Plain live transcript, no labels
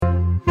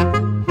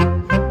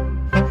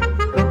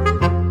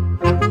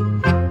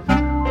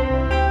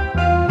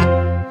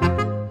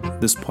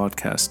This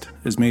podcast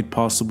is made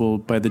possible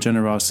by the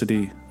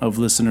generosity of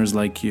listeners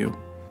like you.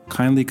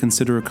 Kindly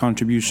consider a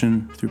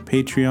contribution through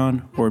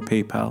Patreon or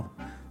PayPal.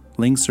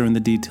 Links are in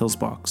the details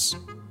box.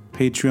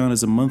 Patreon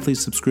is a monthly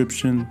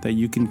subscription that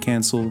you can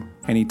cancel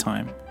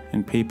anytime,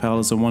 and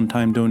PayPal is a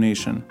one-time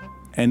donation.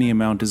 Any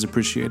amount is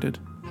appreciated.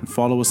 And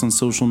follow us on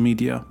social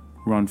media.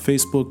 We're on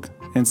Facebook,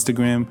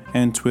 Instagram,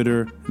 and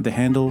Twitter, the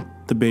handle,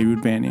 The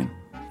Beirut Banyan.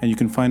 And you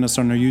can find us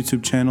on our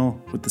YouTube channel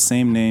with the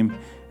same name,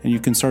 and you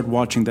can start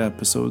watching the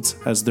episodes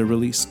as they're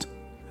released.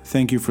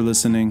 Thank you for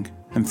listening,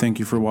 and thank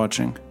you for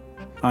watching.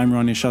 I'm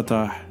Ronnie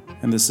Shatah,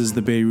 and this is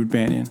The Beirut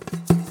Banyan.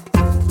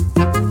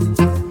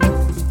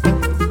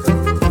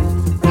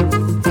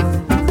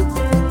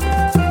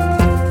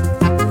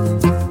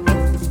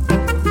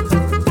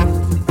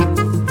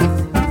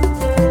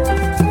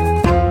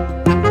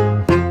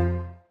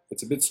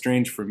 It's a bit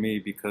strange for me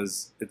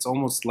because it's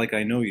almost like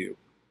I know you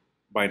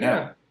by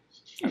now.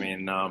 Yeah. I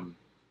mean,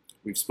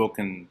 we've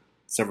spoken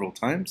several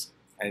times.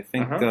 I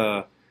think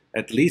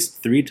at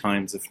least 3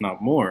 times, if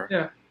not more.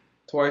 Yeah.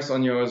 Twice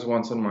on yours,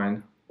 once on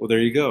mine. Well, there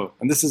you go.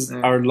 And this is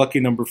our lucky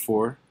number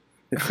 4.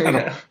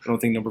 Yeah. I don't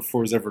think number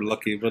 4 is ever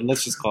lucky, but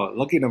let's just call it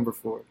lucky number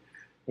 4.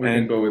 We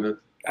can go with it.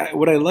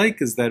 What I like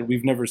is that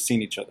we've never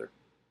seen each other.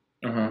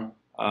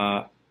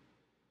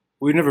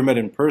 We've never met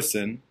in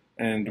person,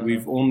 and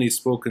we've only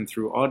spoken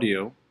through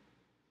audio.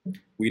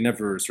 We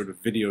never sort of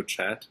video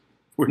chat.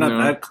 We're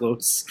not that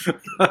close.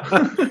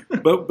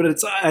 but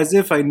it's as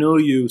if I know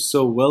you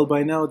so well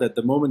by now that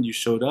the moment you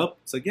showed up,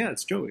 it's like, yeah,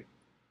 it's Joey.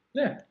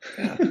 Yeah.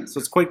 So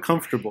it's quite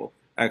comfortable,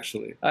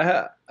 actually. I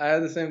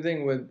had the same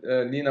thing with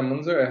Lina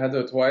Munzer. I had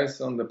her twice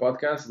on the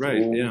podcast.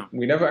 Right, yeah.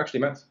 We never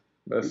actually met.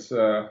 That's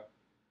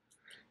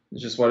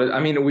just what it... I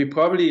mean, we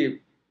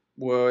probably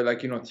were like,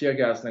 tear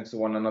gas next to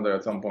one another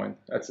at some point.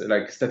 That's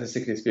like,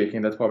 statistically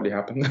speaking, that probably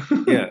happened.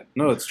 Yeah,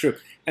 no, it's true.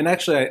 And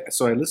actually,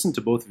 I listened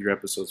to both of your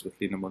episodes with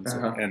Lina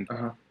Munzer, and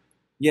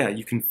yeah,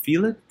 you can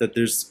feel it, that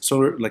there's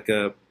sort of like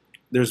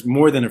there's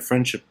more than a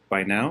friendship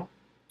by now.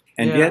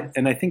 And yet,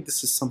 and I think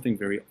this is something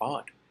very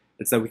odd.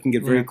 It's that we can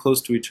get very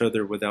close to each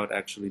other without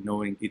actually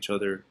knowing each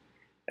other,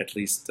 at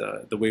least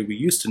the way we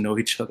used to know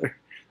each other.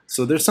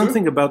 So there's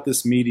something about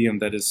this medium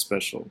that is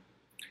special.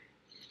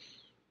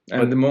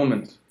 And the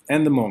moment.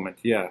 And the moment,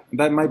 yeah.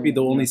 That might be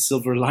the only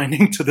silver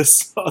lining to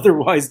this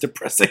otherwise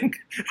depressing,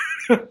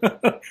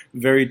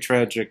 very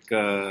tragic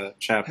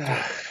chapter.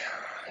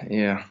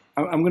 Yeah.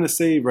 I'm going to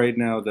say right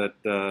now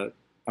that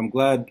I'm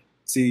glad.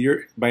 See,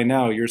 by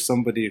now you're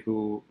somebody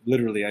who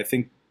literally, I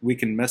think we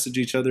can message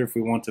each other if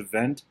we want to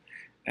vent,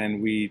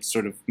 and we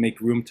sort of make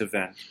room to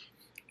vent.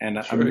 And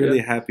I'm really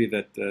happy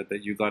that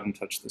you got in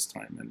touch this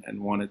time and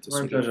wanted to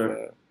sort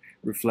of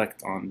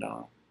reflect on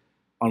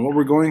what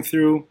we're going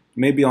through,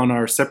 maybe on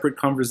our separate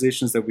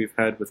conversations that we've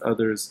had with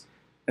others,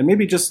 and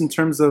maybe just in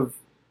terms of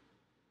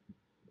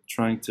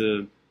trying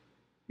to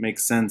make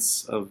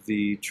sense of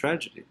the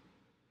tragedy.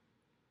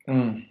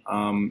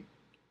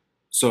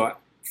 So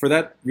for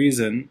that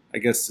reason, I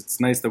guess it's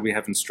nice that we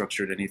haven't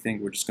structured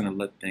anything. We're just going to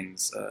let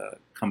things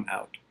come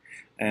out.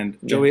 And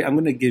Joey, I'm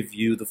going to give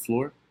you the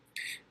floor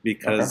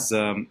because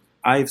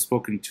I've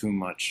spoken too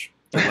much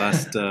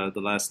the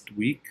last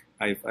week.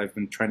 I've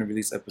been trying to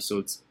release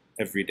episodes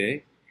every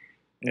day.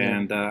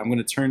 And I'm going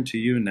to turn to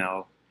you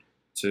now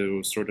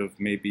to sort of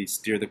maybe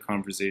steer the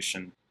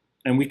conversation.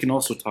 And we can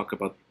also talk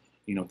about,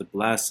 the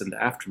blast and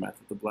the aftermath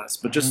of the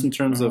blast. But just in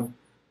terms of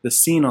the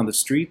scene on the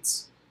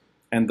streets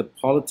and the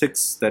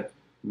politics that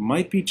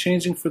might be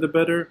changing for the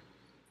better,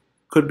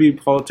 could be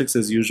politics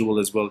as usual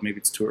as well. Maybe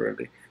it's too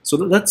early. So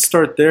let's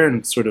start there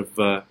and sort of,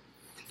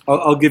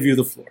 I'll give you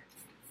the floor.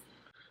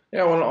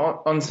 Yeah,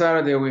 well, on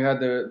Saturday we had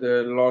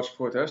the large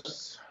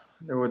protests.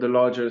 They were the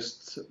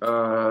largest,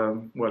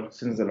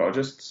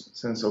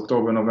 since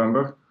October,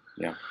 November.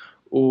 Yeah.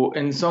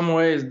 In some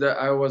ways, that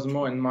I was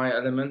more in my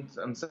element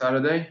on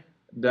Saturday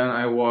than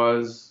I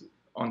was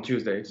on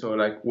Tuesday. So,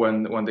 like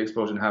when the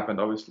explosion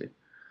happened, obviously,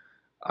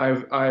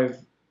 I've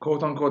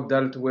quote unquote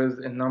dealt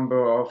with a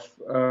number of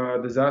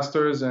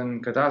disasters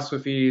and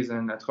catastrophes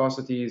and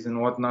atrocities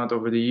and whatnot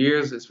over the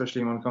years,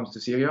 especially when it comes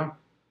to Syria.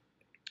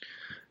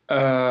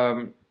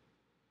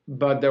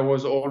 But there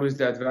was always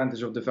the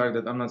advantage of the fact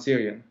that I'm not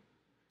Syrian.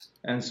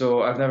 And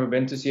so I've never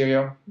been to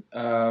Syria.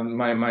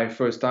 My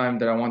first time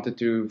that I wanted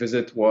to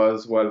visit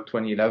was,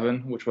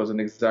 2011, which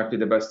wasn't exactly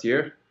the best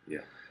year.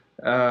 Yeah.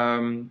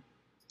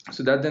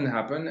 So that didn't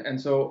happen.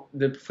 And so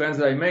the friends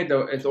that I made,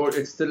 though,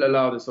 it still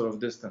allowed a sort of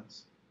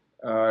distance,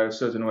 a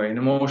certain way, an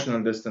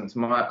emotional distance.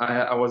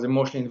 I was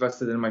emotionally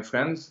invested in my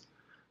friends,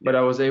 but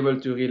I was able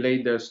to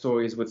relate their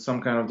stories with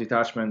some kind of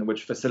detachment,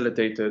 which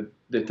facilitated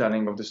the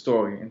telling of the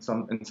story in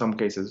some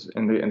cases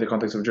in the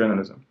context of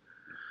journalism.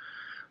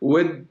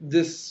 With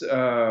this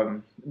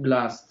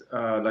blast,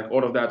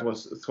 all of that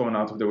was thrown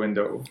out of the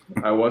window.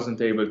 I wasn't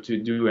able to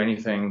do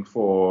anything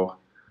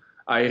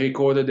I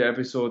recorded the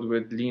episode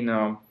with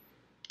Lina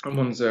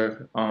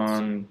Munzer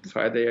on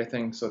Friday, I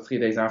think, so 3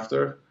 days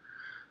after.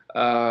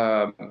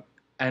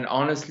 And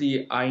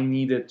honestly, I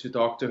needed to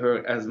talk to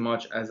her as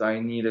much as I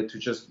needed to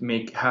just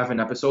have an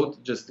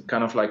episode, just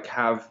kind of like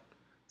have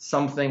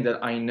something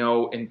that I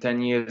know in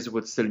 10 years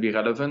would still be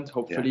relevant,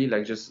 hopefully,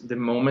 like just the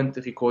moment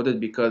recorded,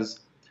 because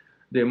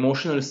the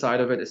emotional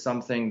side of it is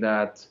something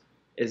that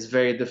is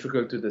very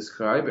difficult to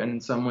describe. And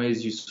in some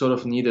ways, you sort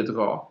of need it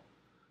raw,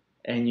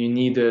 and you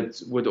need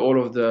it with all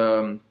of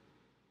the,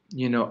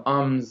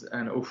 ums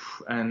and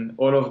oof and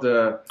all of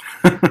the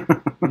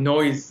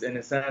noise, in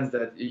a sense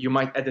that you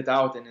might edit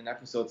out in an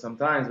episode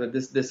sometimes. But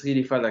this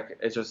really felt like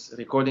it's just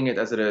recording it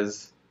as it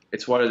is.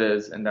 It's what it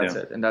is, and that's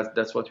it. And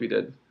that's what we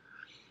did.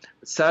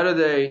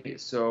 Saturday,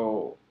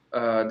 so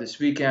this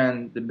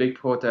weekend, the big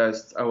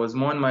protests, I was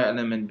more in my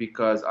element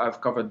because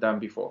I've covered them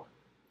before.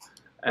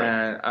 Right.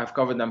 And I've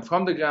covered them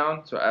from the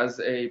ground, so as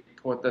a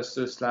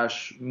protester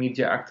 /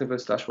 media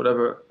activist /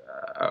 whatever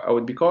I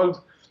would be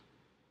called.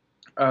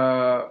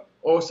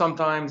 Or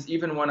sometimes,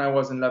 even when I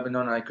was in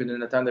Lebanon, I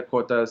couldn't attend the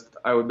protest,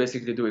 I would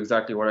basically do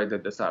exactly what I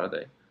did this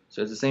Saturday.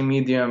 So it's the same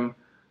medium.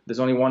 There's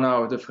only 1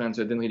 hour difference,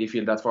 so it didn't really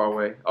feel that far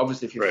away.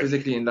 Obviously, if you're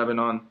physically in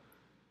Lebanon,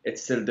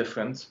 it's still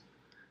different.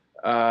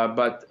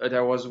 But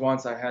there was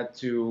once I had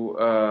to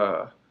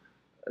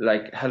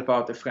help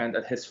out a friend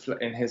at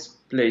in his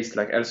place,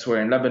 like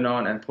elsewhere in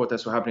Lebanon, and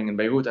protests were happening in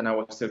Beirut, and I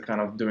was still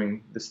kind of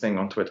doing this thing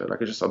on Twitter, like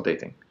just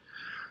updating.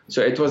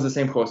 So it was the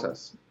same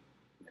process.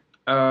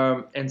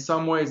 In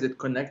some ways, it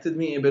connected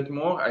me a bit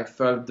more. I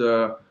felt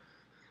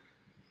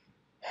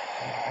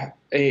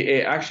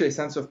actually a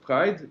sense of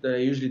pride that I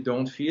usually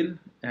don't feel,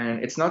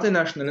 and it's not a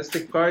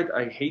nationalistic pride.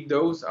 I hate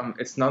those.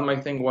 It's not my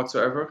thing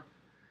whatsoever.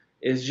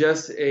 It's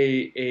just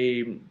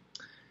a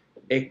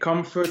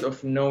comfort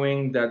of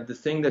knowing that the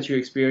thing that you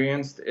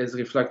experienced is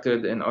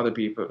reflected in other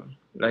people,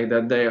 like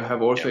that they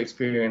have also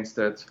experienced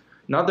it.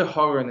 Not the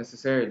horror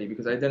necessarily,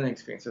 because I didn't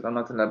experience it. I'm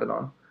not in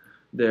Lebanon,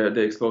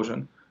 the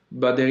explosion,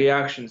 but the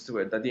reactions to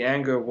it. That the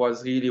anger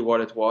was really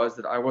what it was.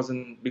 That I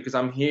wasn't, because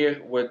I'm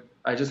here with.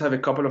 I just have a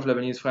couple of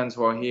Lebanese friends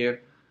who are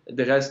here.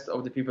 The rest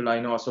of the people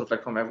I know are sort of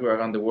like from everywhere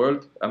around the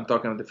world. I'm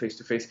talking of the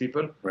face-to-face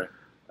people,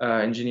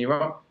 in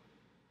Geneva.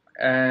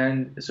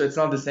 And so it's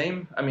not the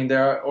same. I mean,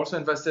 they're also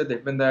invested.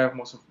 They've been there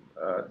most of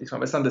these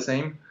months. It's not the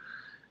same.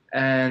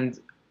 And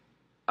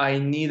I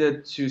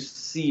needed to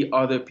see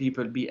other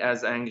people be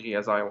as angry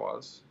as I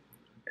was,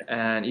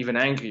 and even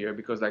angrier,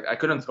 because like I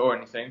couldn't throw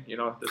anything.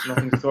 There's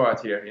nothing to throw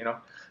at here.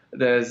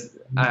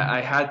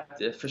 I had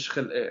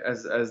fishkhil,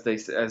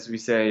 as we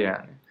say,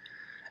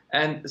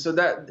 and so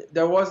that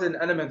there was an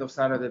element of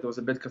Saturday that was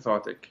a bit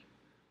cathartic,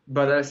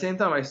 but at the same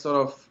time I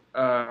sort of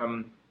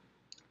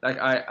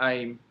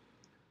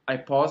I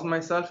paused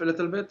myself a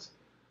little bit,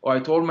 or I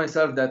told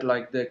myself that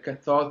like the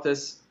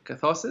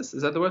catharsis,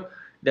 is that the word?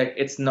 Like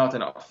it's not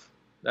enough.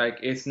 Like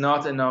it's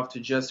not enough to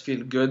just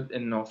feel good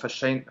and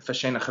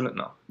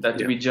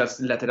that we just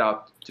let it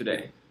out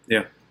today.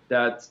 Yeah.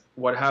 That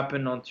what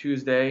happened on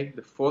Tuesday,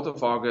 the 4th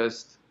of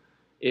August,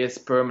 is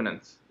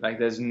permanent. Like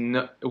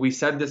we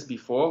said this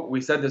before.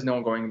 We said there's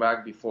no going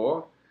back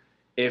before.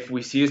 If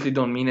we seriously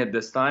don't mean it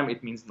this time,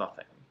 it means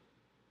nothing.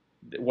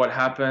 What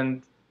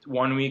happened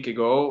 1 week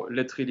ago,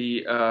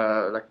 literally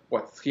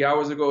 3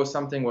 hours ago or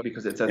something,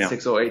 because it's at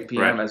 6 or 8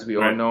 p.m. as we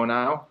all know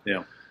now.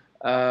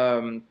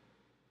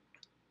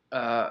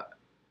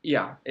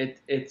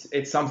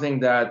 It's something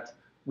that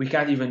we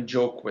can't even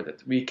joke with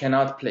it. We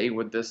cannot play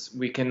with this.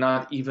 We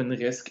cannot even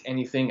risk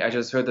anything. I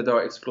just heard that there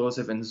are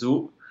explosive in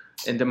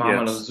the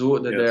Ma'amal of Zoo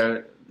that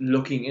they're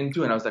looking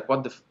into, and I was like,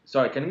 what the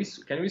sorry, can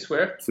we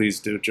swear? Please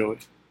do, Joey.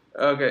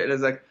 Okay, it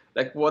is like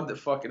what the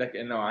fuck,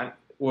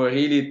 we're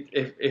really,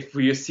 if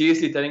you're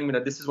seriously telling me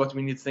that this is what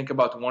we need to think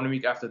about 1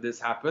 week after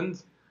this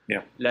happened,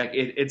 like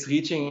it's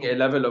reaching a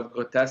level of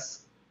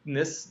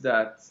grotesqueness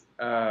that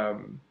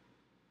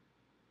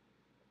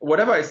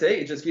whatever I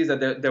say, it just feels that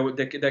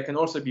there can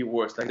also be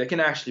worse. Like they can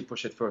actually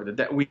push it further.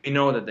 That we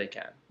know that they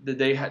can. That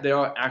they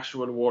are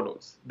actual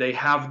warlords. They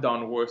have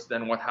done worse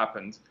than what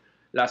happened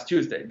last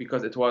Tuesday,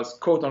 because it was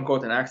quote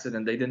unquote an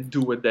accident. They didn't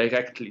do it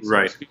directly. So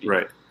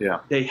right. Yeah.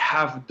 They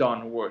have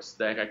done worse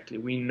directly.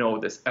 We know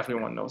this.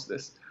 Everyone knows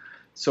this.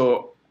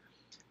 So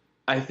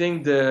I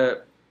think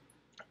the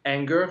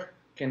anger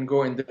can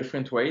go in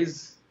different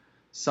ways.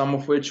 Some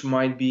of which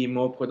might be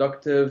more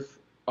productive.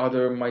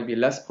 Other might be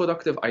less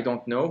productive. I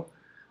don't know.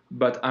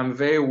 But I'm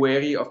very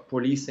wary of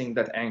policing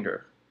that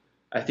anger.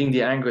 I think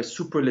the anger is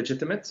super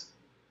legitimate,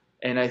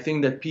 and I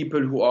think that people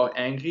who are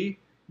angry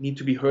need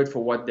to be heard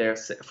for what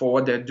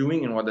they're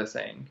doing and what they're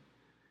saying.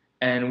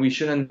 And we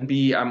shouldn't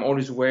be. I'm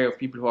always aware of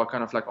people who are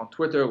kind of like on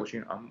Twitter, which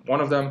I'm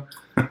one of them.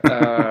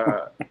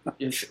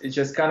 It's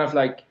just kind of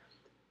like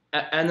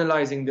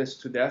analyzing this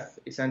to death,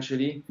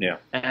 essentially. Yeah.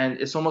 And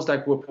it's almost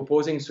like we're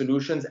proposing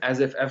solutions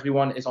as if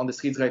everyone is on the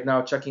streets right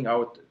now checking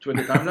out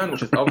Twitter timeline,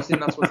 which is obviously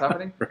not what's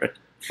happening. Right.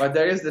 But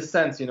there is this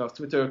sense,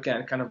 Twitter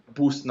can kind of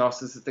boost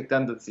narcissistic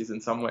tendencies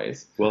in some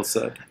ways. Well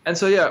said. And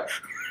so,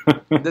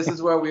 this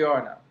is where we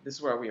are now.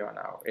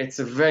 It's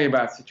a very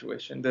bad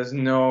situation. There's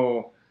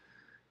no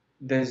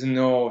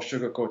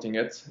sugarcoating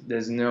it.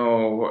 There's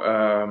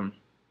no,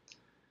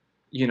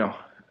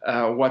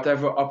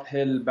 whatever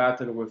uphill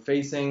battle we're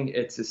facing,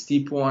 it's a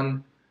steep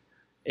one.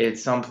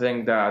 It's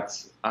something that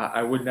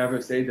I would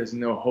never say there's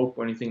no hope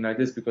or anything like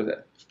this, because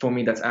for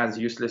me that's as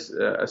useless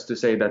as to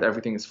say that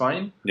everything is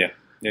fine.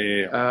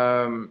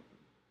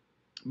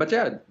 But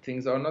yeah,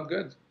 things are not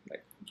good.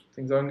 Like,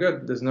 things aren't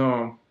good. There's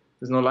no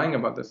lying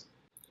about this.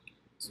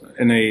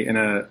 I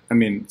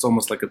mean, it's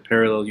almost like a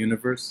parallel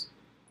universe.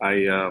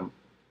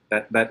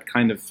 That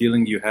kind of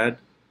feeling you had,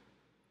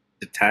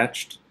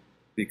 detached,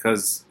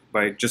 because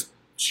by just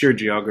sheer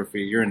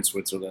geography, you're in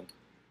Switzerland.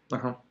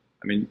 Uh-huh.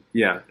 I mean,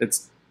 yeah,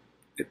 it's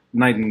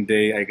night and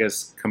day, I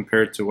guess,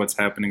 compared to what's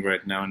happening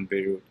right now in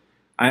Beirut.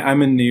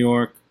 I'm in New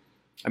York.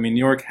 I mean,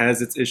 New York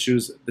has its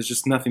issues. There's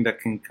just nothing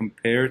that can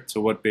compare to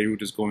what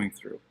Beirut is going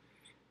through.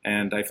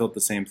 And I felt the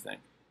same thing.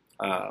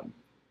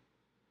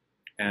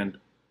 And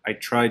I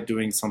tried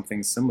doing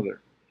something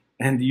similar.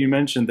 And you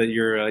mentioned that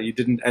you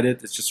didn't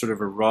edit. It's just sort of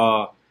a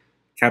raw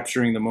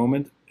capturing the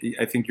moment.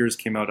 I think yours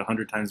came out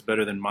 100 times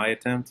better than my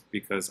attempt,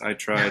 because I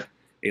tried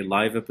a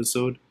live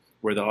episode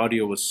where the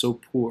audio was so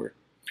poor.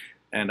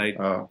 And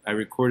I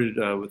recorded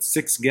with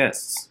 6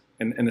 guests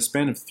in a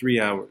span of 3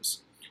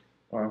 hours.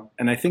 Wow.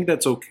 And I think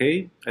that's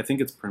okay. I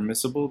think it's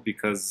permissible,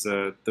 because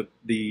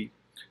the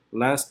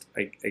last,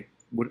 I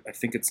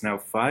think it's now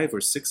 5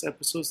 or 6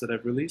 episodes that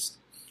I've released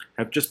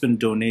have just been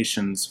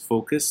donations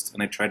focused.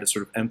 And I try to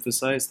sort of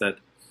emphasize that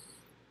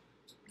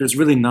there's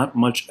really not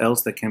much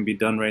else that can be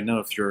done right now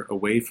if you're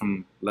away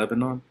from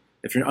Lebanon.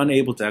 If you're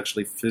unable to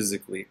actually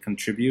physically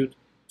contribute,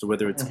 so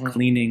whether it's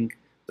cleaning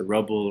the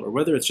rubble, or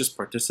whether it's just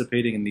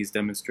participating in these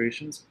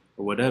demonstrations,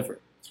 or whatever.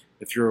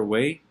 If you're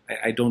away,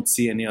 I don't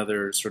see any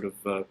other sort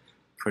of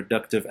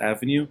productive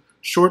avenue,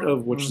 short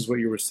of, which is what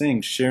you were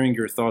saying, sharing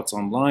your thoughts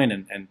online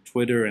and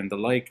Twitter and the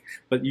like.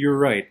 But you're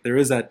right, there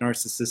is that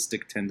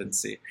narcissistic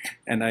tendency.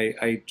 And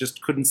I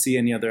just couldn't see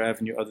any other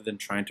avenue other than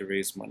trying to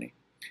raise money.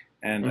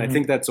 And I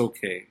think that's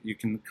okay. You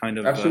can kind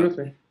of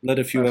let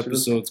a few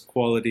episodes,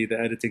 quality, the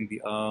editing, the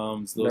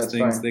those that's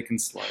things, fine. they can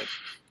slide.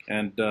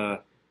 And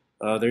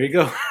there you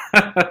go.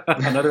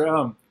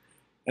 Another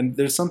And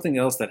there's something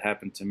else that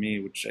happened to me,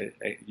 which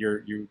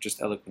you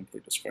just eloquently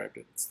described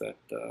it. It's that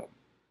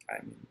I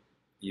mean,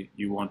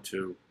 you want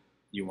to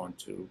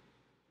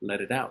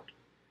let it out,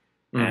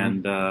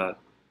 and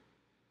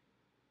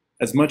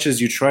as much as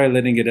you try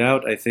letting it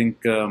out, I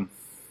think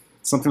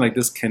something like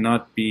this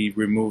cannot be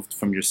removed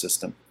from your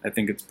system. I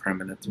think it's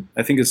permanent.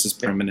 I think this is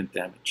permanent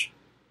damage.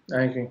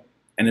 I agree.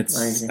 And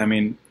it's, I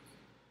mean,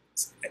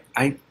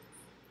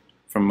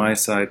 from my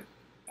side,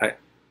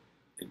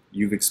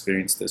 you've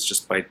experienced this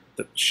just by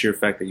the sheer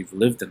fact that you've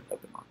lived in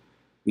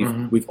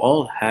Lebanon. We've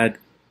all had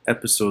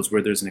episodes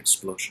where there's an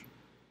explosion.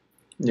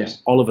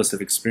 Yes. All of us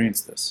have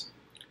experienced this.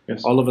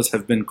 Yes. All of us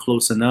have been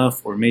close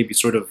enough, or maybe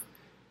sort of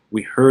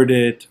we heard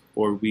it,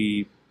 or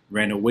we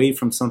ran away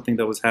from something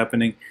that was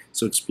happening.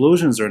 So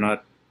explosions are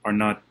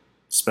not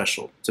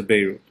special to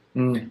Beirut.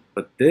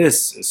 But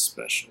this is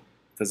special,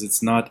 because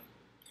it's not,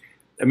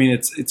 I mean,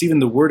 it's even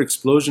the word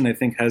explosion, I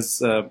think,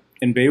 has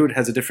in Beirut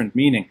has a different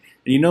meaning.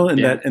 And you know, in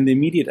the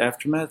immediate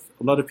aftermath,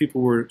 a lot of people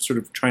were sort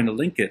of trying to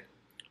link it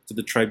to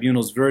the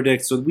tribunal's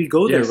verdict. So we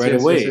go there right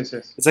away. Yes.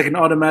 It's like an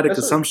automatic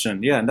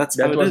assumption. And that's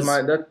how it is.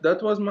 That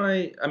was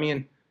my, I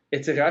mean,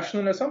 it's a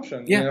rational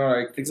assumption. Yeah, you know,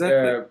 like,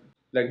 exactly.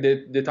 Like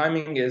the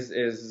timing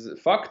is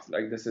fucked.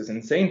 Like, this is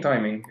insane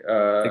timing.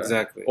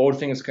 Exactly. All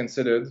things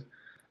considered.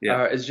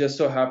 Yeah. It just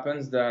so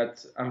happens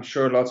that I'm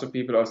sure lots of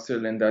people are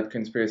still in that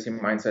conspiracy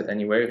mindset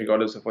anyway,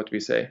 regardless of what we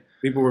say.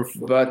 People were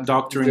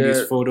doctoring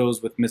these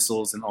photos with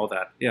missiles and all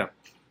that. Yeah.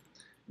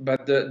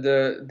 But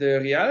the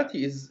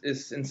reality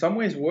is in some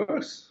ways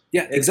worse.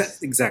 Yeah,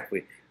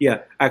 exactly. Yeah,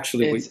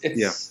 actually,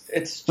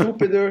 it's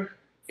stupider.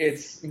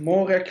 It's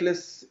more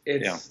reckless.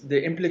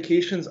 The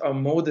implications are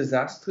more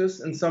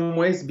disastrous in some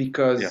ways,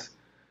 because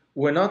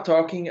we're not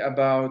talking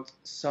about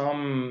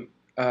some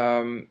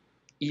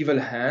evil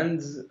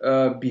hands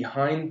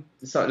behind.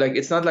 So, like,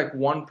 it's not like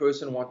one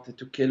person wanted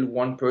to kill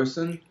one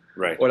person,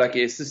 right? Or like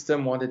a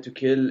system wanted to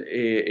kill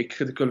a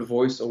critical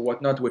voice or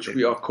whatnot, which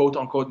we are quote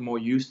unquote more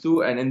used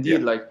to. And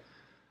indeed, like,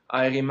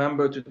 I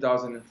remember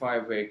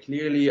 2005 very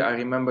clearly. I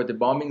remember the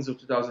bombings of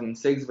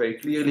 2006 very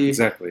clearly.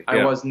 Exactly.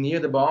 I was near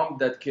the bomb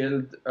that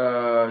killed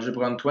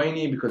Gibran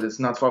Twaini, because it's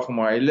not far from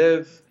where I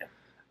live.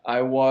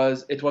 Yeah.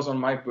 It was on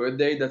my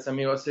birthday that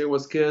Samir Osir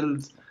was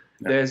killed.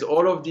 Yeah. There's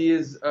all of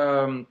these,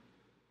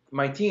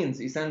 my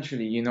teens,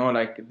 essentially, you know,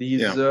 like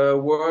these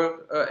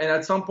were, and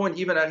at some point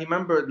even I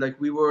remember, like,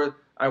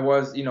 I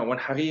was, you know, when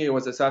Hariri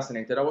was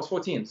assassinated, I was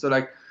 14. So,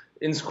 like,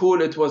 in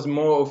school, it was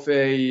more of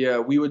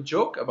we would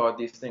joke about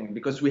these things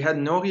because we had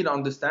no real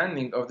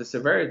understanding of the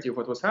severity of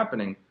what was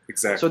happening.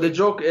 Exactly. So the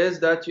joke is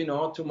that, you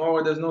know,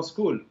 tomorrow there's no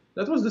school.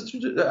 That was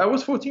I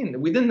was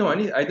 14. We didn't know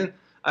any.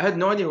 I had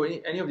no idea who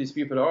any of these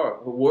people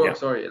were. Yeah.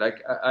 Sorry.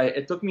 Like,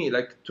 it took me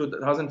like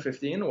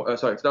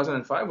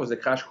 2005 was a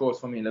crash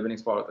course for me in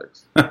Lebanese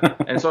politics.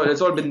 And so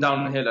it's all been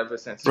downhill ever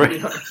since. Right.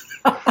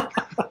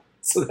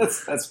 So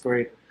that's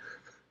great.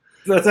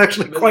 That's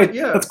actually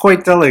that's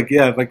quite telling.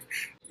 Yeah. Like,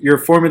 your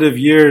formative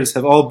years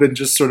have all been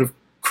just sort of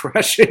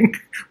crashing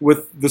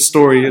with the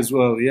story as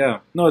well. Yeah,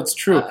 no, it's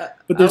true.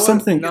 But there's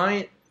something.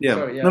 Yeah.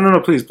 Sorry, yeah. No.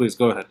 Please,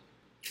 go ahead.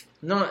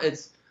 No,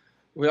 it's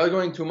without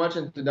going too much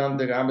into down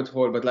the rabbit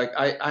hole. But like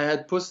I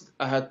had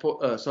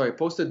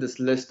posted this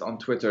list on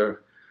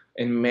Twitter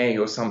in May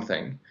or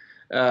something,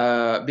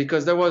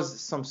 because there was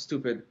some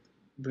stupid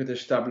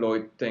British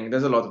tabloid thing.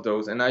 There's a lot of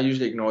those, and I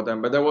usually ignore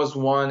them. But there was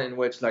one in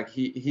which like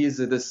he's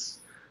this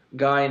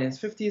guy in his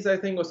 50s, I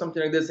think, or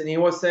something like this, and he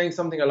was saying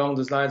something along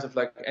those lines of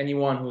like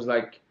anyone who's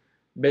like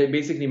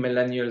basically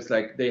millennials,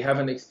 like they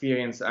haven't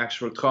experienced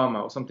actual trauma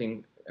or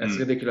something as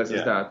ridiculous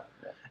as that.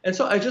 And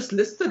so I just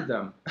listed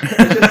them.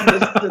 I just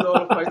listed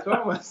all of my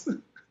traumas.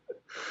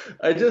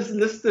 I just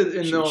listed,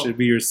 Should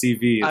be your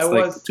CV. It's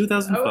like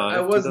 2005.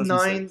 I was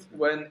 9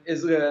 when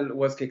Israel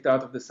was kicked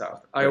out of the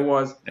South. I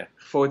was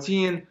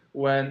 14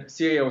 when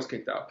Syria was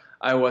kicked out.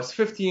 I was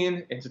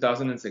 15 in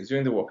 2006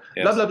 during the war.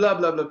 Yes. Blah, blah, blah,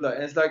 blah, blah, blah.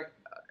 And it's like,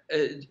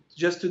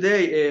 just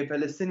today, a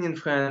Palestinian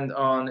friend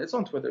it's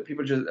on Twitter.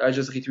 I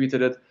just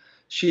retweeted it.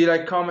 She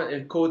like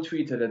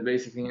co-tweeted it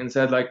basically and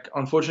said like,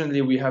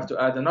 unfortunately, we have to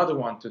add another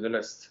one to the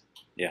list.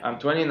 Yeah. I'm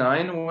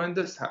 29 when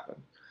this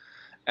happened.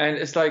 And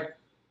it's like,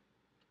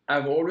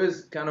 I've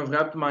always kind of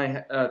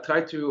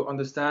tried to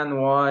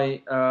understand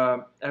why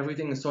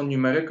everything is so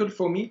numerical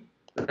for me.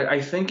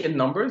 I think in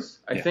numbers,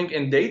 I think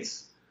in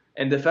dates,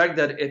 and the fact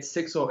that it's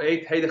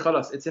 608, hey,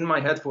 khalas, it's in my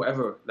head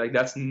forever. Like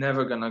that's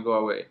never gonna go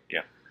away.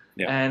 Yeah.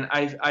 And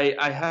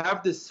I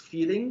have this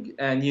feeling,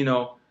 and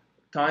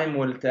time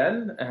will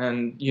tell,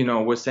 and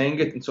we're saying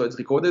it, and so it's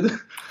recorded.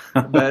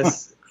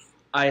 But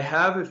I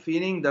have a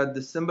feeling that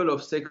the symbol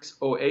of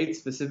 608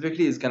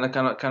 specifically is gonna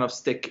kind of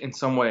stick in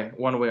some way,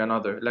 one way or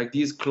another. Like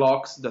these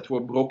clocks that were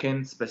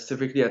broken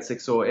specifically at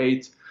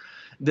 608,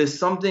 there's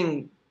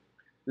something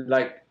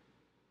like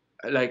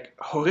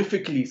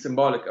horrifically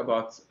symbolic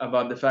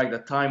about the fact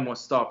that time was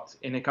stopped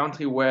in a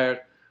country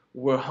where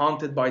we're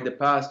haunted by the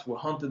past, we're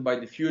haunted by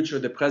the future,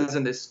 the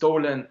present is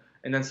stolen,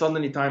 and then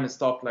suddenly time is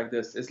stopped like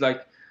this. It's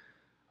like,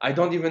 I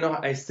don't even know.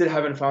 I still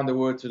haven't found a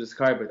word to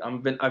describe it.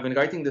 I've been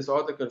writing this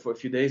article for a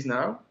few days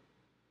now,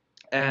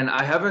 and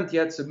I haven't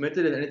yet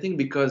submitted it anything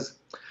because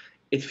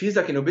it feels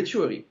like an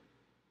obituary.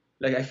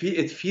 Like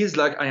it feels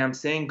like I am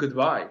saying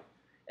goodbye,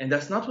 and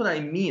that's not what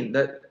I mean.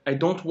 That I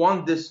don't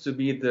want this to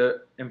be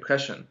the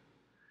impression,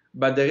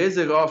 but there is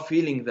a raw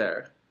feeling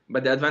there.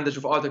 But the advantage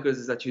of articles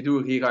is that you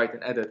do rewrite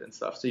and edit and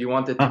stuff, so you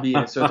want it to be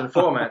in a certain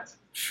format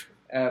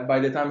by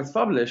the time it's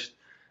published,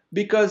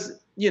 because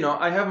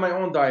I have my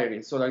own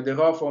diary. So like the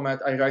raw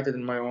format, I write it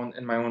in my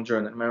own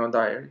journal, in my own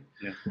diary.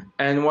 Yeah.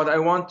 And what I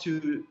want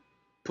to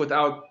put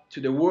out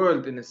to the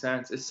world, in a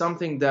sense, is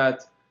something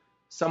that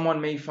someone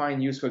may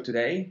find useful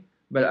today,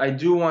 but I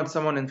do want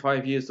someone in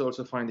 5 years to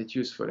also find it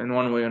useful in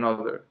one way or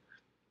another.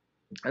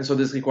 And so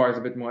this requires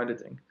a bit more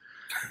editing.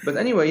 But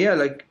anyway,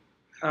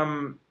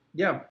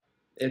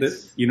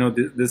 it's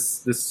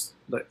this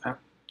like, I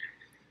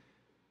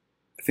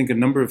think a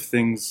number of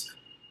things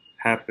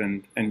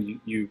happened, and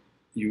you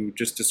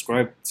just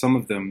described some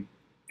of them,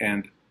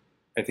 and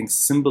I think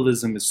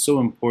symbolism is so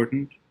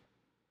important.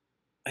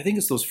 I think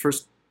it's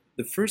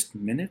the first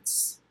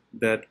minutes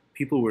that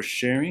people were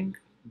sharing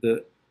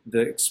the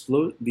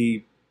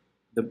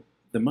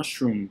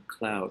mushroom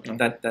cloud,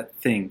 that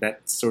thing,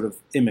 that sort of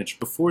image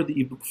before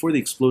the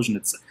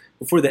explosion,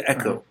 before the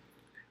echo,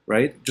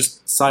 right?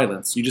 Just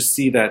silence. You just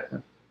see that.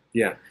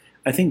 Yeah,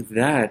 I think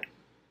that.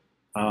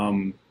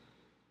 I'm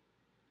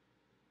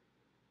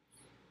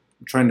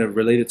trying to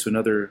relate it to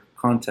another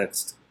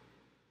context.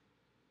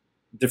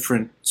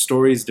 Different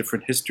stories,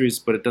 different histories,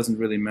 but it doesn't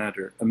really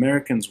matter.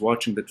 Americans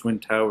watching the Twin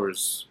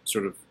Towers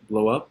sort of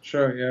blow up.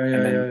 Sure,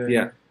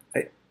 yeah.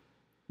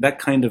 That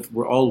kind of,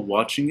 we're all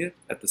watching it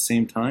at the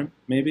same time,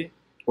 maybe.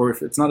 Or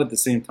if it's not at the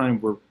same time,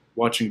 we're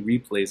watching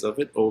replays of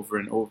it over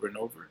and over and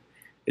over.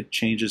 It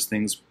changes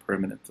things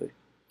permanently.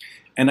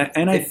 And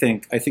I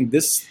think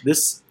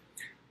this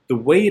the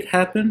way it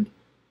happened.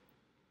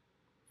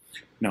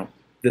 No.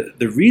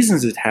 The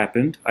reasons it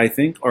happened, I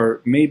think,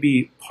 are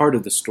maybe part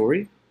of the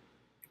story.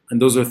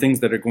 And those are things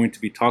that are going to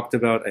be talked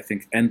about, I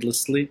think,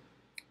 endlessly,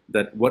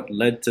 that what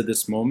led to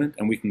this moment,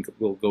 and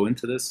we'll go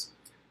into this.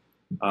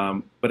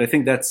 But I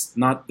think that's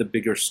not the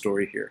bigger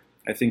story here.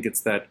 I think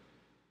it's that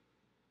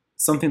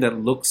something that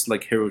looks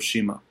like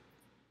Hiroshima,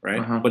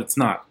 right? But it's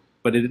not.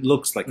 But it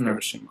looks like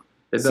Hiroshima.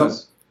 It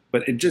does.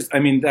 But it just,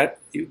 that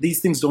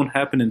these things don't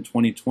happen in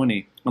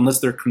 2020 unless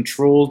they're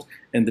controlled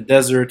in the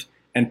desert,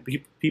 and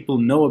people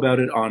know about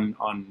it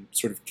on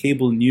sort of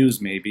cable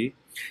news maybe,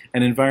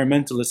 and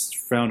environmentalists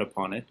frown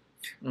upon it.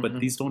 But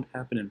these don't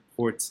happen in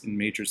ports in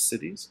major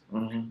cities.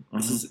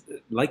 This is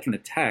like an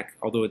attack,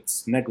 although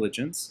it's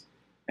negligence,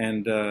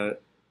 and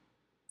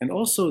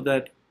also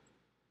that,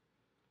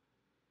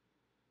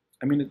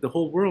 the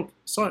whole world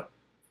saw it,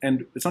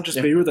 and it's not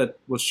just Beirut that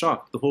was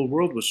shocked. The whole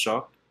world was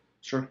shocked.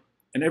 Sure.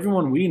 And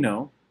everyone we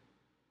know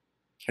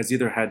has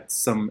either had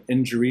some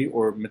injury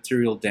or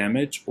material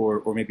damage,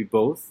 or maybe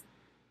both.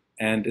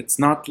 And it's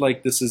not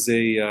like this is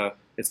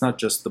it's not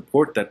just the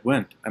port that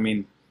went.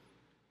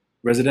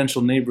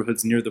 Residential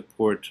neighborhoods near the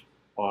port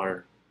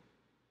are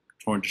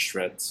torn to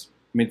shreds.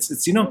 I mean,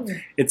 it's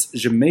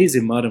Jemez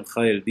and Madam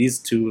Khail, these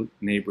two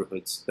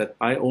neighborhoods that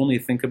I only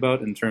think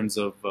about in terms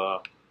of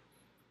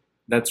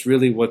that's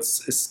really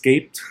what's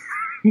escaped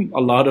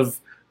a lot of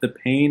the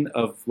pain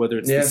of whether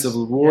it's the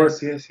Civil War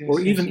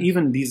or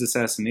even these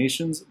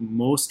assassinations.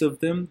 Most of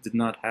them did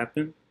not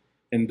happen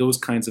in those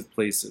kinds of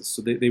places,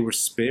 so they were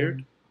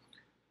spared,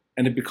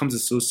 and it becomes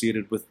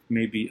associated with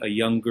maybe a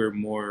younger,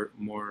 more.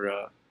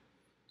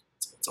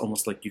 It's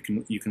almost like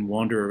you can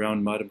wander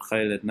around Madam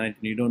Khail at night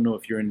and you don't know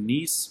if you're in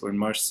Nice or in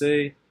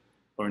Marseille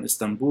or in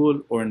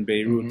Istanbul or in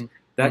Beirut.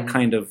 That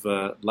kind of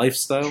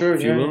lifestyle,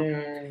 if you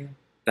will,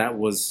 that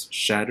was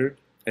shattered.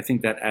 I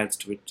think that adds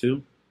to it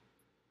too.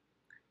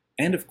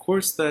 And of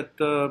course that,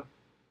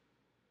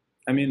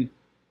 I mean,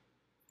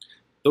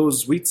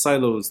 those wheat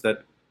silos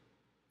that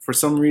for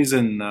some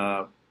reason,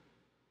 I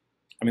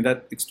mean,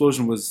 that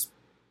explosion was,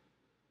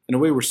 in a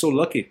way, we're so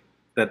lucky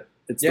that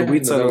it's the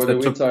wheat silos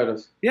that took.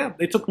 Yeah,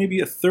 they took maybe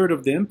a third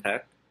of the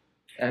impact.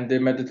 And the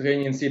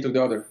Mediterranean Sea took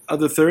the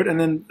other third, and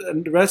then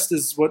the rest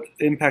is what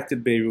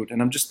impacted Beirut.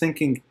 And I'm just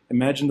thinking,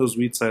 imagine those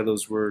wheat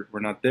silos were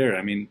not there.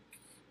 I mean,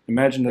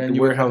 imagine that the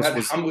warehouse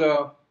was.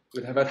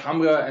 We'd have had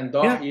Hamra and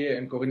Dahi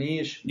and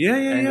Corniche.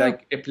 And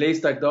like a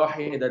place like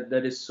Dahi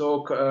that is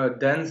so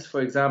dense,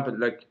 for example,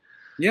 like.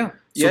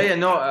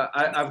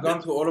 I've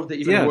gone through all of the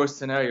even worse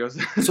scenarios.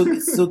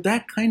 so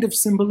that kind of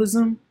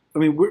symbolism. I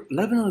mean,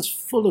 Lebanon is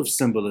full of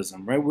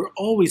symbolism, right? We're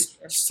always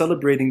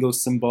celebrating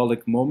those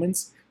symbolic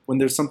moments when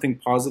there's something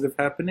positive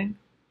happening.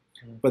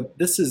 But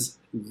this is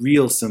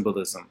real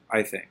symbolism,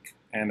 I think.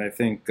 And I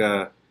think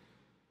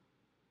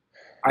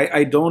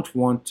I don't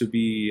want to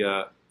be.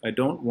 I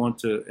don't want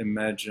to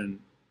imagine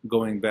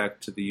going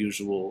back to the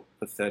usual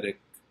pathetic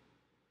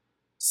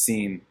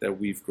scene that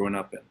we've grown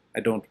up in. I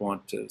don't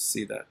want to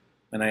see that.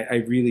 And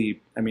I really,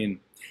 I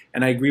mean,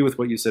 and I agree with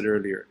what you said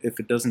earlier. If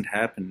it doesn't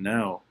happen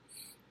now,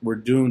 we're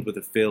doomed with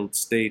a failed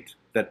state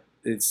that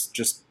it's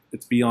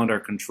beyond our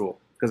control.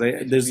 Because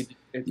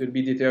it would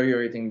be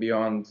deteriorating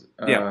beyond.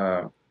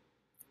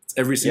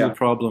 Every single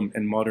problem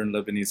in modern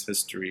Lebanese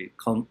history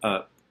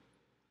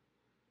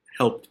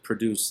helped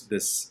produce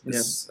this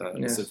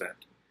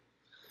event.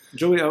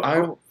 Joey,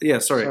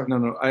 sorry.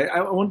 No.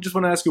 I just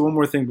want to ask you one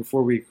more thing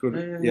before we could.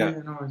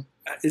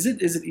 Is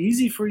it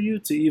easy for you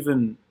to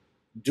even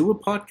do a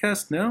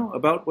podcast now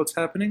about what's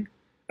happening?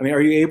 I mean,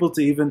 are you able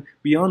to even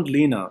beyond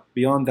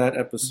that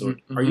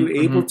episode? Are you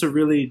able to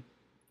really,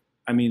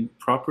 I mean,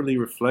 properly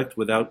reflect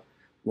without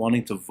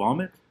wanting to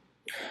vomit?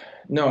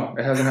 No,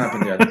 it hasn't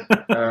happened yet.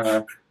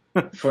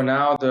 For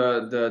now,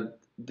 the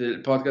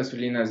podcast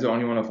with Lina is the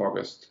only one of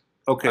August.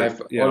 Okay.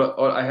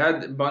 I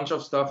had a bunch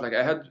of stuff. Like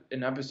I had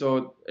an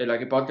episode,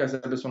 like a podcast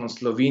episode on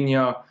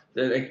Slovenia.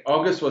 Like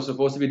August was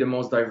supposed to be the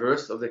most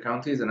diverse of the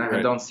countries, and I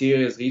had done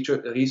serious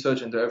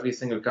research into every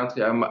single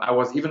country. I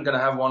was even gonna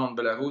have one on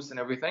Belarus and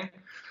everything,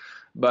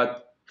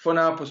 but for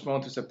now,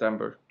 postponed to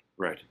September.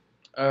 Right.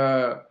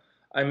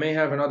 I may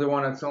have another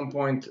one at some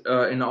point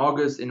in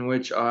August in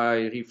which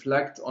I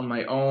reflect on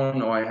my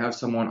own, or I have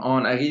someone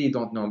on. I really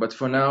don't know, but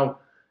for now,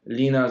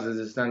 Lina's is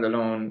a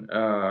standalone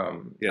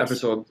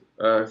episode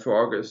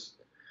for August.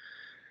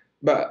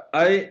 But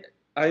the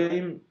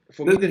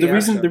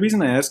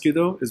reason I ask you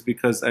though is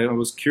because I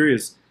was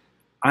curious.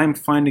 I'm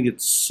finding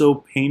it so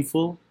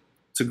painful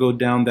to go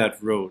down that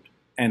road,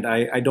 and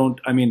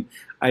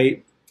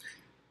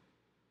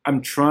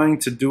I'm trying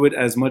to do it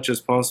as much as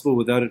possible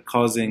without it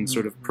causing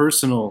sort of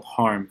personal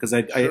harm. Because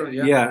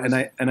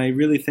and I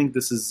really think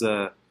this is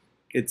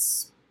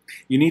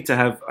you need to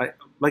have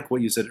like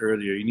what you said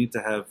earlier. You need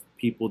to have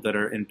people that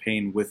are in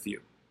pain with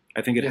you.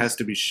 I think it has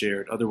to be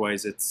shared.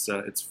 Otherwise, it's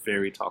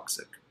very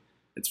toxic.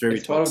 It's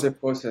part of the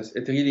process.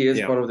 It really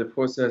is part of the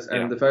process.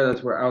 And the fact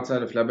that we're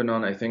outside of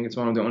Lebanon, I think it's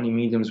one of the only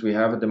mediums we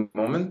have at the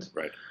moment.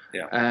 Right.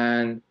 Yeah.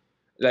 And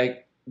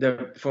like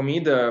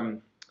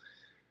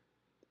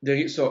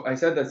so I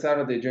said that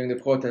Saturday during the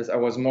protest, I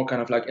was more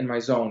kind of like in my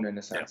zone in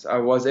a sense. I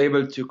was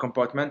able to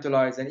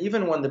compartmentalize, and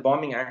even when the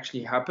bombing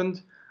actually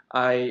happened,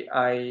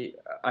 I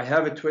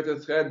have a Twitter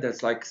thread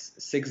that's like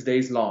 6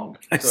 days long.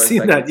 I've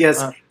seen that.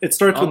 Yes, it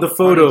starts with the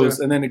photos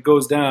and then it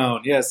goes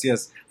down.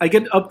 Yes. I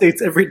get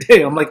updates every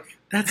day. I'm like,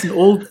 that's an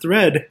old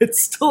thread. It's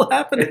still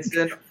happening.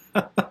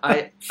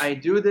 I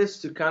do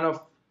this to kind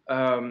of.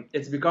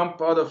 It's become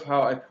part of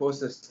how I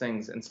process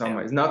things in some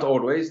ways. Not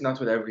always, not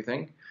with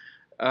everything,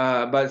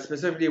 but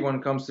specifically when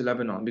it comes to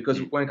Lebanon.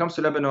 Because when it comes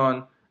to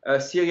Lebanon,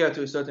 Syria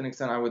to a certain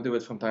extent, I would do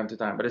it from time to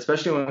time. But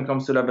especially when it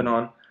comes to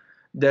Lebanon,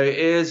 there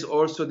is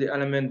also the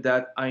element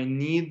that I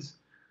need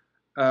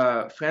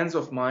friends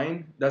of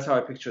mine. That's how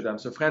I picture them.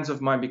 So friends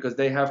of mine, because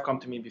they have come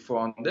to me before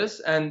on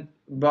this.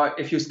 But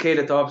if you scale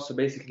it up, so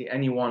basically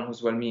anyone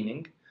who's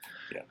well-meaning,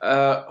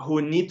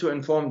 who need to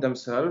inform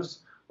themselves,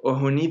 or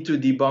who need to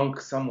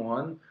debunk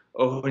someone,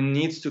 or who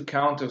needs to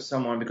counter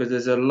someone, because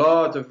there's a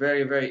lot of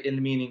very, very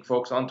ill-meaning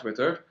folks on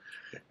Twitter.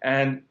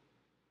 And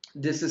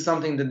this is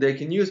something that they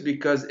can use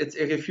because it's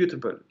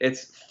irrefutable.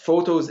 It's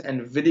photos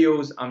and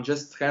videos. I'm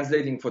just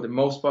translating for the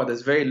most part.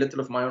 There's very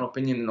little of my own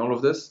opinion in all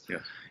of this. Yeah.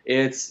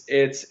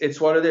 It's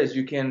what it is.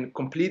 You can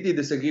completely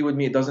disagree with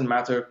me. It doesn't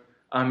matter.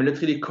 I'm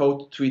literally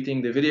quote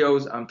tweeting the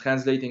videos. I'm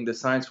translating the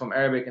signs from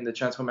Arabic and the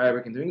chants from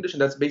Arabic into English,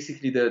 and that's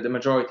basically the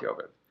majority of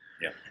it.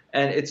 Yeah.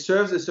 And it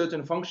serves a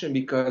certain function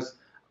because,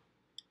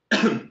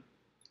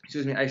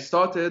 excuse me, I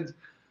started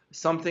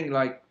something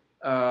like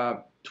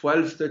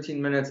 12,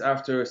 13 minutes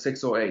after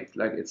 6:08.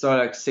 Like it's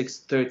like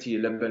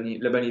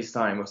 6:30 Lebanese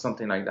time or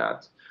something like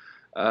that.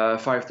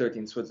 5:30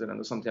 in Switzerland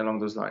or something along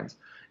those lines.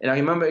 And I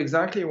remember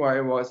exactly why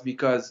it was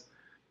because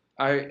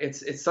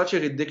it's such a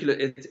ridiculous,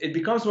 it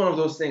becomes one of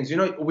those things. You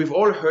know, we've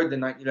all heard the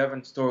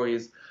 9/11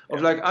 stories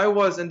of like, I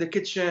was in the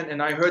kitchen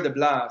and I heard a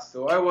blast,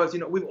 or I was,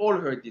 we've all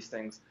heard these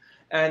things.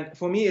 And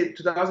for me,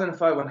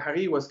 2005, when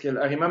Harry was killed,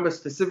 I remember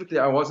specifically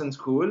I was in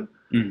school,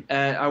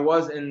 and I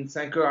was in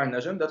Sankur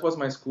al-Najm. That was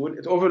my school.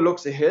 It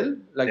overlooks a hill,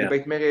 like the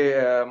Beit Mary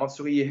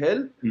Mansouriye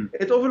hill.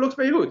 It overlooks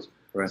Beirut.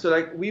 Right. So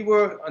like we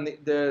were on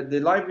the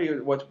library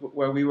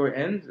where we were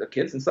in, the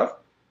kids and stuff,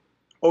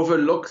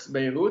 overlooks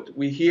Beirut.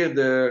 We hear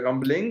the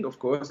rumbling, of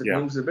course, it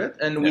moves a bit,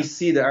 and we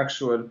see the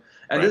actual.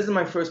 And this is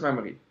my first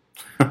memory.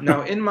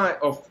 Now in my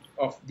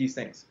of these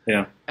things.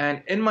 Yeah.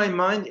 And in my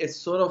mind, it's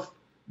sort of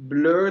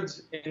blurred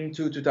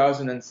into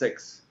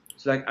 2006.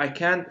 So like I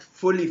can't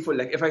fully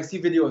like if I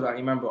see videos, I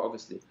remember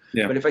obviously.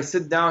 Yeah. But if I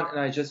sit down and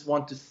I just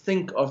want to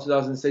think of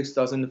 2006,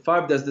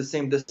 2005, there's the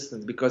same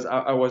distance because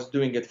I was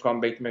doing it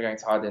from Beit Miri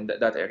in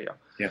that area.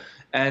 Yeah.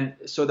 And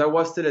so there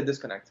was still a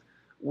disconnect.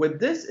 With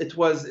this, it's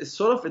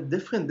sort of a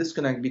different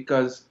disconnect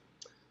because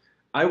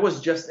I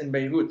was just in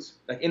Beirut.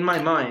 Like in my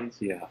mind,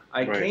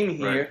 I came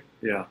here,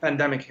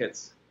 pandemic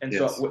hits. And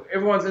so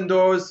everyone's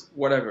indoors,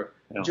 whatever.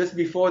 Yeah. Just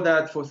before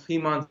that, for 3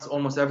 months,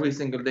 almost every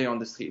single day on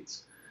the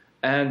streets.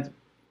 And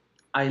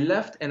I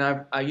left, and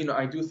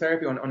I do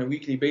therapy on a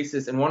weekly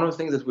basis. And one of the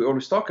things that we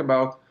always talk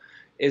about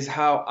is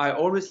how I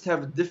always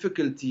have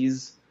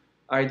difficulties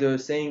either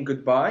saying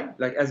goodbye,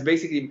 like as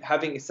basically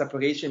having a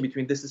separation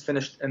between this is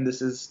finished and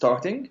this is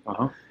starting,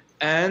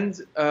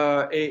 and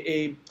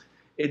a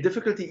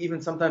difficulty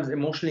even sometimes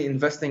emotionally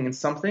investing in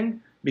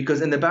something,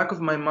 because in the back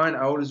of my mind,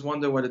 I always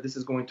wonder whether this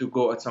is going to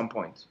go at some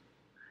point.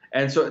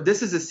 And so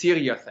this is a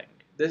Syria thing.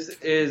 This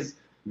is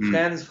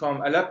friends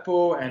from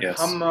Aleppo and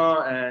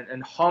Hama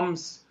and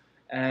Homs.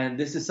 And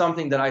this is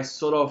something that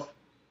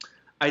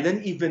I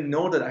didn't even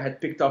know that I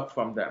had picked up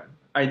from them.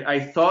 I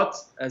thought,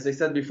 as I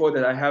said before,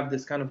 that I have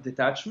this kind of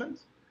detachment,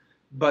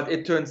 but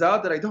it turns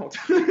out that I don't.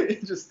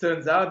 It just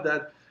turns out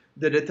that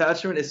the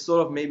detachment is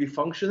sort of maybe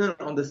functional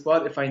on the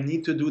spot. If I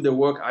need to do the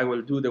work, I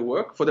will do the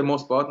work for the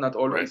most part, not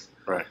always.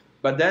 Right.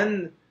 But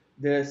then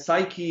the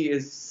psyche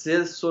is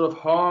still sort of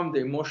harmed. The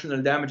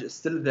emotional damage is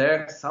still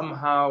there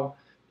somehow.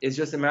 It's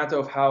just a matter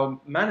of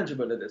how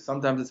manageable it is.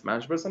 Sometimes it's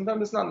manageable,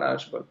 sometimes it's not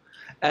manageable.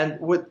 And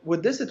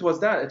with this, it was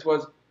that. It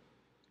was,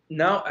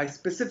 now I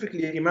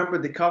specifically remember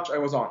the couch I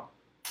was on.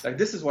 Like,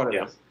 this is what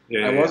it is.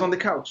 I was on the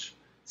couch,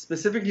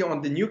 specifically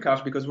on the new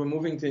couch, because we're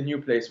moving to a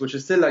new place, which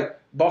is still like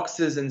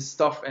boxes and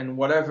stuff and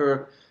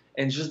whatever.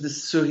 And just the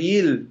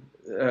surreal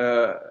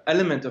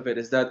element of it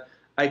is that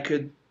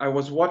I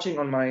was watching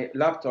on my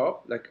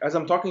laptop, like as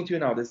I'm talking to you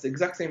now, this the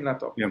exact same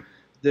laptop. Yeah.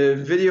 The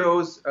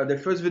videos, the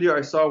first video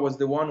I saw was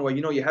the one where,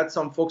 you had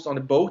some folks on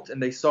a boat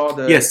and they saw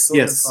the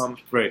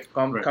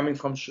coming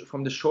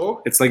from the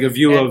shore. It's like a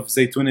view of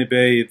Zaytuni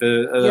Bay,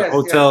 the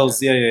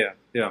hotels.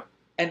 Yeah.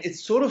 And it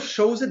sort of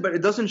shows it, but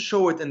it doesn't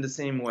show it in the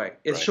same way.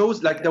 It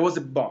shows like there was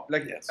a bomb.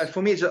 Like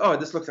for me, it's just,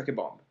 this looks like a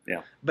bomb.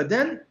 Yeah. But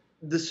then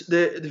the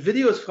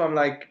videos from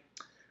like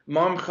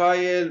Mam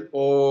Khail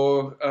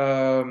or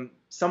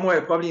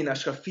somewhere probably in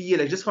Ashrafiyya,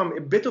 like just from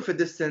a bit of a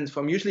distance,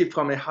 usually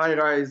from a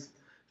high-rise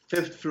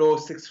 5th floor,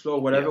 6th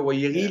floor, whatever, where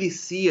you really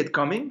see it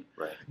coming.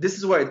 Right. This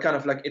is where it kind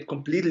of like, it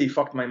completely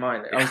fucked my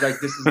mind. I was like,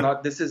 this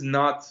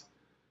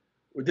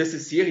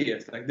is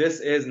serious. Like, this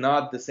is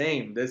not the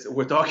same.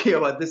 We're talking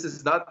about, this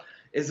is not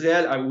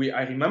Israel. I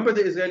remember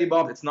the Israeli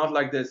bombs. It's not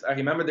like this. I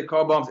remember the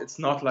car bombs. It's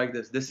not like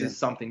this. This is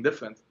something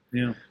different.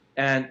 Yeah.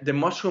 And the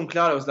mushroom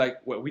cloud, I was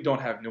like, well, we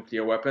don't have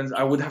nuclear weapons.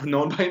 I would have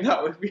known by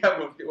now if we have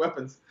nuclear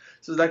weapons.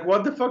 So it's like,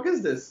 what the fuck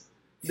is this?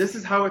 This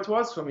is how it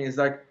was for me. It's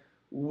like,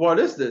 what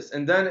is this?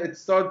 And then it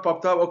started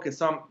popped up. Okay,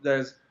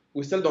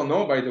 we still don't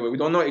know, by the way. We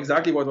don't know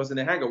exactly what was in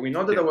the hangar. We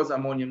know that there was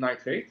ammonium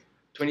nitrate,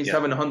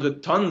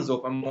 2,700 tons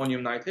of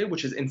ammonium nitrate,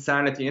 which is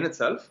insanity in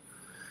itself.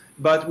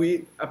 But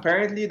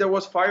apparently there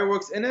was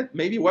fireworks in it,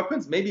 maybe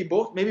weapons, maybe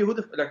both, maybe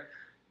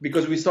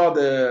because we saw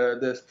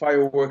the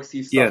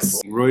fireworksy stuff.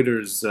 Yes,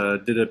 Reuters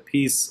did a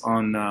piece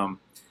on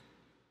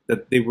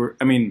that they were.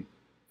 I mean,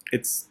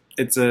 it's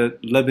a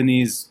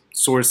Lebanese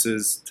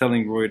sources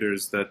telling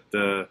Reuters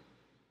that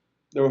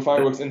there were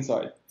fireworks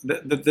inside.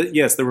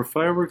 Yes, there were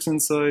fireworks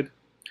inside.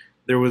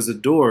 There was a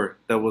door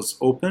that was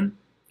open,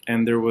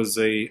 and there was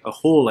a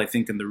hole, I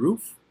think, in the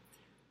roof.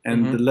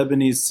 And the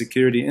Lebanese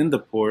security in the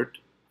port.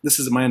 This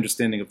is my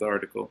understanding of the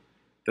article,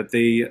 that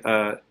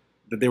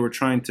they were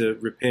trying to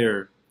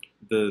repair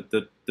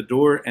the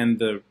door and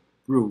the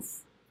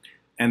roof,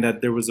 and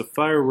that there was a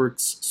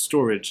fireworks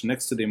storage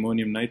next to the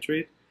ammonium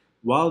nitrate.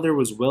 While there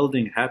was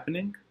welding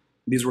happening,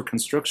 these were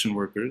construction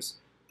workers.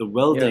 the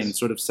welding Yes.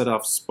 sort of set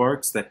off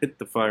sparks that hit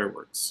the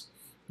fireworks.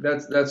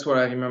 That's what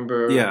I remember.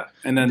 Yeah,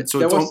 and then so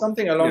There it's was all,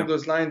 something along yeah,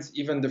 those lines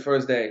even the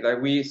first day. Like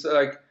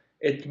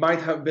it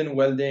might have been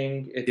welding.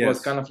 It was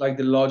yes, kind of like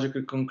the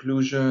logical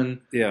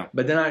conclusion. yeah,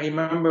 But then I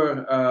remember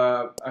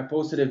I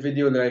posted a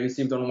video that I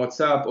received on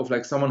WhatsApp of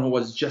like someone who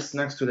was just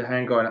next to the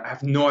hangar, and I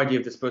have no idea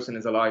if this person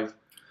is alive.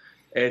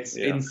 It's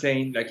yeah.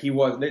 insane. Like he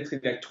was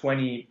literally like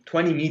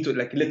 20 meters,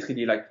 like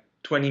literally like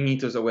 20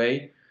 meters away.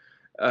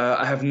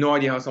 I have no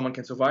idea how someone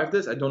can survive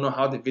this. I don't know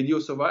how the video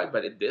survived,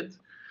 but it did.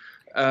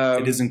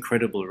 It is Um,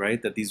 incredible, right,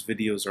 that these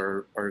videos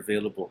are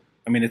available.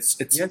 I mean, it's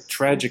yes,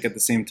 tragic at yes,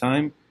 the same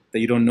time that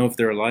you don't know if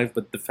they're alive,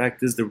 but the fact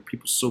is there were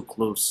people so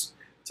close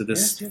to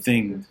this yes, yes,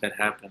 thing yes. that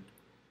happened.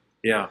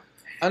 Yeah,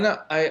 And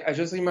I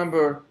just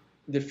remember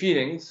the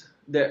feelings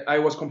that I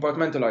was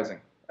compartmentalizing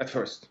at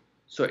first.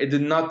 So it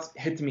did not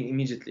hit me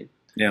immediately.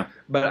 yeah,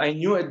 But I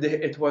knew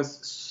it was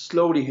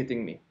slowly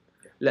hitting me.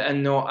 And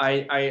no,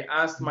 I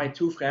asked my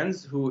two friends,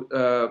 who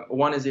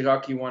one is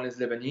Iraqi, one is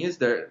Lebanese,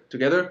 they're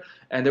together,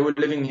 and they were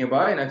living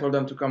nearby, and I told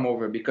them to come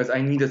over because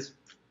I needed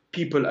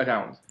people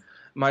around.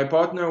 My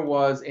partner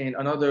was in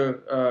another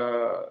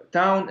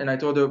town, and I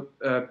told her,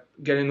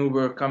 get an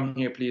Uber, come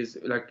here, please.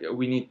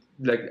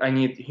 I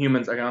need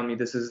humans around me.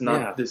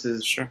 yeah, This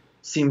is sure.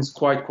 seems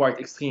quite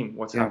extreme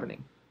what's Yeah,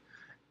 happening.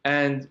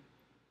 And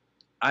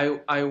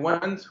I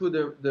went through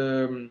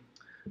the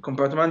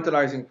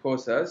compartmentalizing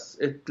process.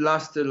 It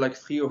lasted like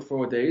 3 or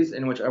 4 days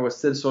in which I was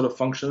still sort of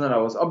functional. I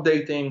was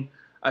updating.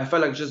 I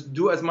felt like just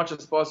do as much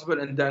as possible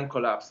and then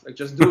collapse. Like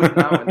just do it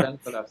now and then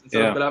collapse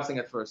instead of yeah, collapsing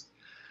at first.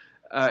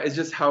 It's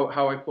just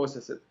how I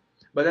process it.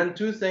 But then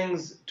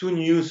two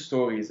news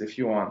stories, if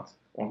you want,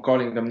 or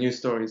calling them news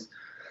stories,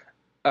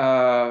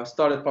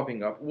 started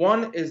popping up.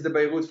 One is the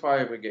Beirut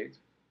Fire Brigade,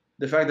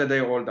 the fact that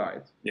they all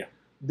died. yeah,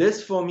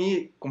 This for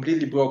me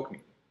completely broke me.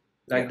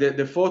 yeah. Like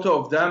the photo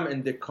of them in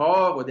the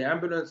car or the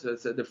ambulance,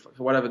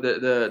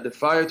 the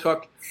fire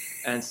truck,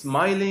 and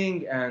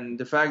smiling, and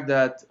the fact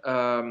that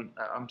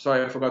I'm sorry,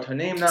 I forgot her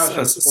name now. She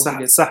was supposed to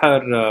get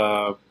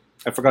Sahar,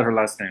 I forgot her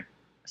last name.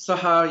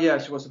 Sahar. Yeah,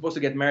 she was supposed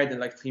to get married in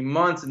like 3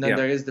 months, and then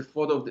Yeah, there is the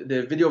photo of the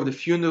video of the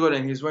funeral,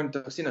 and he's wearing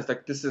tuxedo. It's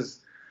like this is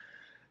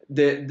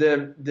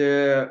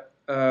the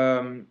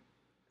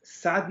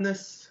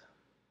sadness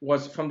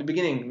was from the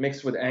beginning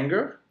mixed with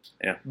anger.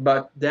 yeah,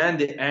 But then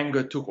the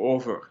anger took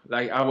over.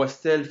 Like I was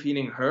still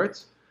feeling hurt,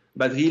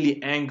 but really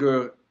anger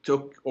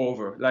took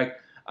over. Like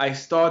I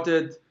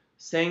started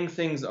saying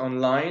things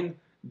online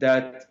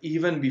that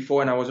even before,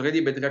 and I was already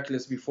a bit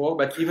reckless before,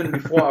 but even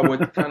before I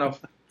would kind of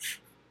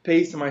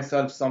pace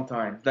myself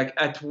sometimes. Like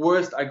at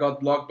worst, I got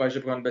blocked by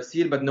Gibran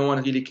Basil, but no one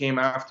really came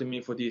after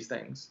me for these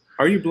things.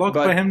 Are you blocked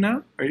by But him now?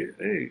 Are you?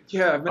 Hey.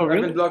 yeah, Oh, I've been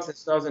really? blocked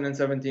since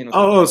 2017 or Oh,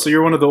 something. so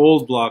you're one of the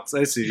old blocks.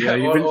 I see. Yeah,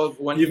 Yeah,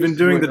 when you've you been used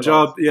to do doing it the a lot.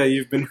 job. Yeah,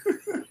 you've been.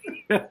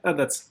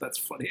 That's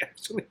funny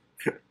actually.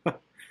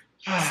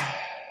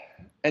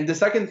 And the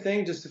second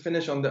thing, just to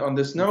finish on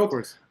this Of note,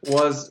 course.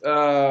 was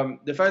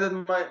the fact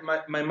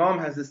that my mom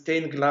has a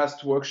stained glass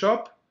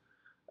workshop.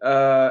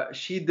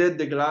 She did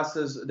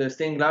the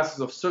stained glasses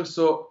of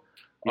Surso,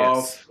 of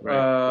Yes. Right.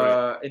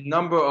 Right. a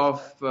number of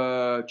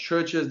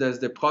churches. There's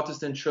the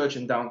Protestant church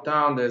in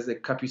downtown. There's the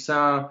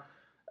Capucin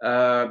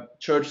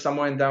church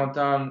somewhere in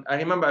downtown. I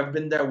remember I've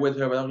been there with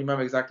her, but I don't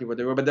remember exactly what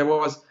they were. But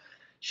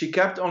she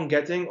kept on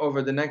getting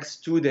over the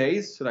next 2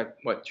 days, so like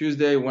what,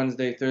 Tuesday,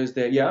 Wednesday,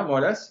 Thursday, yeah, more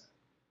or less,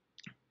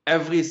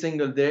 every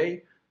single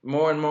day,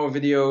 more and more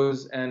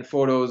videos and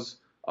photos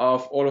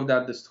of all of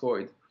that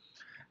destroyed.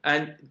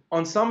 And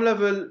on some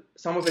level,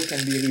 some of it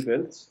can be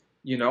rebuilt.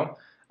 You know,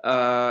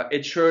 a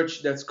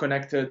church that's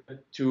connected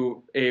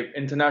to a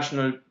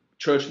international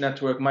church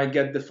network might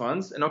get the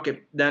funds, and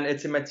okay, then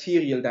it's a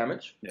material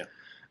damage. Yeah.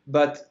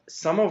 But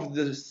some of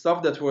the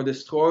stuff that were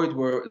destroyed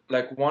were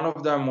like, one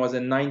of them was a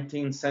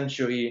 19th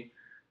century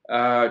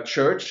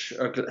church,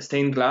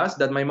 stained glass,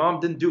 that my mom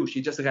didn't do.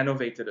 She just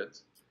renovated it,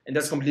 and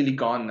that's completely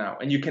gone now.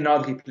 And you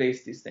cannot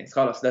replace these things.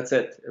 Khalas, that's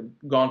it,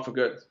 gone for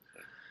good.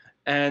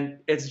 And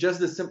it's just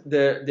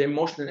the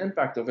emotional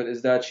impact of it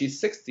is that she's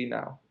 60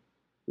 now.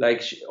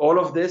 Like all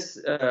of this,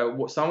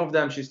 some of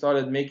them she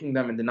started making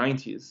them in the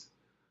 90s.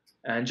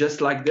 And just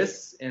like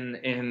this,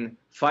 in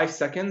 5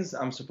 seconds,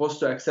 I'm supposed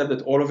to accept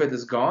that all of it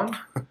is gone.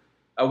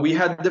 We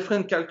had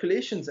different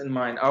calculations in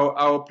mind.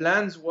 Our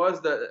plans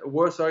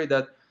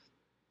that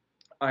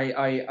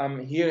I am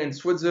here in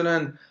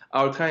Switzerland.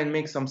 I'll try and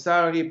make some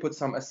salary, put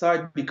some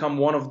aside, become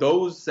one of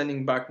those,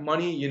 sending back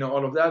money,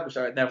 all of that, which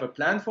I had never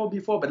planned for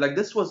before. But like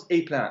this was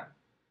a plan.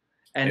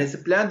 And Yeah. it's a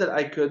plan that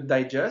I could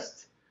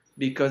digest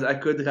because I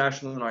could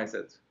rationalize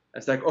it.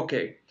 It's like,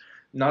 okay,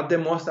 not the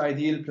most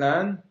ideal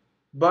plan,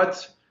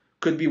 but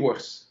could be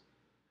worse.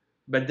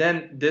 But then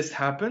this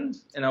happened,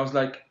 and I was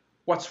like,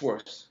 what's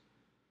worse?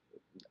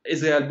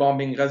 Israel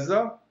bombing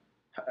Gaza?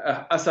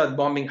 Assad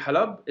bombing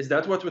Halab? Is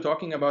that what we're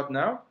talking about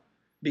now?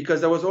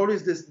 Because there was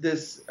always this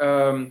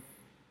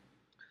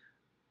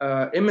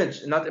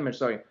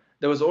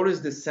there was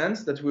always this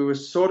sense that we were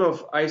sort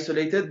of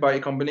isolated by a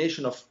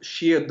combination of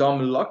sheer dumb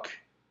luck,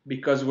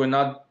 because we're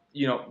not,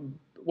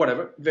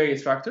 whatever,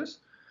 various factors.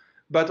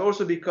 But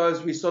also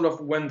because we sort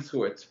of went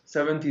through it.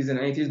 70s and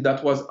 80s,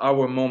 that was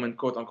our moment,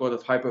 quote unquote,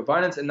 of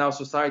hyper-violence, and now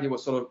society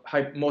was sort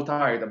of more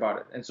tired about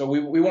it. And so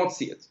we won't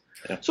see it.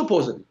 Yeah.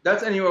 Supposedly.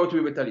 That's anyway what we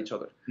would tell each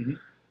other. Mm-hmm.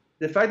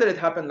 The fact that it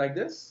happened like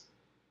this,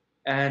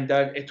 and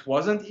that it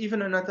wasn't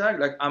even an attack,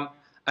 like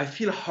I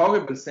feel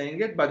horrible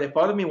saying it, but a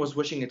part of me was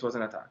wishing it was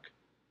an attack.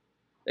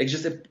 Like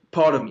just a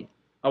part of me.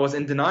 I was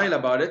in denial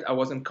about it. I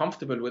wasn't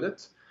comfortable with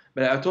it.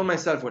 But I told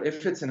myself, well,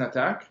 if it's an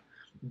attack,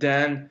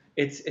 then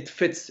it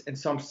fits in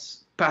some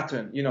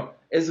pattern. You know,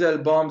 Israel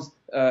bombs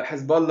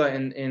Hezbollah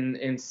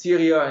in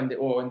Syria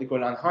or in the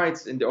Golan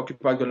Heights, in the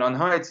occupied Golan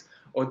Heights,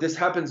 or this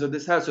happens or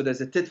this happens. So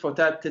there's a tit for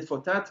tat.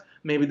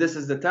 Maybe this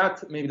is the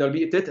tat, maybe there'll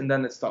be a tit, and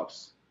then it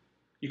stops.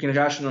 You can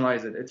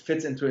rationalize it. It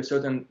fits into a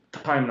certain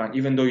timeline,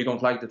 even though you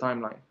don't like the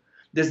timeline.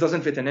 This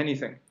doesn't fit in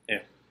anything.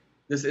 Yeah.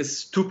 This is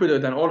stupider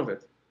than all of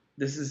it.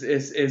 This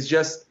is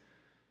just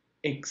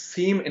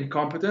extreme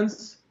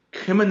incompetence,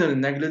 criminal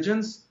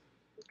negligence.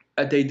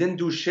 They didn't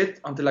do shit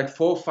until like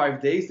 4 or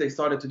 5 days. They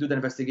started to do the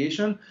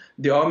investigation.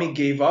 The army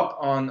gave up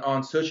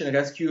on search and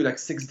rescue like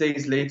 6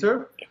 days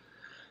later.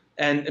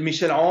 And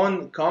Michel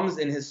Aoun comes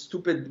in his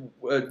stupid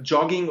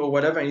jogging or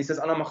whatever, and he says,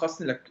 "Ana ma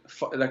khasni,"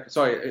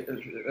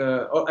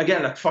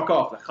 again, like fuck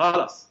off, like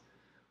khalas.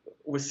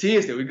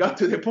 Seriously, we got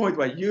to the point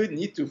where you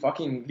need to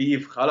fucking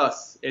leave.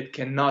 Khalas,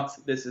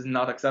 this is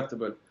not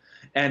acceptable.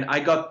 And I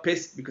got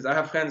pissed because I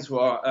have friends who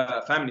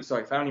are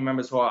family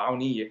members who are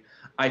Aouniyya.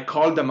 I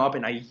called them up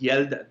and I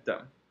yelled at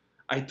them.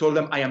 I told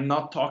them, I am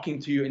not talking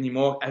to you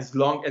anymore as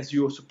long as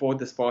you support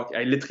this party.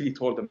 I literally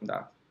told them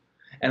that.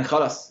 And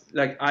khalas,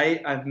 like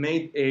I've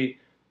made a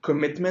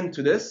commitment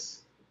to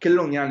this,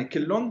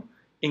 كلهم,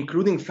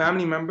 including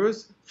family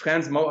members,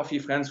 friends who are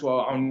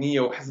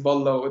Aouniyya or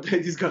Hezbollah,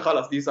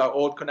 or these are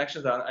old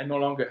connections that I no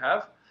longer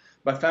have.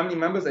 But family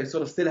members, I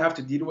sort of still have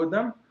to deal with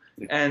them.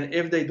 And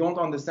if they don't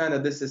understand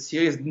that this is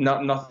serious,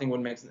 nothing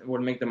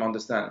will make them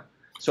understand.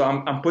 So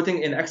I'm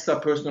putting an extra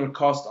personal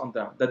cost on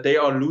them, that they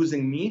are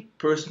losing me,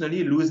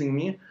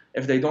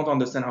 if they don't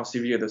understand how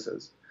severe this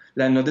is.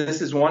 Then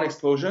this is one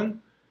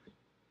explosion.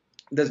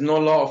 There's no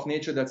law of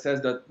nature that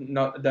says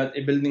that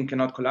a building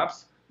cannot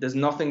collapse. There's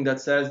nothing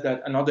that says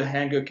that another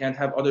hangar can't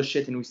have other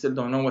shit and we still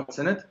don't know what's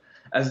in it.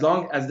 As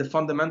long as the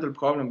fundamental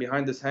problem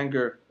behind this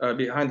hangar,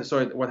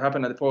 what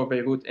happened at the port of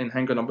Beirut in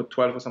hangar number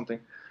 12 or something,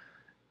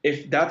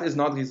 if that is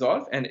not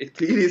resolved, and it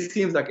clearly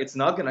seems like it's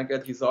not going to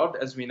get resolved,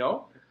 as we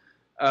know,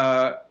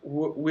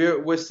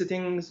 we're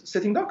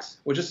sitting ducks.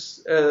 We're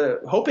just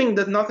hoping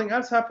that nothing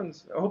else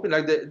happens. Hoping,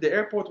 like the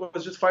airport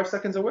was just 5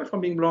 seconds away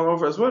from being blown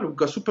over as well. We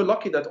got super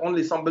lucky that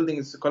only some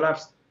buildings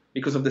collapsed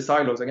because of the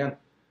silos again.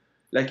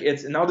 Like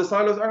now the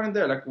silos aren't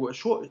there. Like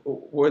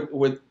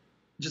we're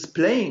just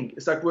playing.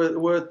 It's like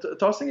we're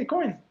tossing a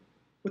coin.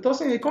 We're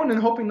tossing a coin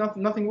and hoping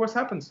nothing worse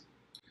happens.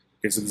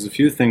 Okay, so there's a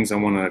few things I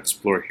want to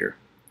explore here.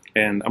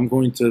 And I'm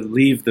going to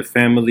leave the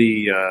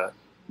family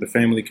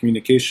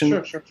communication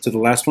to the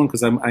last one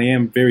because I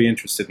am very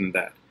interested in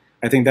that.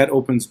 I think that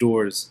opens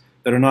doors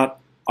that are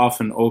not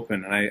often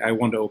open, and I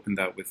want to open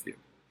that with you.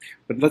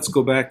 But let's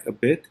go back a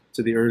bit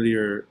to the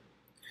earlier.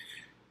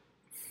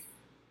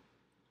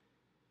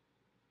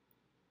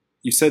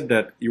 You said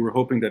that you were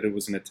hoping that it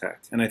was an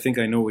attack, and I think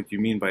I know what you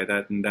mean by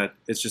that, and that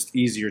it's just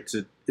easier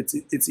to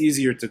it's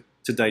easier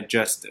to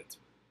digest it.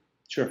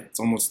 Sure. It's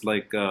almost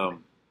like.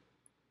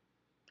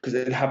 Because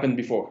it happened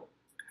before.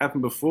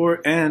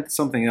 And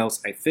something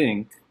else, I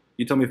think,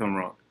 you tell me if I'm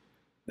wrong,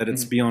 that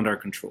it's beyond our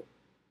control.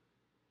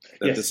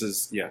 That this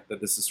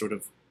is sort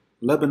of,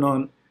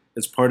 Lebanon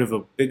is part of a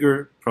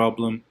bigger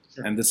problem,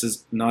 and this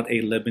is not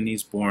a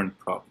Lebanese-born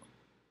problem.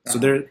 So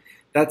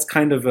that's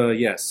kind of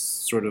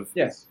sort of.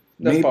 Yes,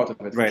 that's part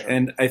of it. Right, sure.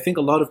 And I think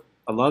a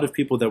lot of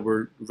people that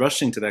were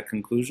rushing to that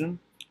conclusion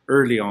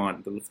early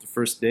on, the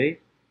first day,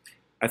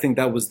 I think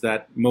that was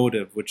that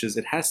motive, which is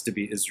it has to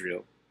be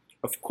Israel.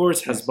 Of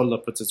course,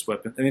 Hezbollah puts its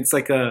weapon. I mean, it's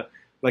like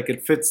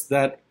it fits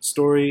that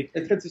story.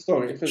 It fits the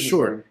story.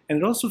 Sure. And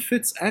it also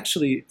fits,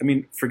 actually, I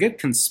mean, forget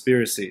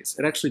conspiracies.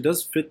 It actually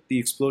does fit the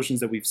explosions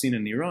that we've seen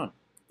in Iran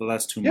the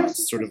last 2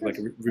 months,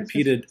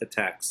 repeated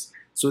attacks.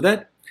 So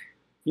that,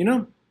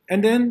 and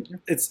then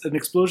it's an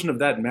explosion of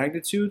that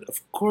magnitude.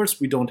 Of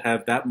course, we don't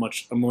have that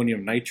much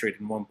ammonium nitrate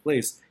in one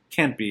place.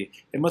 Can't be.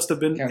 It must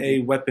have been a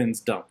weapons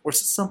dump or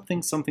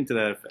something to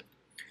that effect.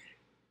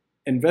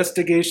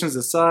 Investigations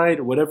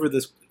aside, whatever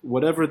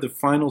the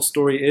final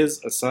story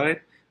is aside,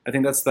 I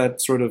think that's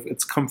that sort of,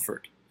 it's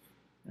comfort.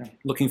 Yeah.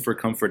 Looking for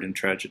comfort in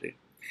tragedy.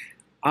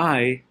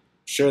 I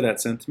share that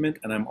sentiment,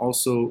 and I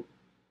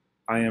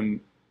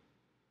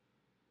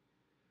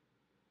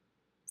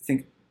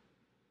think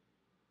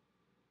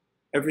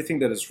everything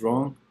that is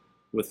wrong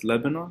with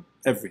Lebanon,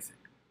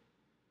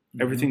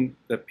 everything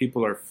that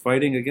people are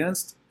fighting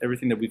against,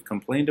 everything that we've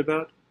complained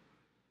about,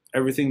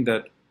 everything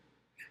that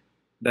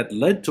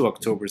led to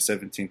October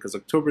 17, because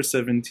October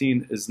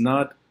 17 is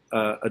not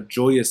a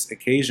joyous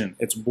occasion.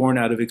 It's born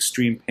out of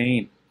extreme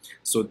pain.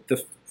 So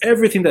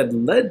everything that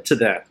led to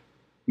that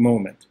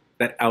moment,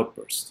 that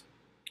outburst,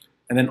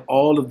 and then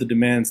all of the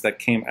demands that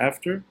came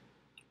after,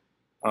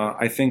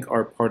 I think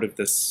are part of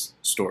this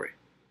story.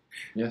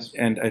 Yes.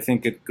 And I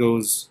think it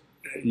goes.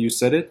 You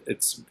said it.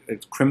 It's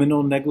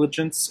criminal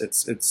negligence.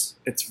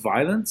 It's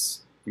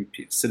violence.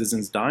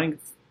 Citizens dying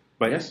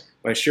by Yes.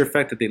 by sheer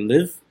fact that they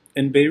live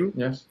in Beirut.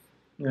 Yes.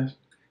 Yes.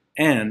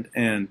 And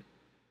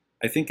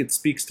I think it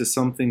speaks to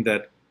something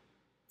that,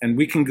 and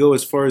we can go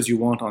as far as you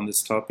want on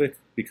this topic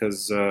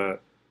because I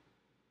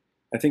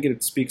think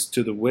it speaks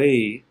to the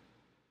way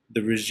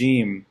the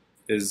regime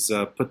is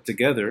put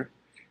together,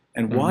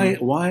 and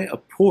why a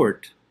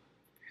port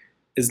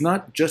is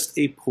not just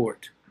a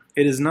port.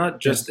 It is not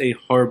just a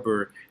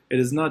harbor. It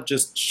is not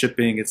just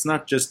shipping. It's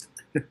not just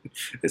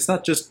it's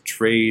not just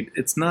trade.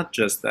 It's not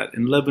just that.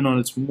 In Lebanon,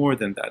 it's more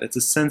than that. It's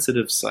a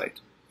sensitive site,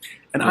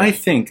 and I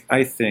think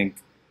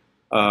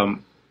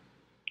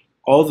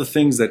all the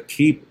things that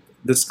keep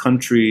this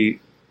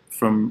country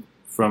from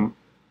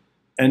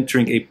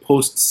entering a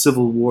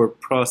post-Civil War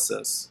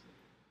process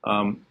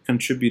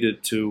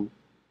contributed to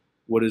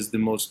what is the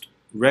most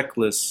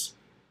reckless,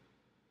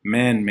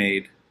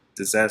 man-made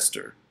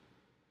disaster.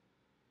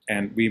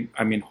 And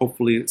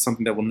hopefully it's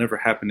something that will never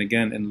happen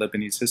again in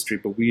Lebanese history.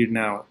 But we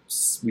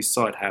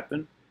saw it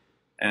happen,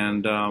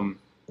 and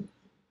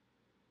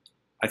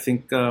I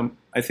think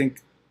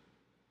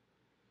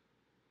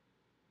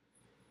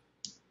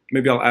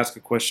maybe I'll ask a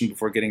question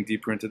before getting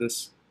deeper into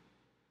this.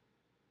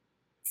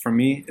 For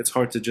me, it's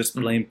hard to just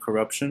blame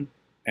corruption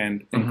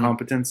and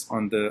incompetence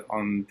on the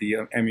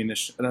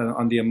ammunition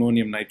on the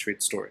ammonium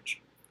nitrate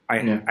storage.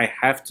 I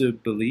have to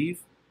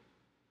believe,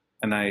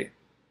 and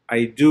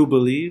I do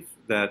believe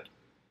that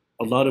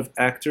a lot of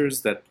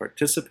actors that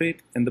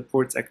participate in the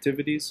port's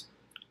activities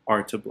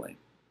are to blame.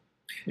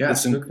 Yeah,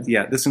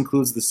 this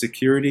includes the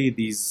security,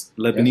 these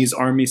Lebanese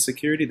army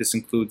security. This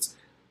includes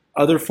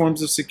other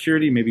forms of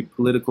security, maybe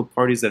political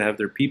parties that have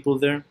their people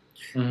there.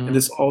 And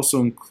this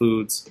also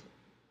includes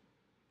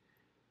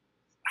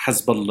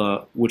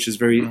Hezbollah, which is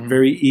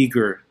very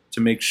eager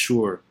to make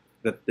sure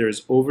that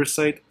there's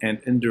oversight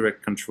and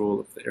indirect control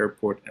of the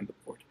airport and the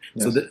port.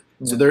 Yes.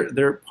 So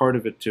they're part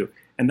of it too.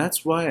 And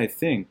that's why I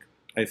think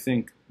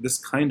this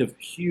kind of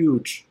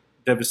huge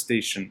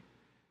devastation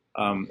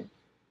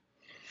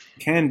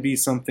can be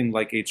something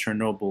like a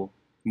Chernobyl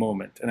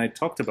moment. And I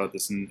talked about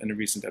this in a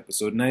recent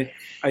episode. And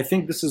I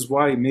think this is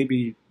why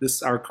maybe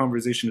our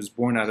conversation is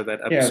born out of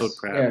that episode,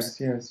 perhaps.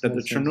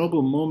 The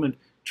Chernobyl moment,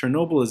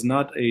 Chernobyl is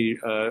not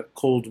a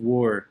Cold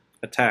War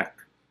attack.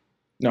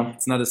 No.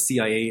 It's not a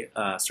CIA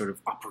sort of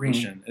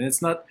operation. And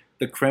it's not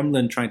the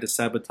Kremlin trying to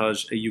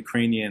sabotage a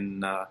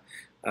Ukrainian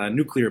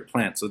nuclear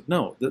plant. So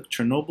no, the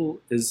Chernobyl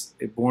is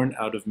born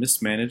out of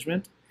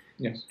mismanagement,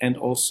 and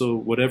also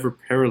whatever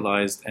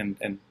paralyzed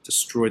and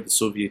destroyed the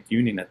Soviet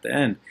Union at the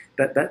end.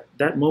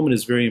 That moment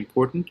is very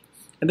important.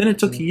 And then it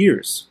took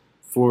years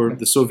for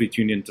the Soviet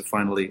Union to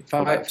finally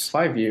collapse.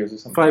 5 years or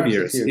something. 5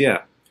 years,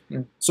 yeah.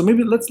 So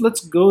maybe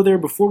let's go there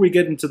before we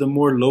get into the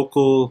more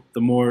local,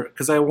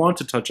 because I want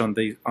to touch on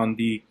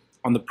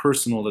the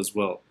personal as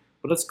well.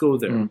 But let's go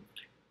there.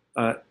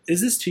 Is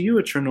this to you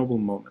a Chernobyl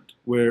moment,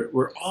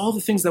 where all the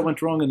things that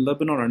went wrong in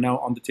Lebanon are now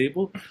on the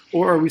table,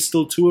 or are we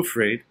still too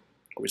afraid?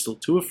 Are we still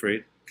too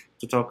afraid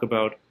to talk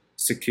about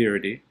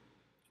security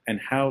and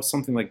how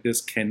something like this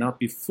cannot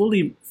be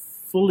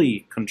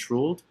fully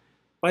controlled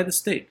by the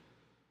state?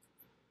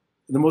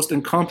 The most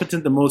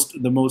incompetent, the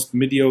most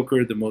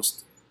mediocre, the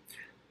most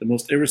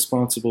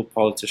irresponsible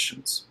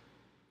politicians.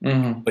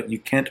 But you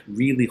can't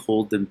really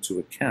hold them to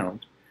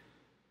account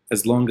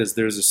as long as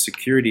there's a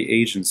security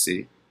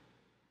agency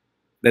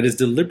that is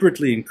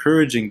deliberately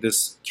encouraging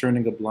this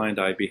turning a blind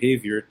eye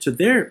behavior to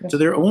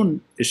their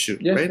own issue,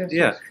 right?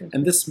 Yes.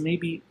 And this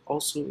maybe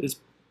also it's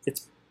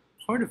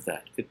part of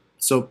that.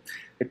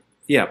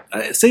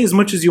 Say as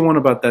much as you want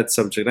about that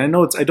subject. I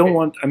know it is part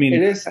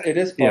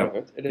of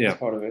it. It is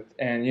part of it.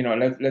 And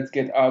let's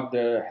get out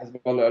the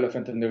Hezbollah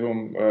elephant in the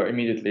room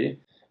immediately.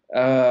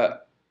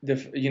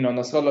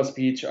 Nasrallah's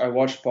speech, I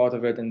watched part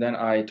of it and then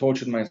I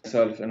tortured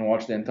myself and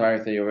watched the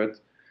entirety of it.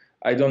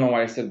 I don't know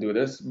why I still do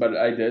this, but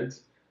I did.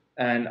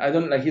 And I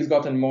don't he's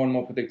gotten more and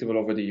more predictable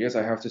over the years,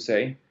 I have to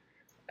say.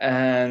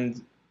 And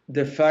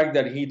the fact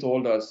that he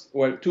told us,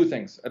 well, two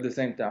things at the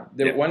same time.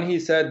 When he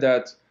said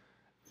that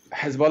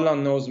Hezbollah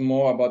knows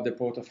more about the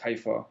port of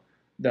Haifa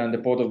than the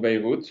port of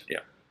Beirut. Yeah.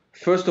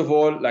 First of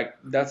all,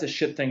 that's a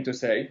shit thing to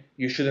say.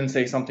 You shouldn't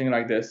say something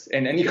like this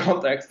in any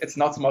context. It's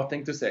not a smart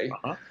thing to say.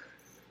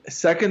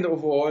 Second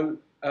of all,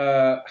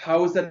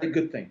 how is that a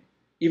good thing?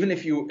 Even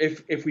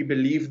if we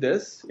believe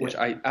this, which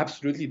I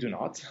absolutely do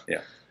not.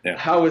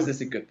 How is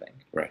this a good thing?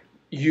 Right.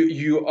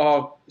 You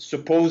are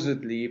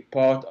supposedly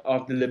part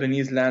of the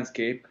Lebanese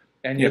landscape,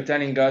 and you're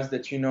telling us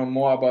that you know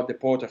more about the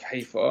port of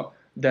Haifa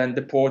than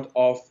the port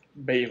of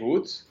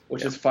Beirut,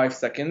 which is 5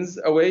 seconds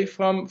away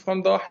from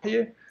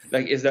Dahiya.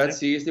 Is that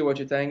seriously what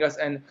you're telling us?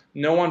 And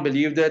no one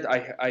believed it.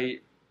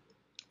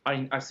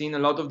 I've seen a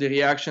lot of the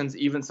reactions,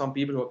 even some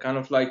people who are kind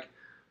of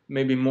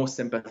maybe more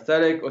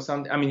sympathetic or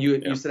something. I mean,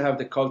 you still have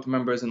the cult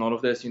members and all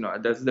of this.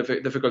 That's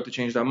difficult to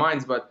change their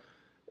minds, but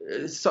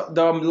So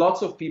there are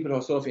lots of people who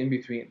are sort of in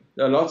between.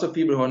 There are lots of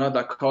people who are not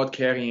like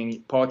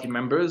card-carrying party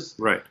members,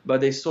 Right.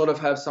 but they sort of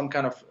have some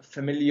kind of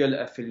familial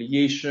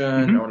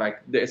affiliation, or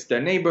like it's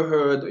their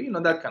neighborhood,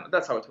 or,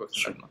 that's how it works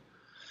in Lebanon.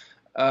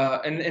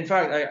 And in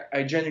fact,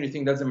 I genuinely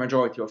think that's the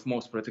majority of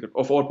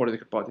all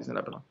political parties in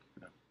Lebanon.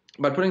 Yeah.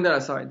 But putting that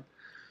aside,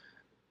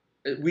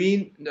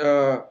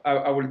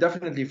 I will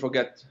definitely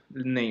forget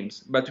the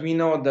names, but we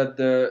know that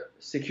the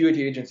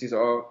security agencies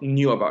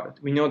knew about it.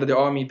 We know that the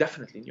army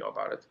definitely knew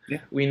about it.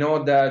 Yeah. We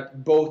know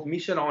that both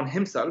Michel Aoun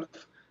himself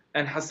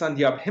and Hassan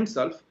Diab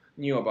himself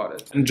knew about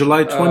it. On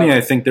July 20,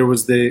 I think there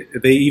was they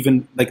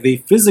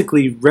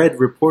physically read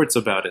reports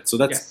about it. So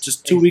that's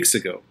just 2 weeks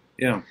ago.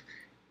 Yeah.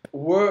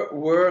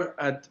 We're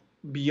at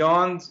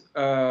beyond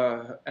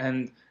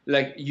and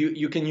like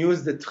you can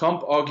use the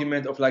Trump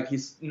argument of like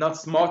he's not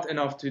smart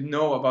enough to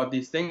know about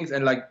these things,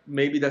 and like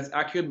maybe that's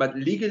accurate, but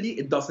legally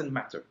it doesn't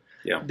matter.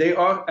 Yeah. They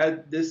are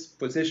at this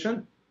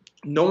position.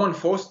 No one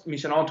forced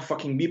Michel Aoun to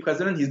fucking be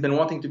president. He's been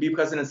wanting to be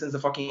president since the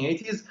fucking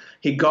 80s.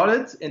 He got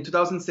it in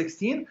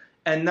 2016,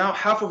 and now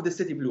half of the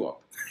city blew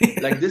up.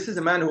 Like, this is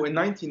a man who in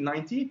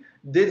 1990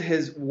 did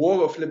his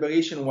war of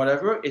liberation,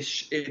 whatever. A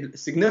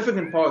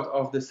significant part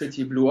of the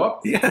city blew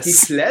up. Yes. He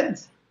fled.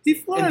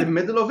 In the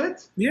middle of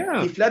it.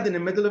 Yeah. He fled in the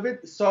middle of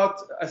it,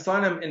 sought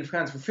asylum in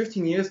France for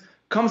 15 years,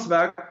 comes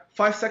back.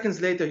 5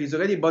 seconds later, he's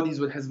already buddies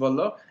with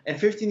Hezbollah, and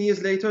 15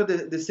 years later,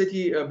 the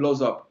city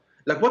blows up.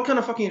 Like, what kind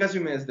of fucking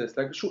resume is this?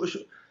 Like,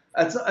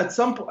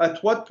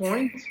 at what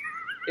point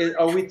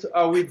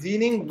are we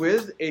dealing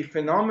with a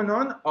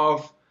phenomenon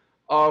of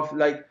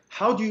like,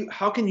 how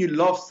can you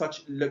love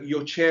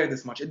your chair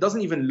this much? It doesn't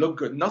even look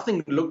good.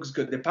 Nothing looks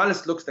good. The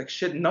palace looks like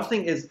shit.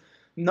 Nothing is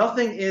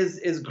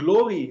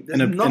glory. There's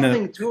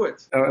nothing to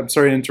it. I'm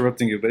sorry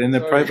interrupting you, but in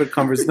a private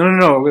conversation,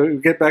 no, we'll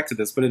get back to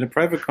this. But in a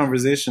private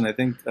conversation, I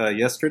think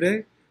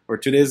yesterday or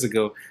 2 days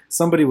ago,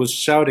 somebody was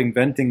shouting,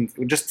 venting,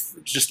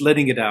 just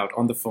letting it out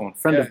on the phone.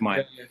 Friend of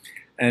mine,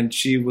 and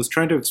she was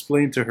trying to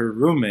explain to her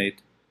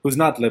roommate, who's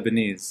not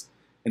Lebanese,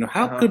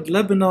 how could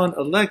Lebanon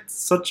elect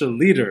such a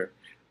leader?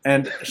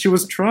 And she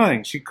was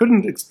trying. She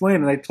couldn't explain,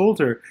 and I told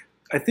her,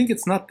 I think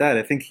it's not that.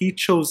 I think he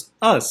chose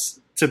us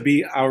to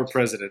be our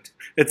president.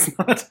 It's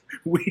not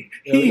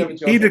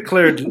he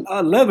declared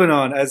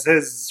Lebanon as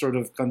his sort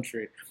of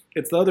country.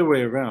 It's the other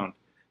way around.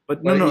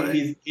 But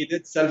he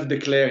did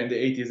self-declare in the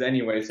 80s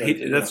anyway. So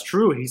that's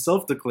true. He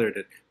self-declared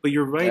it. But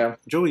you're right,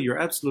 Joey. You're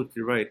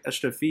absolutely right.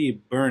 Ashrafi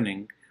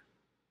burning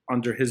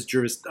under his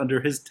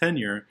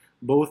tenure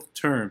both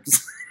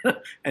terms,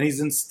 and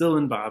he's still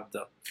in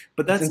Ba'abda.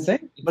 But that's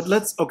insane. But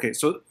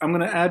so I'm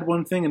going to add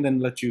one thing and then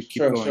let you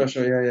keep going.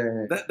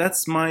 Sure. Yeah.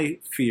 That's my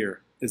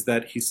fear, is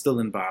that he's still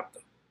in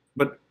Ba'abda.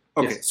 But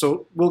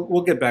so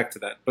we'll get back to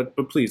that. But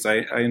please, I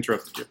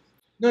interrupted you.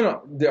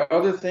 No. The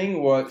other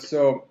thing was,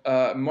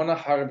 Mona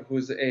Harb,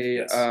 who's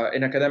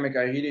an academic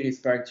I really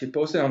respect, she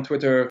posted on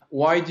Twitter,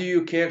 why do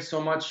you care so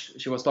much?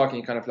 She was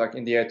talking kind of like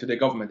in the air to the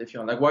government, if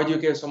you want. Like, why do you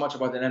care so much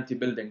about an empty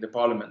building, the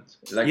parliament?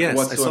 Like, yes,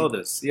 I saw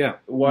this, yeah.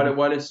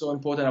 What is so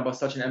important about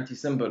such an empty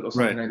symbol or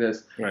something like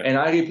this? Right. And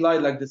I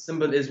replied, like, the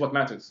symbol is what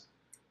matters.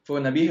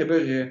 For Nabih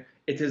Berri,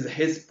 it is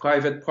his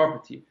private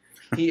property.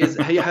 He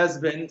has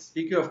been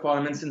Speaker of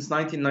Parliament since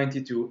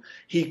 1992.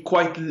 He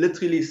quite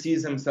literally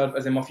sees himself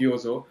as a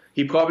mafioso.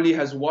 He probably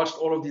has watched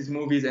all of these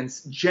movies and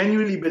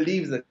genuinely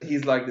believes that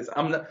he's like this.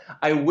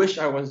 I wish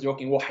I was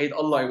joking. Wahid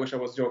Allah, I wish I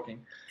was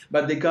joking.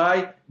 But the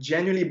guy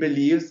genuinely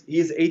believes.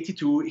 He's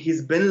 82.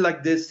 He's been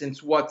like this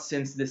since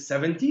the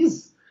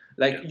 70s?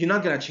 Like, you're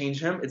not going to change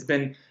him. It's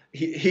been...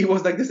 He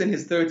was like this in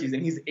his 30s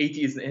and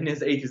he's in his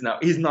 80s now.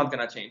 He's not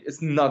going to change.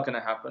 It's not going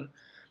to happen.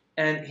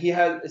 And he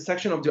has a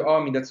section of the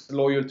army that's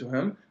loyal to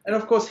him. And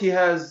of course, he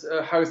has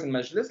Haris and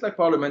Majlis, like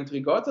parliamentary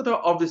guards, that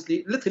are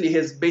obviously literally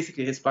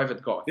basically his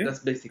private guard. Yeah. That's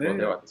basically what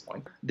they are at this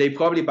point. They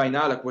probably by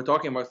now, like we're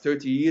talking about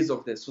 30 years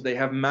of this, so they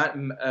have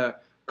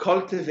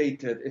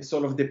cultivated a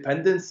sort of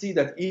dependency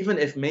that even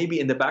if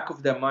maybe in the back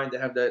of their mind they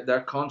have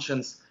their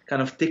conscience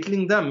kind of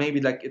tickling them, maybe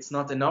like it's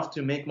not enough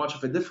to make much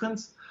of a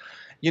difference.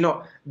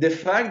 The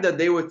fact that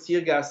they were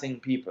tear gassing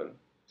people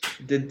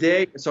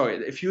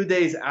a few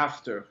days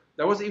after.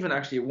 There was even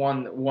actually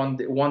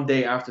one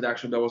day after the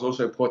action, there was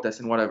also a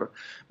protest and whatever.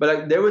 But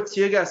like, they were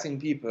tear gassing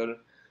people,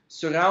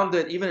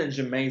 surrounded, even in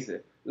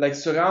Gemmayzeh, like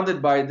surrounded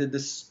by the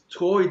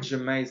destroyed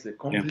Gemmayzeh,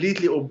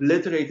 completely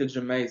obliterated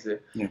Gemmayzeh,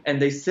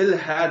 and they still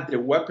had the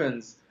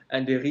weapons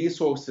and the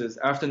resources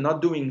after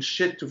not doing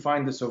shit to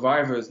find the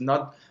survivors,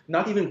 not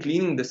even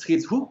cleaning the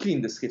streets. Who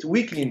cleaned the streets?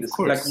 We cleaned the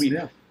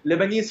streets.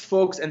 Lebanese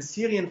folks and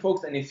Syrian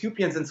folks and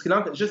Ethiopians and Sri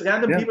Lanka, just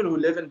random people who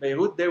live in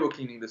Beirut, they were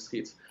cleaning the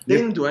streets. They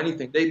didn't do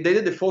anything. They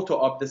did a photo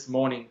op this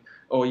morning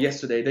or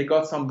yesterday. They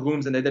got some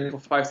brooms and they did it for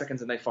 5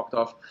 seconds and they fucked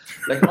off.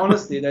 Like,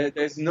 honestly,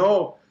 there's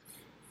no...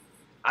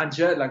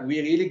 Like,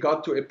 we really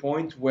got to a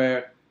point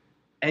where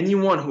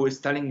anyone who is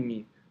telling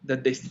me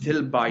that they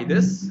still buy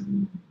this,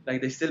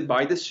 like they still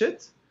buy this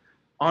shit,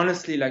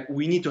 honestly, like,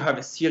 we need to have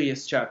a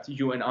serious chat,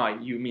 you and I,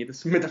 me,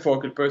 this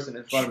metaphorical person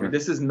in front of me.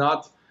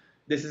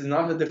 This This is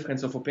not a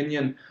difference of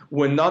opinion.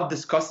 We're not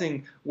discussing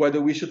whether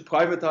we should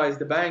privatize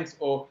the banks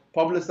or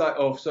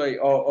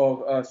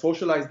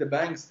socialize the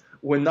banks.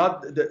 We're not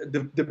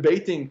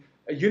debating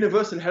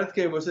universal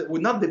healthcare.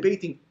 We're not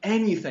debating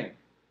anything.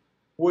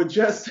 We're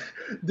just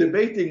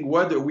debating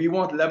whether we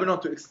want Lebanon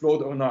to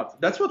explode or not.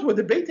 That's what we're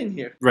debating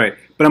here. Right,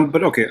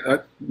 but okay.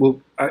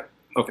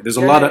 Okay. There's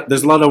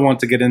a lot I want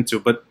to get into,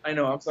 but I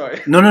know. I'm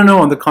sorry. No.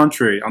 On the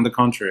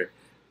contrary.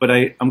 But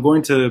I'm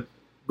going to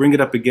bring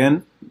it up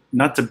again,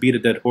 not to beat a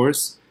dead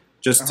horse,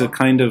 just to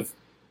kind of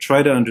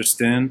try to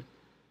understand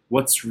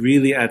what's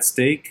really at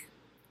stake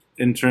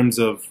in terms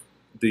of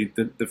the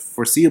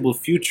foreseeable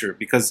future,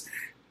 because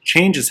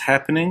change is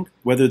happening,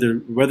 whether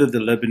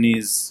the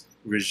Lebanese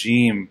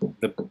regime,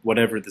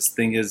 whatever this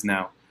thing is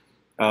now,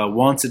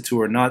 wants it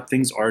to or not.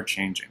 Things are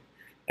changing,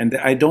 and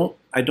I don't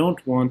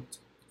want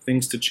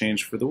things to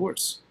change for the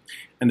worse.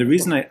 And the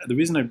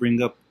reason I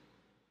bring up,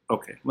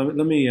 okay,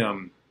 let me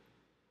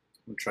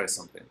try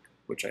something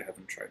which I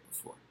haven't tried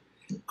before.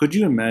 Could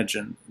you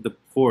imagine the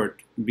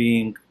port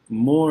being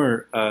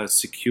more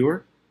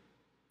secure,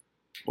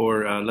 or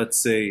let's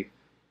say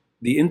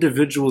the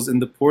individuals in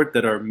the port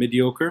that are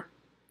mediocre,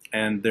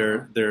 and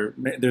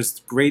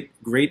there's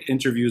great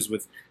interviews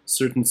with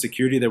certain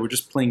security that were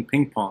just playing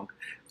ping pong,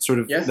 sort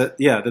of. Yes.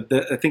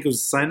 I think it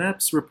was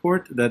Synapse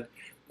report that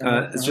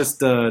it's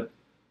just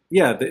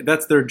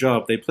that's their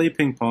job. They play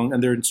ping pong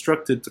and they're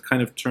instructed to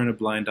kind of turn a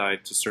blind eye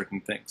to certain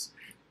things.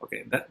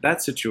 Okay,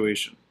 that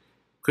situation.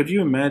 Could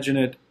you imagine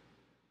it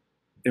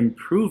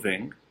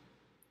improving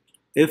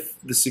if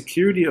the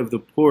security of the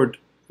port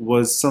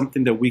was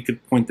something that we could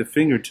point the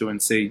finger to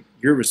and say,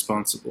 you're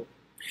responsible?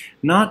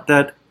 Not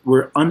that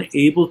we're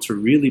unable to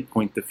really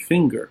point the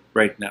finger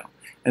right now.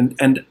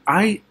 And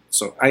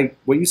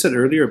what you said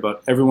earlier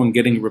about everyone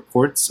getting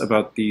reports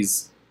about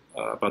these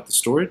about the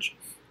storage,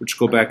 which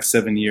go back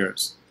 7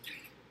 years.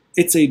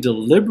 It's a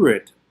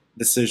deliberate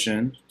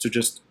decision to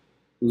just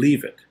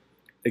leave it,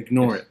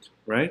 ignore it,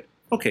 right?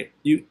 Okay,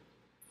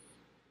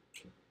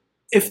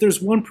 if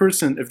there's one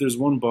person, if there's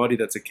one body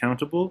that's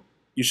accountable,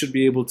 you should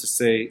be able to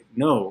say,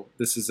 no,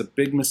 this is a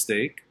big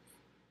mistake.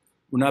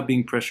 We're not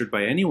being pressured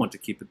by anyone to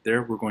keep it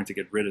there. We're going to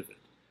get rid of it.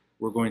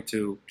 We're going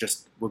to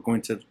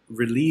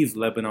relieve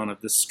Lebanon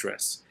of this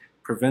stress,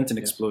 prevent an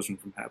explosion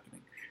from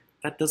happening.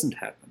 That doesn't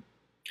happen.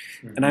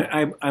 Mm-hmm.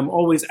 And I'm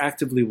always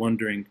actively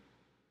wondering,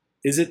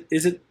 is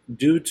it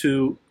due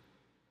to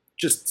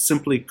just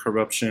simply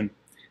corruption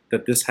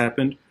that this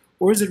happened,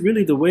 or is it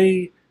really the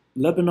way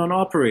Lebanon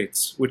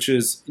operates, which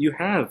is you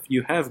have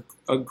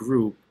a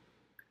group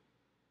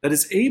that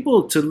is able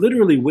to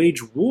literally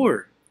wage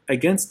war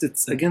against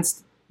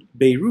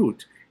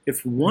Beirut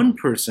if one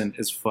person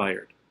is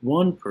fired,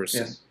 one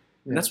person. Yes.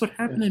 And that's what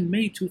happened in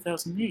May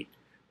 2008.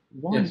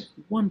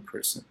 One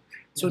person.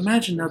 So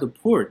imagine now the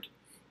port.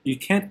 You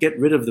can't get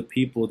rid of the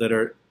people that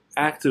are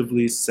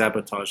actively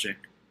sabotaging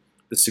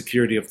the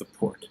security of the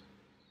port,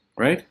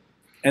 right?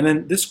 And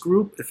then this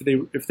group,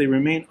 if they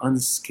remain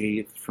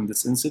unscathed from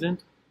this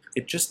incident,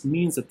 it just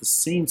means that the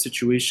same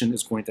situation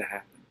is going to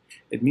happen.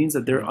 It means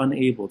that they're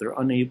unable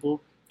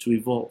to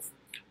evolve.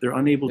 They're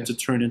unable to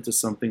turn into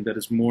something that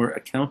is more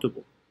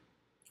accountable.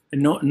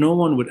 And no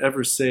one would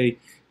ever say,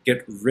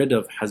 get rid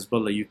of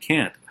Hezbollah. You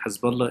can't.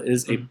 Hezbollah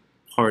is a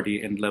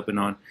party in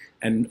Lebanon.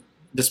 And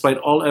despite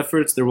all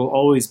efforts, there will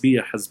always be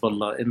a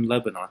Hezbollah in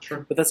Lebanon.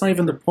 Sure. But that's not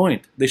even the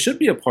point. They should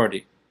be a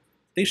party.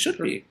 They should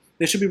be.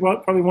 They should be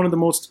probably one of the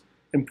most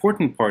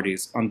important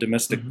parties on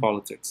domestic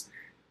politics.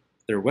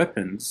 Their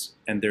weapons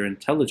and their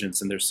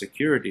intelligence and their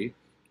security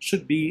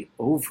should be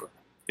over.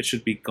 It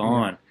should be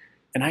gone.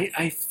 And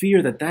I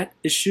fear that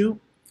issue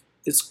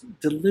is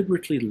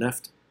deliberately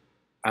left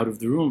out of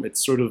the room.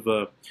 It's sort of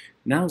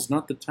now is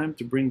not the time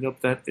to bring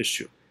up that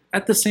issue.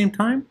 At the same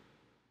time,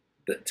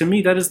 to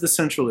me, that is the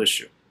central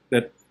issue.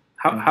 That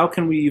how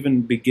can we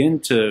even begin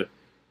to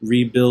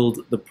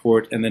rebuild the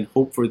port and then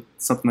hope for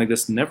something like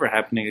this never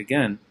happening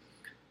again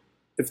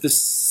if the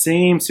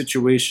same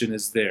situation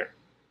is there?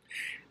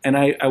 And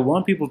I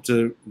want people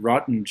to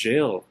rot in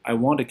jail. I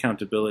want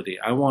accountability.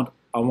 I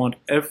want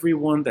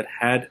everyone that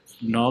had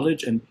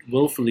knowledge and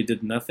willfully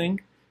did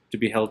nothing to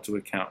be held to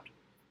account.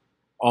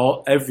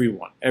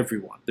 Everyone.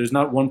 There's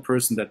not one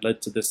person that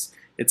led to this.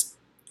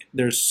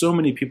 There's so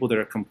many people that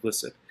are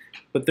complicit,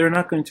 but they're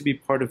not going to be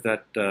part of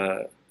that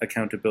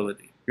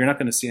accountability. You're not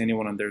going to see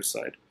anyone on their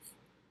side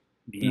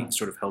being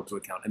sort of held to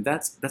account, and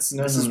this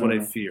is what I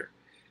fear.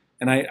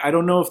 And I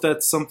don't know if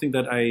that's something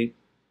that I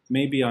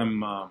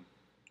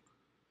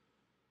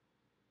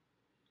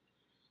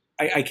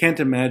can't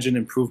imagine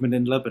improvement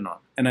in Lebanon,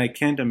 and I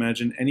can't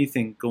imagine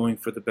anything going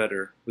for the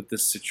better with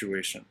this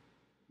situation.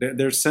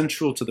 They're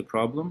central to the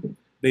problem.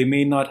 They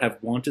may not have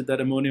wanted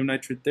that ammonium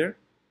nitrate there.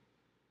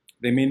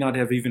 They may not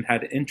have even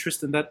had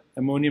interest in that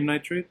ammonium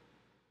nitrate.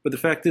 But the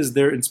fact is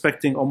they're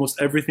inspecting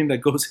almost everything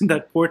that goes in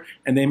that port,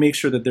 and they make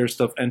sure that their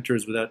stuff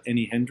enters without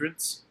any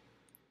hindrance.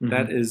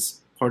 That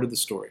is part of the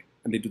story.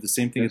 And they do the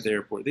same thing at the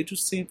airport. They do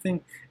the same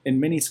thing in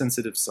many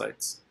sensitive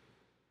sites.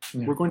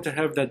 We're going to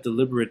have that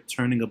deliberate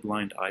turning a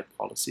blind eye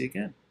policy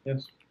again.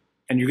 Yes.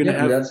 And you're going to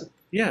have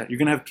Yeah, you're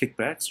going to have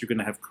kickbacks, you're going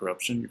to have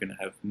corruption, you're going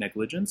to have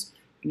negligence,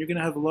 and you're going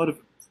to have a lot of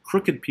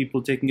crooked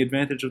people taking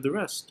advantage of the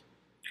rest.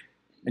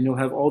 And you'll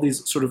have all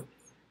these sort of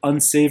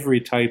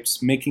unsavory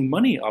types making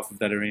money off of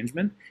that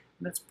arrangement,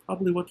 and that's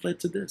probably what led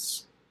to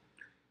this.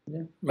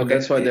 Yeah. But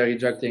that's why they're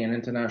rejecting an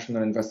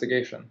international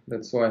investigation.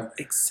 That's why,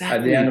 exactly,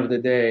 at the end of the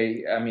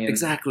day, I mean,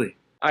 exactly.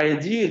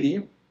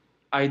 Ideally,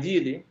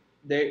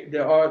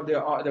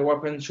 the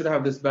weapons should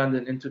have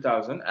disbanded in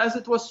 2000, as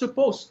it was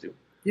supposed to.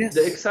 Yes.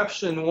 The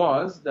exception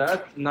was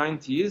that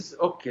 90s,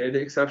 okay, the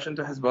exception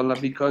to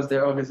Hezbollah because they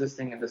are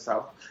resisting in the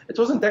south. It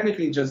wasn't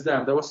technically just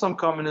them. There was some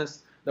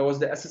communists. There was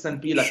the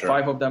SSNP, like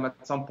 5 of them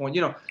at some point.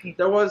 You know,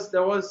 there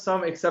was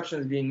some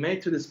exceptions being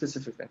made to the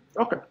specific thing.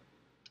 Okay.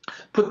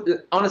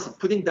 Honestly,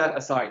 putting that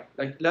aside,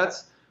 like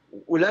let's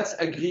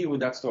agree with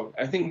that story.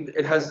 I think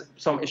it has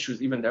some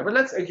issues even there, but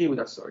let's agree with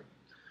that story.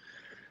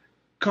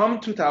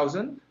 Come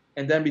 2000,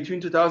 and then between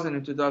 2000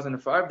 and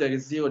 2005, there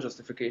is zero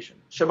justification.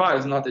 Shabbat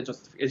is not a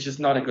justification. It's just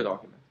not a good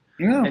argument.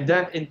 No. And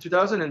then in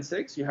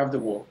 2006, you have the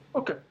war.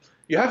 Okay,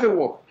 you have a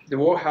war. The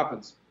war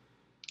happens.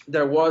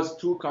 There was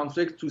 2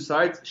 conflicts, 2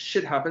 sides.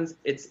 Shit happens.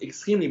 It's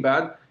extremely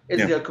bad.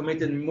 Israel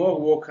committed more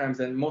war crimes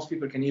than most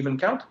people can even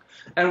count,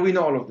 and we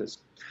know all of this.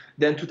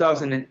 Then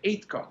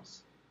 2008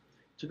 comes.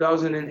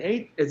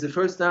 2008 is the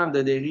first time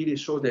that they really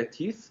show their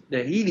teeth.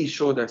 They really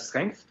show their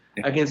strength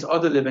against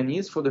other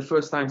Lebanese for the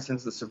first time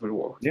since the civil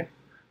war. Yeah.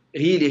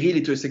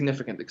 Really to a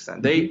significant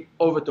extent. They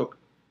overtook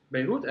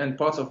Beirut and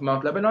parts of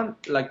Mount Lebanon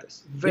like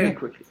this very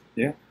quickly.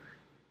 Yeah.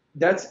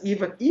 That's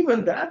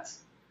even that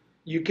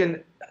you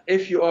can,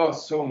 if you are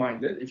so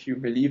minded, if you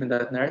believe in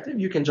that narrative,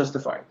 you can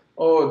justify it.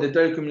 Oh, the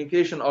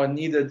telecommunication are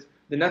needed,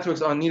 the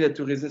networks are needed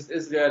to resist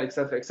Israel,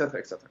 etc., etc.,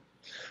 etc.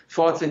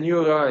 Forza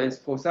Nura is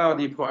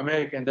pro-Saudi,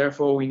 pro-American,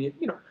 therefore we need,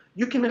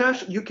 you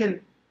can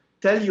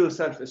tell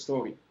yourself a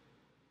story.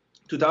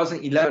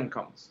 2011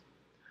 comes.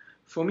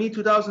 For me,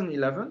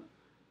 2011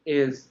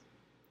 is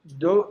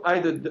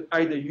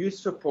either you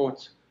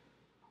support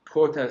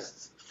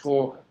protests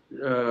for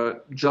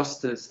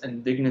justice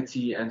and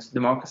dignity and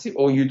democracy,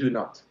 or you do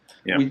not.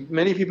 Yeah.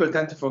 Many people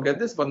tend to forget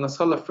this, but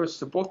Nasrallah first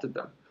supported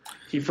them.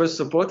 He first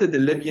supported the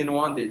Libyan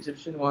one, the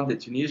Egyptian one, the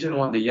Tunisian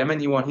one, the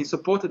Yemeni one. He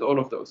supported all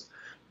of those.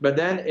 But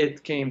then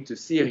it came to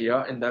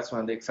Syria, and that's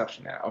when the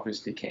exception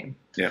obviously came.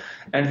 Yeah.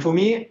 And for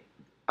me,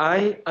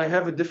 I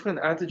have a different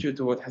attitude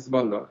toward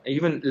Hezbollah,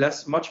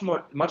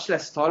 much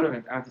less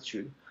tolerant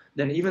attitude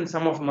than even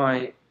some of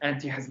my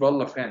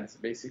anti-Hezbollah friends,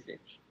 basically.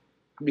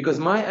 Because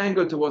my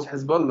angle towards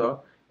Hezbollah,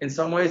 in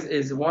some ways,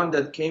 is one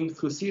that came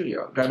through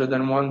Syria rather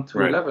than one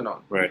through Lebanon.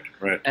 Right.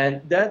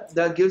 And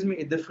that gives me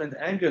a different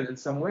angle in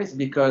some ways,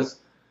 because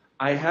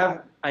I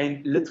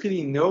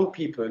literally know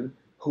people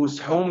whose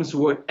homes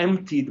were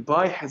emptied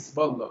by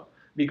Hezbollah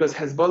because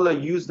Hezbollah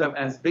used them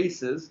as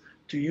bases,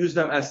 to use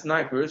them as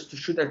snipers to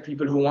shoot at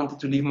people who wanted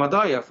to leave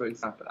Madaya, for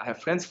example. I have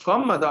friends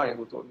from Madaya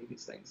who told me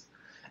these things.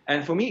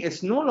 And for me,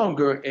 it's no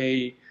longer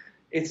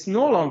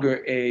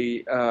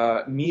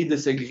me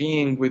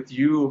disagreeing with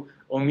you,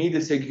 or me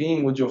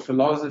disagreeing with your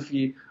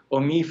philosophy,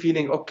 or me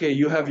feeling, okay,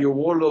 you have your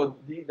warlord,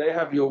 they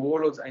have your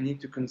warlords, I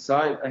need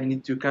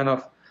to kind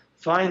of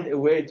find a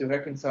way to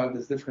reconcile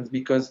this difference.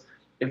 Because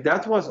if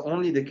that was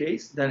only the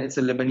case, then it's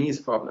a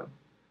Lebanese problem.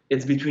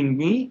 It's between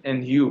me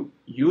and you.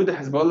 You, the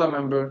Hezbollah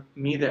member,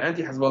 me, the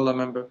anti-Hezbollah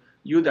member,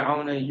 you, the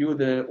Auna, you,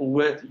 the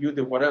Uwait, you,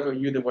 the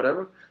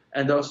whatever.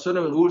 And there are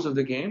certain rules of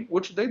the game,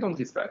 which they don't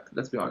respect,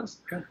 let's be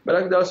honest. Okay.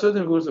 But there are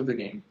certain rules of the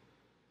game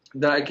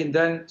that I can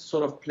then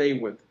sort of play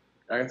with.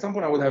 At some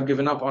point, I would have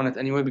given up on it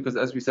anyway, because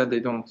as we said, they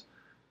don't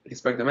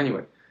respect them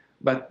anyway.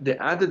 But the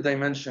added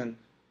dimension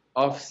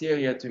of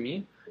Syria to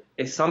me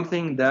is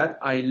something that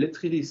I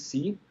literally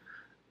see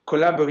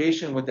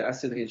collaboration with the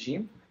Assad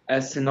regime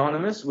as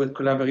synonymous with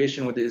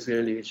collaboration with the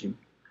Israeli regime.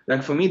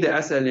 Like for me, the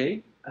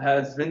SLA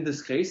has been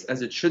disgraced,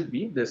 as it should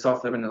be, the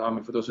South Lebanon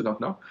Army, for those who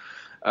don't know,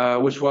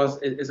 which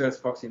was Israel's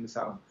proxy in the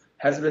south,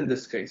 has been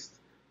disgraced.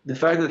 The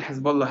fact that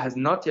Hezbollah has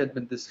not yet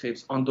been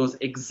disgraced on those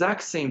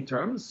exact same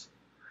terms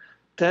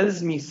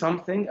tells me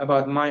something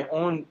about my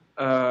own,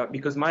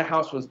 because my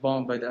house was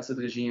bombed by the Assad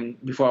regime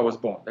before I was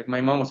born. Like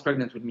my mom was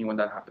pregnant with me when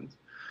that happened.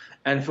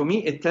 And for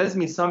me, it tells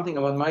me something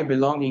about my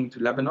belonging to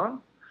Lebanon,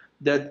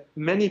 that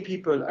many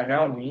people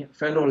around me,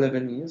 fellow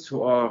Lebanese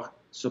who are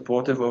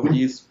supportive of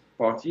these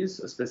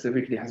parties,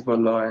 specifically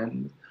Hezbollah,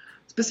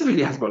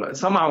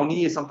 some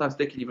Aouni sometimes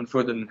take it even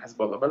further than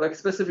Hezbollah, but like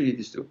specifically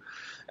these two,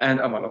 and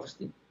Amal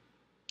obviously,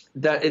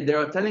 that they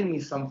are telling me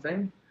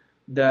something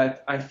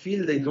that I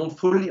feel they don't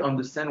fully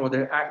understand what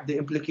the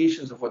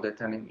implications of what they're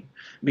telling me,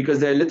 because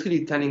they're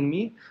literally telling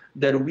me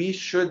that we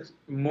should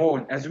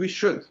mourn, as we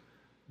should,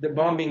 the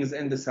bombings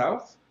in the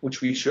south,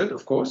 which we should,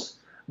 of course,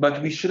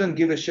 but we shouldn't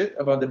give a shit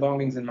about the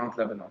bombings in Mount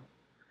Lebanon.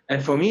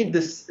 And for me,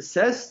 this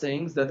says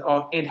things that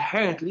are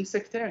inherently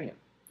sectarian.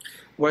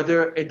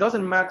 Whether it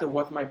doesn't matter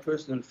what my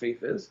personal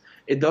faith is,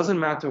 it doesn't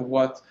matter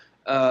what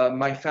where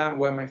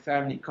my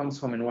family comes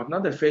from and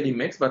whatnot. They're fairly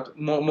mixed, but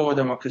more of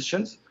them are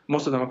Christians.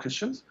 Most of them are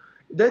Christians.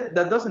 That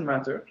doesn't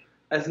matter.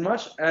 as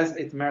much as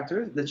it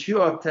matters that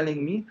you are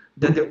telling me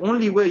that the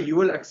only way you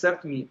will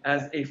accept me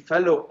as a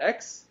fellow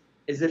X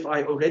is if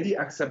I already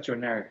accept your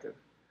narrative.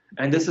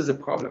 And this is a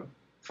problem.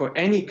 For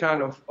any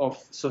kind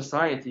of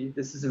society,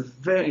 this is a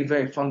very,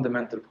 very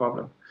fundamental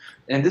problem.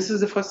 And this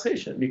is a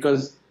frustration,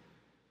 because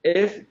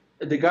if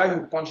the guy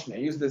who punched me, I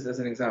use this as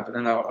an example,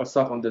 and I'll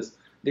stop on this.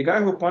 The guy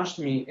who punched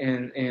me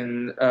in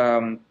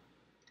Riyadh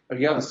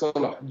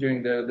al-Salah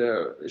during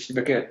the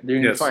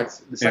Yes. fights,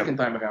 the second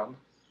time around,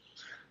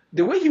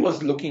 the way he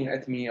was looking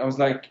at me, I was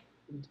like,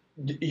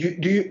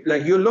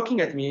 you're looking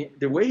at me,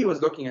 the way he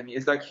was looking at me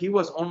is like he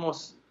was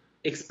almost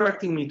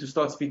expecting me to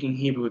start speaking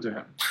Hebrew to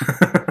him.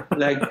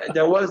 Like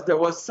there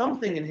was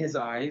something in his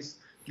eyes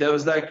that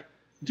was like,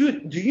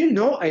 dude, do you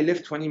know I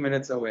live 20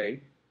 minutes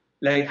away?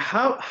 Like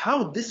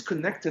how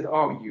disconnected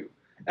are you?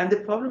 And the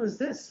problem is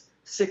this: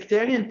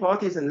 sectarian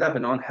parties in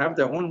Lebanon have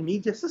their own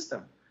media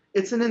system.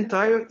 It's an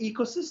entire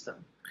ecosystem.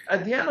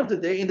 At the end of the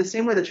day, in the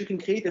same way that you can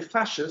create a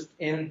fascist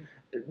in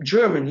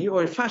Germany,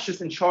 or a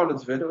fascist in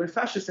Charlottesville, or a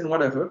fascist in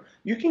whatever,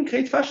 you can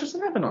create fascists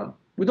in Lebanon.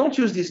 We don't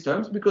use these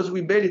terms because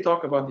we barely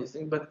talk about these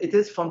things, but it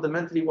is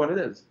fundamentally what it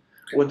is.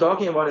 We're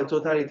talking about a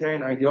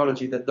totalitarian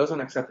ideology that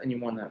doesn't accept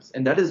anyone else,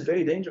 and that is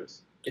very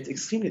dangerous. It's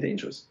extremely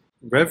dangerous.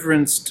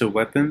 Reverence to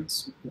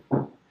weapons,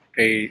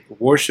 a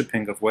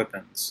worshipping of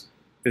weapons,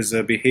 is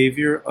a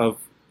behavior of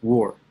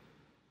war.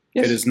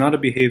 Yes. It is not a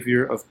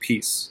behavior of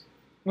peace.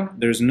 Yeah.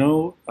 There's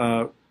no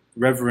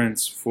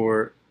reverence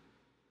for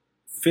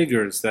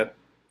figures that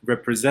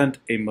represent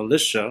a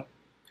militia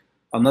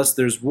unless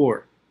there's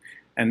war.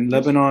 And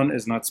Lebanon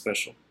is not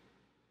special.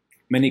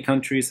 Many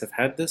countries have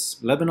had this.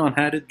 Lebanon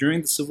had it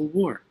during the Civil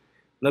War.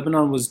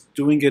 Lebanon was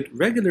doing it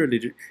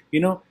regularly.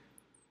 You know,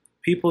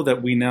 people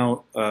that we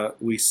now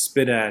we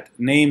spit at,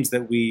 names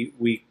that we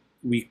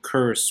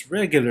curse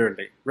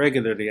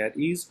regularly at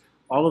ease,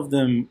 all of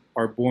them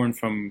are born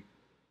from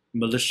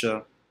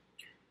militia.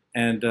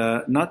 And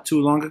not too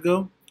long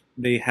ago,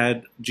 they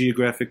had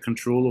geographic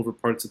control over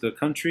parts of the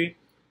country,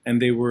 and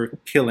they were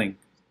killing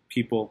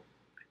people.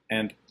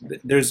 And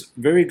there's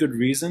very good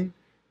reason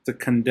to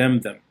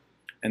condemn them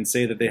and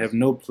say that they have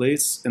no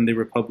place in the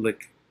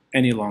republic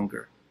any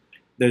longer.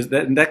 There's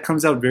that, and that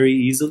comes out very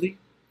easily.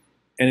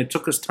 And it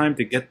took us time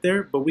to get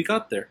there, but we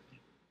got there.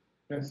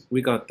 Yes.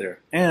 We got there.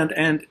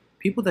 And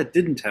people that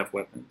didn't have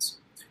weapons,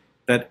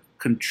 that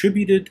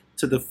contributed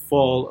to the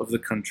fall of the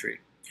country,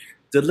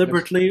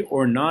 deliberately Yes.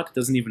 or not,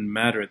 doesn't even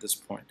matter at this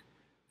point.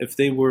 If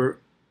they were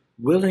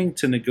willing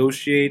to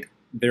negotiate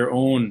their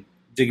own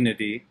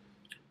dignity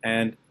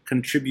and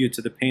contribute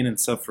to the pain and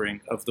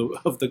suffering of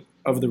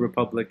the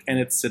republic and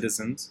its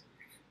citizens,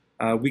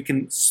 we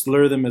can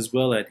slur them as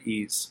well at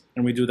ease,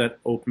 and we do that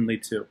openly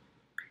too.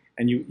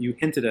 And you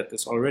hinted at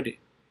this already.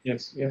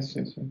 Yes.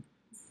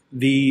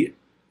 The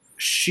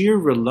sheer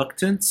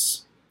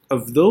reluctance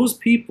of those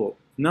people,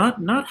 not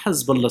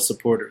Hezbollah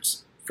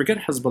supporters,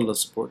 forget Hezbollah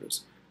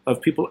supporters,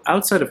 of people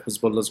outside of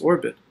Hezbollah's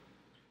orbit,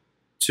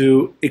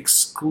 to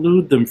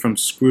exclude them from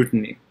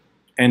scrutiny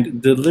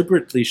and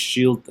deliberately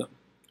shield them,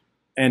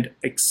 and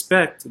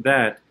expect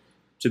that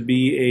to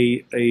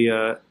be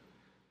a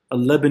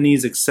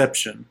Lebanese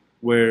exception,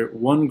 where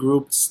one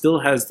group still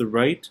has the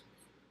right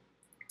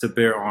to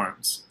bear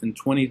arms in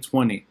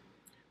 2020,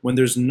 when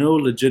there's no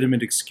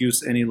legitimate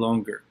excuse any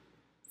longer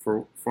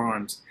for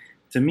arms,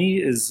 to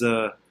me is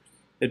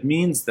it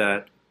means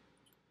that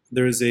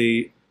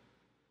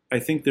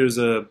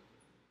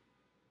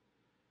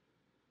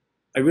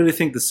I really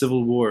think the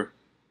Civil War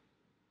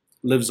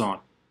lives on,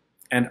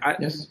 and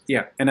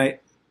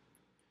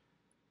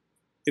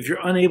if you're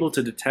unable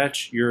to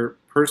detach your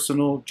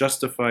personal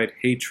justified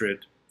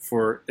hatred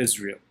for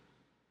Israel,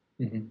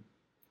 Mm-hmm.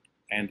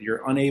 and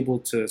you're unable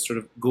to sort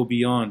of go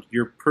beyond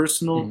your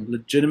personal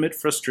legitimate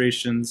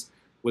frustrations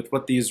with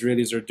what the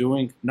Israelis are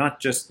doing, not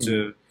just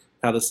to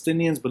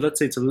Palestinians, but let's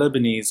say to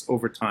Lebanese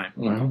over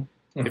time.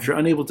 If you're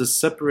unable to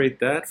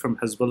separate that from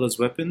Hezbollah's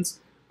weapons,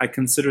 I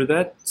consider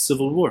that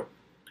civil war.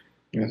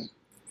 Yes.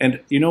 And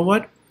you know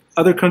what?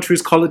 Other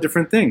countries call it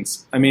different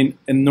things. I mean,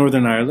 in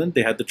Northern Ireland,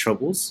 they had the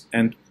Troubles,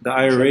 and the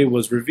IRA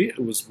was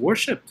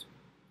worshipped.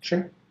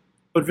 Sure.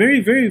 But very,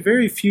 very,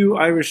 very few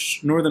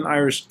Northern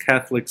Irish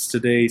Catholics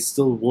today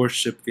still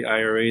worship the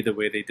IRA the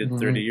way they did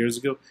 30 years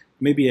ago.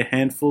 Maybe a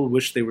handful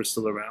wish they were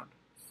still around.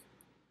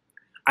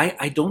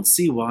 I don't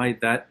see why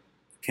that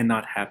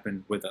cannot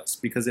happen with us,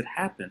 because it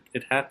happened.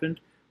 It happened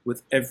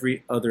with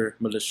every other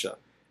militia.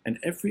 And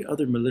every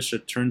other militia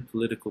turned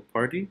political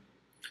party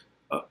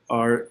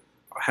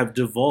have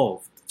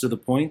devolved to the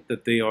point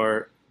that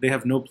they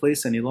have no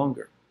place any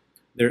longer.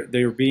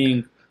 They're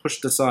being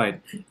pushed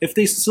aside. If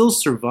they still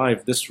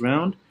survive this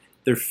round,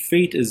 their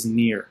fate is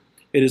near.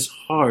 It is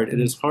hard. It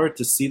is hard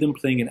to see them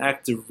playing an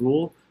active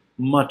role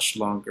much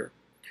longer.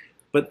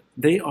 But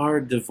they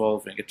are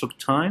devolving. It took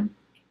time,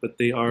 but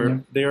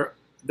they're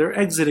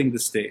exiting the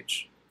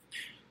stage.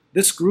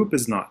 This group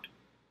is not.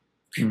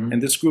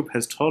 And this group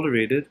has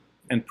tolerated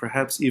and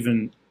perhaps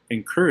even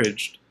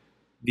encouraged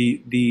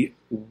the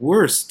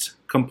worst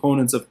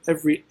components of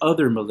every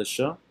other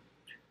militia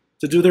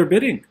to do their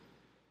bidding.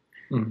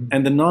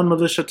 and the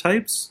non-militia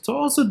types to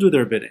also do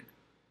their bidding.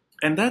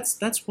 And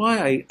that's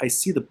why I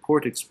see the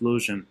port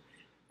explosion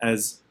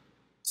as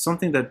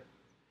something that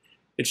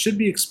it should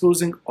be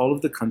exposing all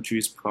of the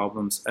country's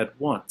problems at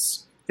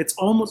once. It's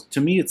almost,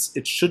 to me,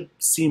 it should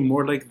seem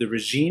more like the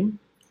regime,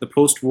 the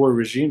post-war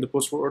regime, the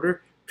post-war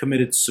order,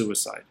 committed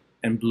suicide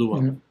and blew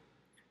up.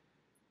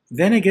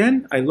 Then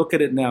again, I look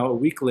at it now a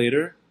week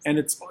later, and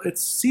it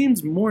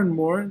seems more and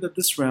more that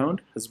this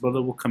round,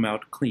 Hezbollah will come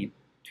out clean.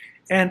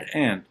 And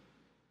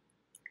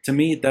to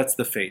me, that's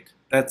the fate.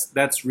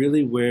 That's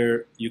really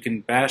where you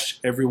can bash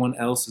everyone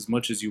else as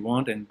much as you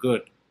want, and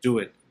good, do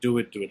it.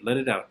 Let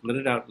it out.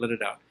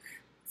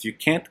 If you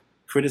can't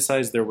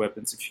criticize their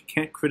weapons, if you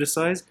can't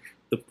criticize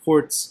the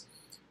port's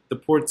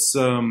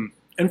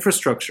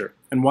infrastructure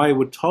and why it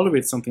would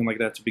tolerate something like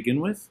that to begin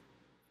with,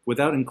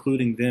 without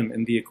including them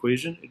in the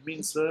equation, it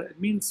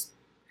means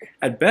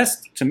at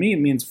best, to me, it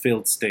means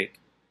failed state.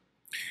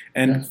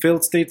 And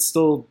failed states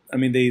still, I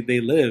mean, they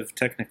live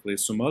technically.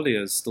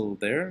 Somalia is still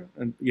there,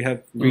 and you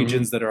have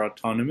regions that are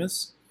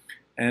autonomous,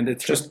 and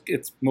it's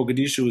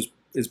Mogadishu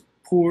is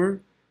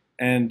poor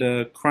and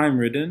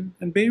crime-ridden,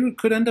 and Beirut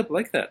could end up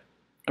like that.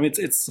 I mean,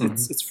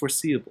 it's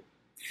foreseeable.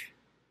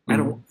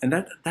 And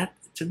that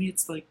to me,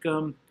 it's like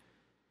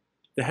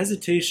the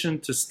hesitation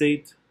to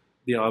state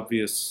the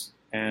obvious,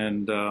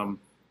 and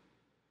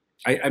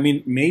I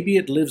mean, maybe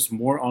it lives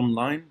more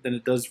online than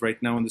it does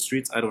right now in the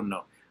streets. I don't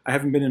know. I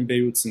haven't been in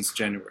Beirut since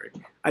January.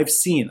 I've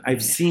seen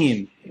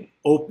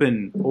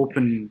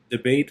open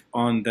debate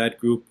on that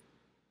group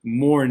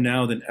more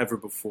now than ever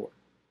before.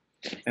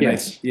 And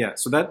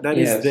so that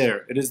is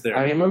there. It is there.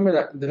 I remember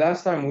that the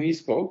last time we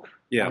spoke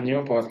on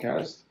your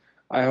podcast,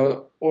 I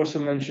also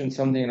mentioned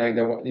something like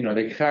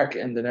the crack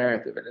in the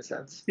narrative in a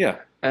sense. Yeah.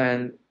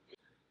 And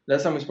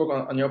last time we spoke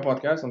on your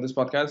podcast, on this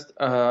podcast,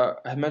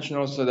 I mentioned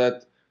also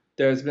that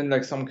there's been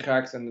like some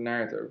cracks in the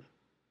narrative,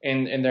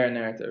 in their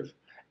narrative.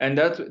 And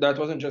that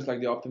wasn't just like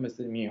the optimist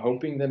in me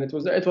hoping that it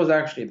was there. It was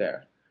actually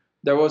there.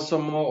 There was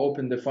some more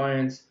open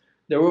defiance.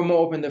 There were more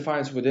open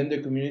defiance within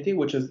the community,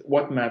 which is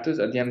what matters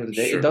at the end of the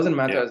day. Sure. It doesn't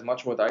matter as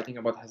much what I think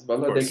about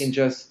Hezbollah. They can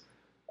just,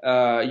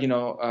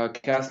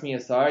 cast me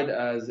aside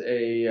as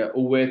a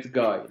wet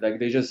guy. Like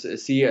they just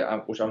see,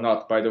 which I'm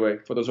not, by the way,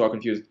 for those who are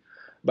confused.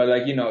 But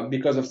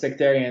because of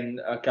sectarian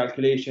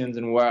calculations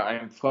and where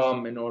I'm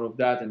from and all of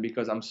that, and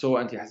because I'm so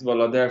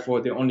anti-Hezbollah,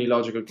 therefore the only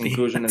logical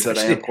conclusion is that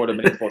I am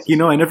coordinated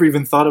forces. I never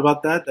even thought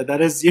about that.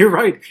 That is, you're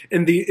right.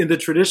 In the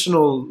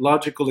traditional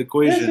logical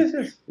equation,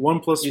 yes.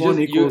 1 + 1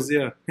 equals.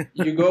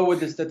 You go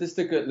with the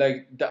statistical,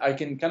 I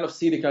can kind of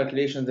see the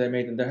calculations they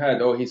made in their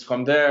head. Oh, he's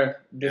from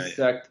there, this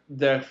sect,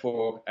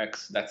 therefore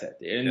X. That's it.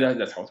 And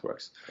that's how it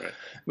works. Right.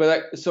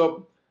 But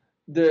so.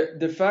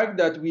 The fact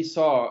that we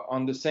saw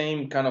on the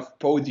same kind of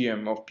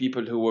podium of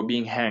people who were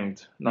being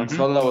hanged,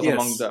 Nasrallah was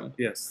among them.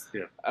 Yes,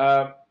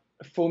 yeah.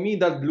 For me,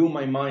 that blew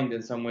my mind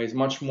in some ways,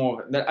 much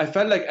more. That I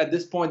felt like at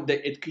this point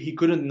that he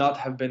couldn't not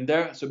have been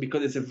there. So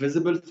because it's a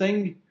visible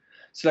thing,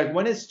 so like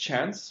when it's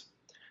chance,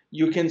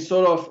 you can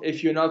sort of,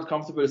 if you're not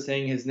comfortable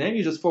saying his name,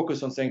 you just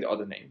focus on saying the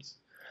other names.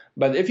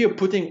 But if you're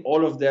putting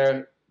all of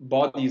their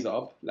bodies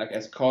up, like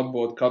as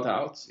cardboard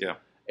cutouts,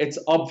 it's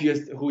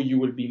obvious who you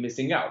will be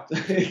missing out.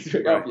 It's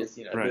very obvious,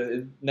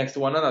 next to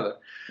one another.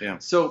 Yeah.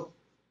 So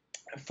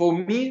for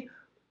me,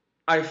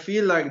 I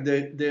feel like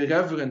the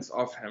reverence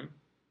of him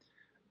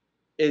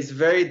is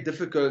very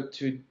difficult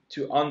to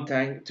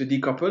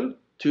decouple,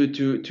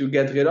 to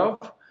get rid of,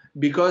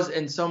 because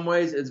in some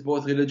ways it's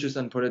both religious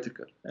and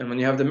political. And when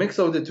you have the mix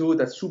of the two,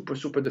 that's super,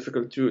 super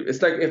difficult to.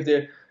 It's like if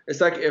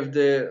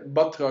the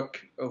Batrak,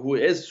 who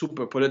is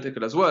super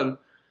political as well,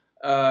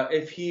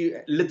 if he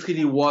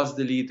literally was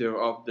the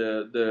leader of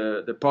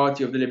the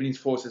party of the Lebanese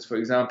forces, for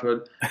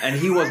example, and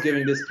he was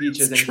giving the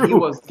speeches, and he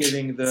was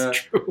giving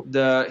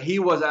he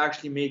was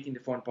actually making the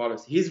foreign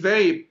policy. He's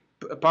very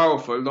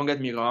powerful, don't get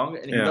me wrong,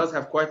 and he does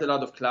have quite a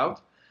lot of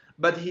clout,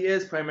 but he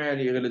is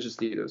primarily a religious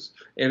leader.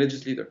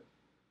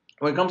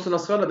 When it comes to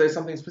Nasrallah, there's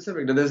something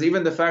specific. There's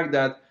even the fact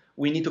that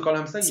we need to call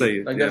him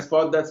Sayyid. That's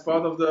part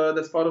of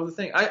the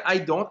thing. I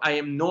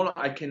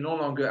can no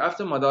longer,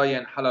 after Madaya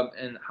and Halab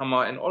and Hama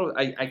and all of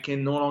I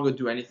can no longer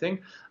do anything.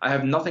 I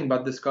have nothing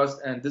but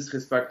disgust and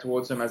disrespect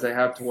towards him, as I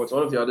have towards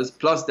all of the others,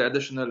 plus the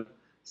additional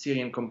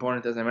Syrian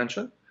component, as I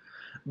mentioned.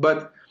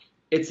 But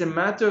it's a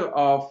matter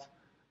of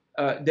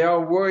they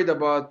are worried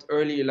about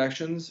early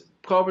elections,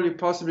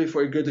 possibly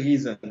for a good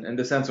reason, in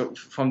the sense of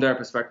from their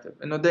perspective.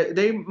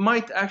 They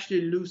might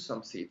actually lose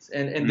some seats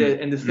in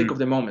the thick of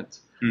the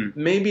moment.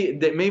 Maybe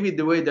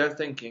the way they're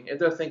thinking, if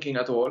they're thinking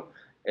at all,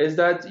 is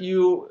that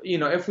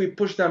if we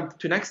push them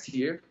to next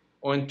year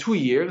or in 2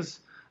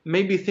 years,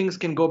 maybe things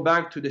can go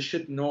back to the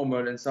shit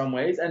normal in some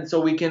ways, and so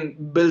we can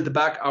build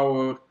back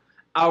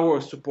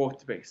our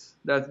support base.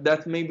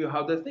 That's maybe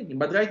how they're thinking.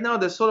 But right now,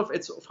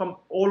 it's from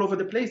all over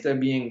the place. They're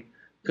being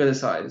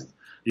criticized.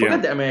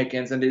 Forget the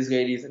Americans and the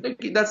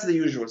Israelis. That's the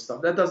usual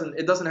stuff. It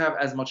doesn't have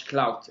as much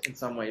clout in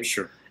some ways.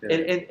 Sure.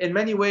 In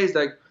many ways,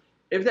 like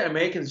if the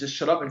Americans just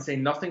shut up and say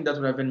nothing, that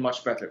would have been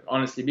much better,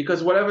 honestly,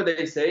 because whatever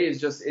they say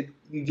is just, it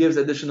gives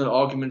additional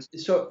arguments.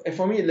 So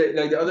for me,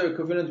 like the other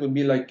equivalent would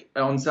be like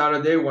on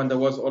Saturday when there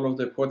was all of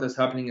the protests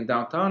happening in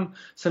downtown,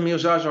 Samir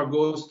Jaja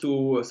goes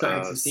to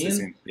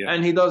Sissine,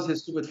 and he does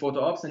his stupid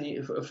photo op and he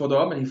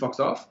fucks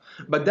off.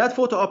 But that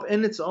photo op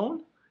in its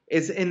own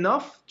is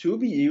enough to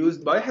be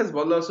used by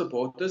Hezbollah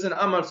supporters and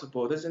Amal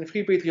supporters and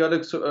Free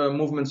Patriotic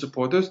Movement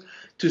supporters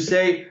to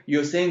say,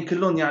 you're saying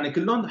Killun yani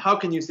Killun? How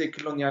can you say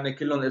Killun yani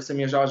Killun if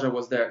Samir Jaja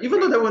was there?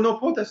 Even though there were no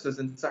protesters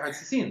in Sahad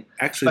Sissine.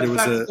 Actually,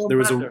 there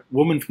was a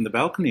woman from the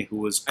balcony who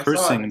was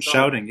cursing and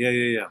shouting.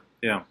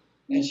 Yeah.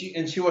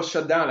 And she was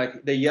shut down.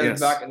 Like they yelled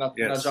back, and not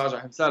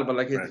Jaja himself, but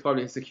like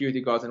probably his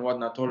security guards and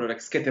whatnot told her like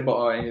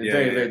skitaba in a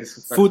very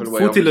disrespectful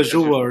way. Fouti la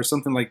joua or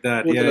something like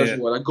that.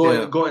 Like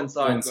go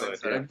inside.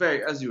 Like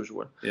very as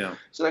usual. Yeah.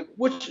 So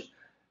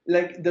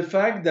like the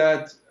fact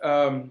that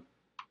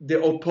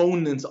the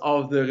opponents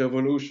of the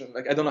revolution,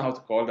 like I don't know how to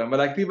call them, but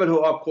like people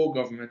who are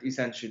pro-government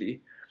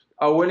essentially,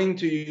 are willing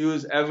to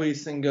use every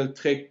single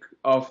trick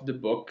of the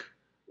book,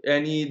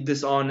 any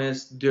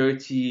dishonest,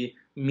 dirty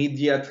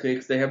media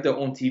tricks. They have their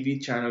own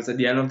TV channels at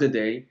the end of the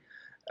day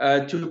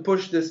to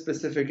push this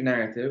specific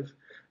narrative,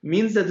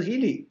 means that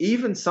really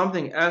even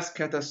something as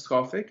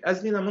catastrophic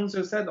as Lina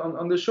Munzer said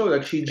on the show,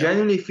 like she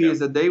genuinely feels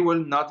that they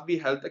will not be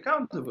held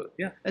accountable.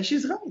 Yeah. And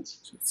she's right.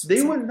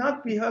 They will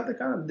not be held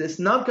accountable. It's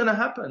not going to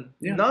happen.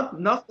 Yeah.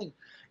 Nothing.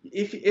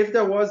 If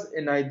there was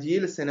an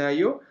ideal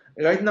scenario,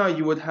 right now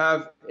you would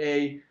have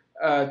a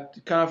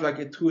kind of like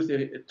a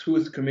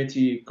truth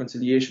committee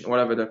conciliation,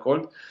 whatever they're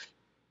called,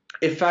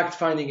 a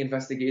fact-finding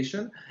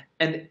investigation,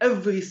 and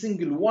every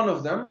single one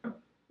of them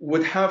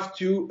would have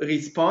to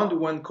respond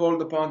when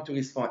called upon to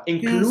respond,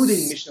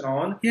 including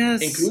Mishran,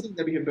 including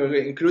Nabi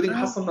Berri, including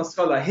Hassan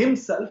Nasrallah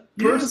himself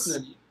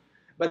personally.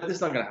 But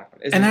it's not going to happen.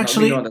 And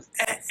actually,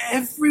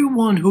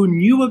 everyone who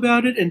knew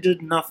about it and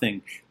did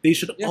nothing, they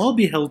should all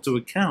be held to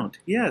account.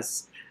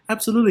 Yes,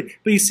 absolutely.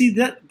 But you see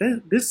that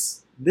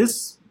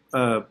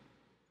the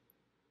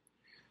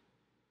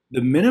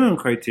minimum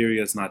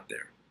criteria is not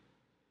there.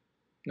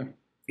 No.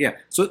 Yeah.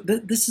 So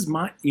this is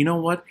you know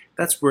what?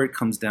 That's where it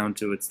comes down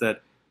to. It's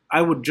that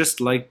I would just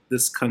like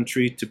this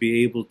country to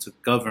be able to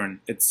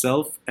govern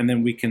itself, and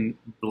then we can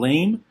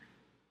blame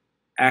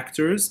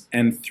actors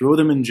and throw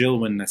them in jail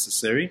when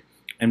necessary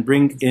and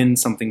bring in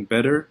something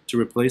better to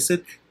replace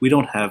it. We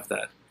don't have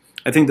that.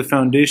 I think the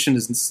foundation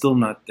is still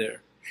not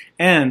there.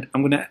 And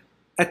I'm going to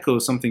echo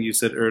something you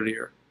said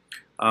earlier.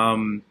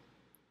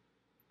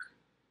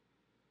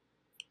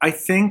 I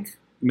think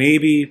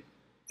maybe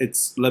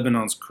it's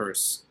Lebanon's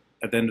curse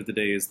at the end of the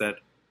day, is that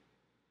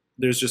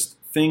there's just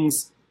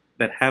things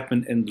that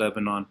happen in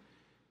Lebanon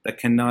that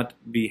cannot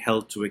be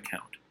held to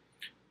account.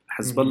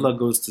 Hezbollah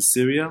goes to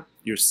Syria.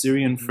 Your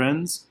Syrian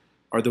friends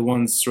are the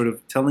ones sort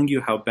of telling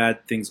you how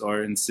bad things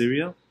are in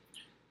Syria,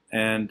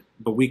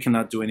 but we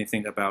cannot do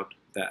anything about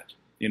that.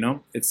 You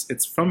know,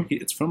 it's from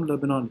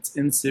Lebanon. It's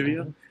in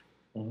Syria.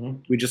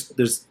 We just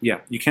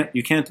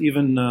you can't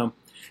even.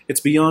 It's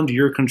beyond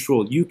your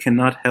control. You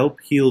cannot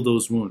help heal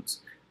those wounds.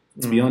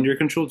 It's beyond your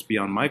control. It's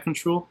beyond my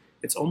control.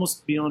 It's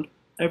almost beyond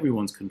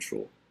everyone's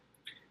control.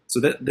 So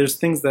that there's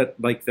things that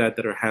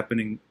are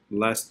happening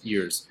last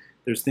years.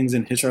 There's things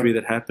in history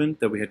that happened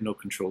that we had no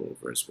control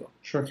over as well.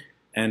 Sure.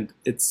 And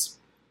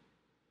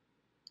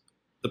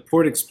the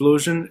port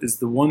explosion is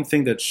the one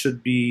thing that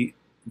should be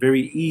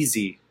very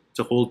easy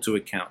to hold to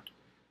account.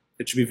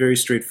 It should be very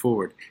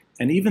straightforward.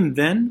 And even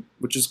then,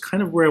 which is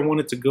kind of where I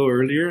wanted to go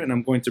earlier, and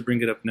I'm going to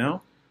bring it up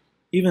now,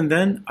 even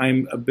then,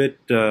 I'm a bit,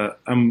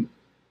 I'm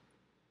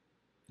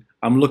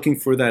looking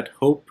for that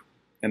hope.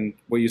 And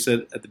what you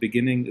said at the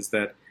beginning is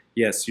that,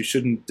 yes, you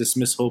shouldn't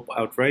dismiss hope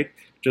outright,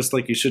 just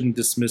like you shouldn't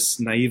dismiss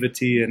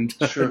naivety and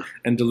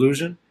and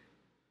delusion.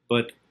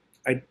 But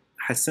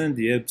Hassan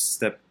Diab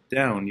stepped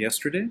down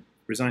yesterday,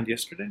 resigned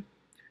yesterday.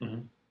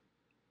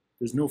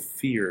 There's no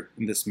fear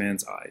in this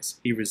man's eyes.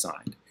 He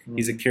resigned.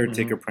 He's a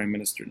caretaker prime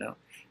minister now.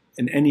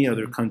 In any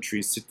other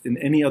country, in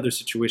any other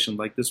situation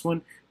like this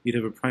one, you'd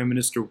have a prime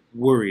minister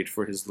worried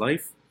for his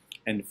life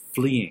and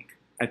fleeing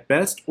at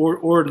best,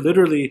 or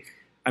literally,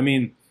 I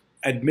mean,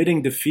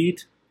 admitting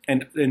defeat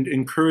and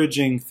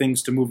encouraging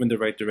things to move in the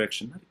right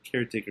direction, not a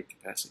caretaker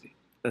capacity.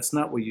 That's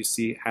not what you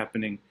see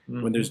happening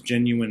when there's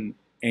genuine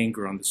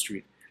anger on the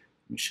street.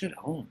 We should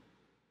own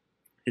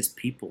his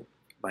people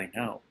by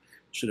now.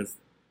 Should have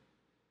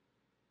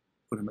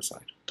put him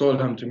aside. Told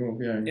him to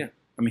move, Yeah.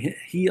 I mean,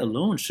 he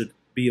alone should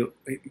be,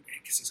 I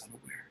guess he's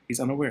unaware. He's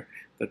unaware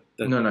that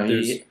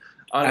there's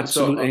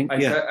absolute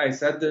anger. I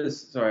said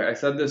this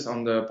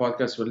on the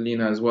podcast with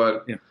Lina as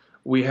well. Yeah.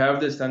 We have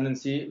this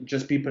tendency,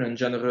 just people in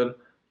general,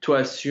 to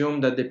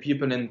assume that the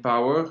people in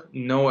power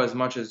know as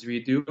much as we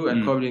do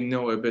and probably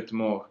know a bit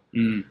more.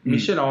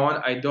 Michel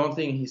Aoun, I don't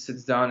think he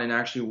sits down and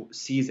actually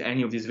sees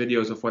any of these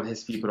videos of what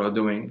his people are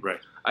doing.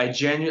 Right. I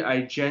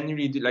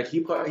genuinely do. Like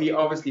he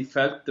obviously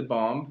felt the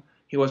bomb.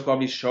 He was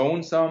probably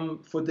shown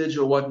some footage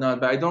or whatnot,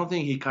 but I don't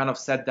think he kind of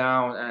sat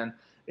down and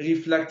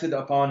reflected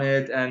upon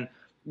it and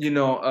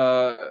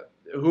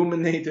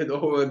ruminated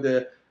over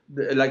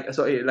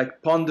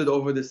like pondered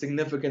over the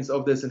significance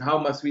of this and how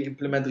must we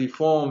implement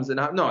reforms and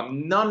no,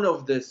 none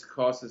of this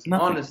crosses.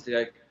 Nothing. Honestly,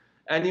 like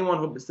anyone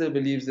who still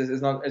believes this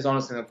is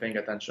honestly not paying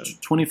attention.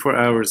 24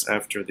 hours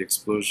after the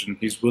explosion,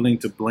 he's willing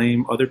to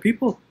blame other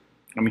people.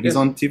 I mean, he's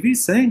on TV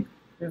saying,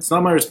 it's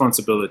not my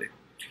responsibility.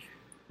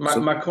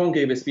 Macron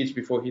gave a speech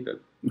before he did.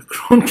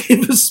 Macron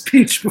gave a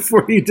speech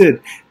before he did.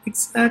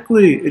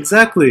 Exactly.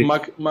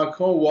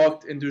 Macron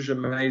walked into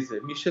Gemaise.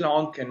 Michel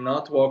Aoun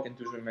cannot walk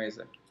into Gemaise.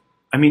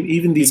 I mean,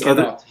 even these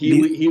other...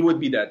 He would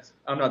be dead.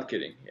 I'm not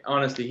kidding.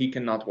 Honestly, he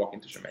cannot walk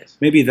into Gemaise.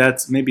 Maybe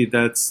that's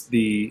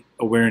the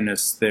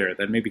awareness there,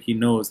 that maybe he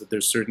knows that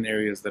there's certain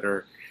areas that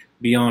are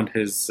beyond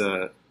his...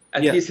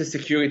 At least his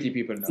security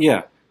people know.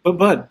 Yeah,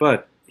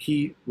 but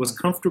he was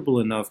comfortable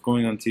enough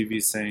going on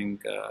TV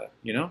saying,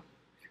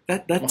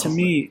 that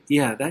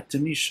to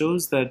me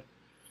shows that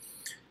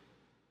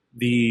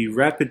the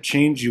rapid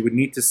change you would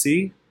need to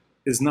see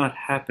is not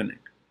happening.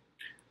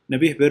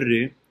 Nabih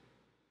Berri,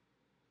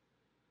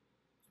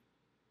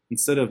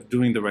 instead of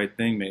doing the right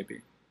thing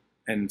maybe,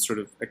 and sort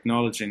of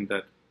acknowledging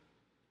that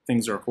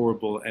things are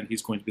horrible and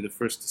he's going to be the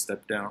first to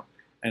step down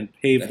and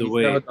pave the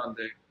way.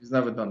 He's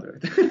never done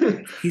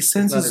that. He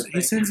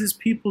sends his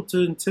people to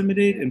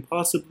intimidate and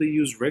possibly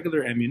use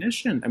regular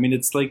ammunition. I mean,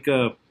 it's like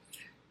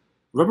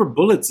rubber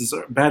bullets is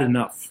bad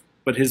enough,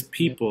 but his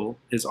people,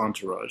 his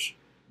entourage,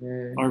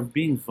 are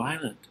being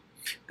violent.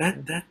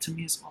 That to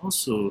me is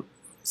also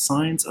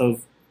signs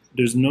of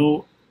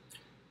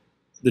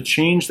the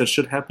change that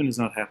should happen is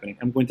not happening.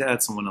 I'm going to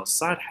add someone else.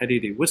 Saad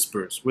Hariri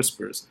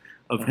whispers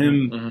of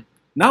him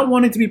not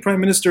wanting to be prime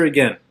minister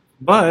again,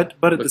 but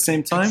at the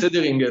same time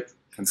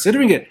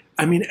considering it.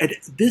 I mean, at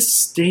this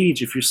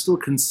stage, if you're still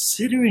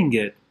considering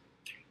it,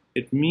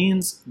 it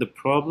means the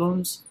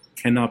problems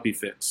cannot be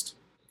fixed.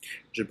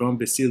 Gibran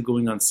Bassil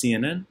going on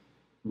CNN,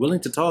 willing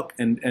to talk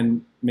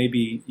and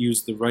maybe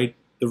use the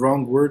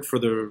wrong word for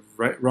the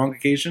wrong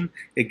occasion,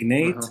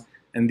 ignite,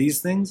 and these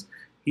things.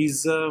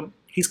 He's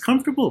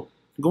comfortable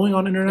going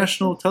on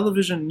international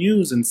television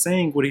news and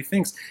saying what he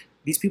thinks.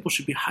 These people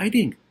should be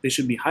hiding. They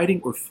should be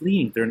hiding or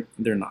fleeing.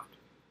 They're not.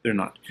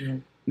 Mm-hmm.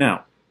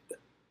 Now,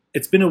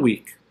 it's been a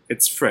week.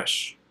 It's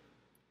fresh,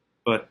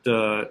 but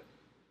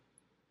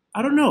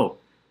I don't know.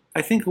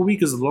 I think a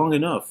week is long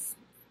enough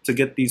to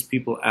get these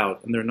people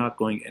out, and they're not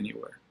going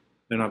anywhere.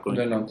 They're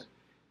not.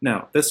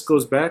 Now, this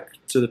goes back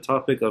to the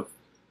topic of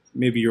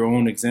maybe your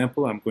own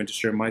example. I'm going to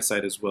share my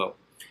side as well.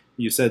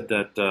 You said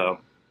that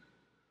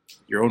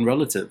your own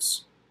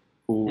relatives,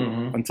 who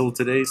until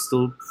today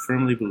still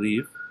firmly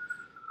believe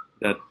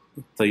that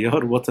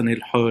Tayyar Watan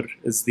al-Hur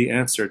is the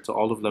answer to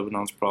all of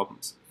Lebanon's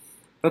problems.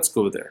 Let's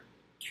go there.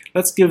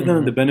 Let's give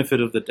them the benefit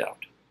of the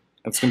doubt.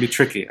 That's going to be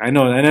tricky. I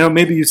know.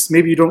 Maybe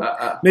you don't.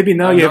 Maybe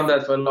now you have done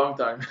that for a long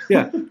time.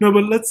 Yeah. No,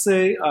 but let's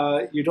say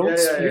you don't.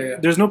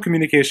 There's no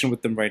communication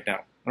with them right now.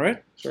 All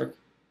right. Sure.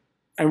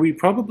 And we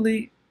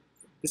probably,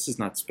 this is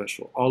not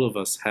special. All of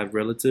us have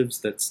relatives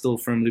that still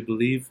firmly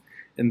believe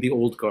in the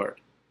old guard.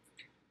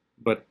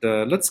 But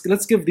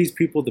let's give these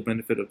people the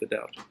benefit of the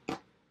doubt.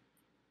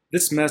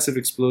 This massive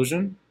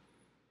explosion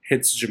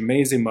hits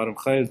Gemaise, Maram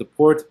Khair, the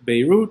port,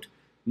 Beirut,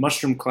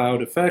 mushroom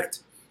cloud effect.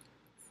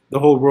 The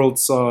whole world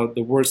saw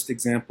the worst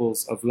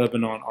examples of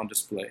Lebanon on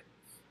display.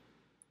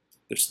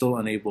 They're still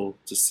unable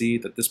to see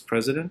that this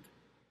president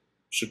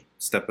should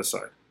step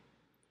aside.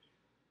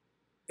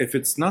 If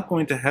it's not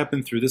going to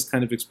happen through this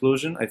kind of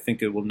explosion, I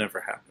think it will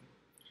never happen.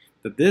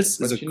 That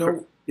this is I'm just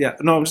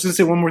going to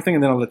say one more thing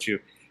and then I'll let you.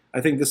 I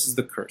think this is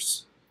the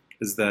curse,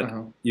 is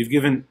that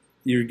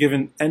you're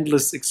given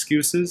endless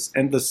excuses,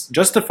 endless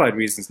justified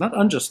reasons, not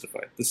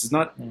unjustified. This is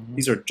not,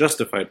 these are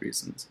justified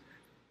reasons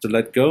to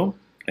let go,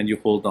 and you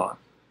hold on.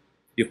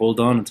 You hold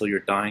on until your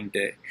dying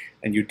day.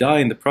 And you die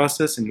in the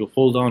process, and you'll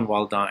hold on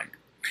while dying.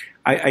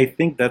 I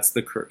think that's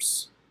the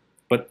curse.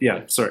 But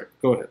yeah, sorry,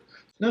 go ahead.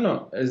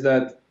 No, is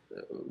that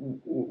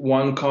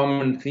one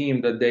common theme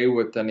that they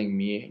were telling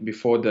me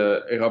before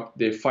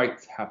the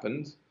fight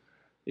happened,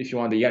 if you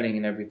want the yelling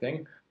and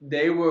everything,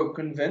 they were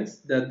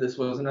convinced that this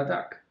was an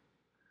attack.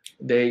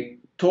 They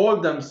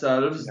told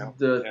themselves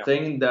the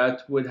thing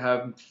that would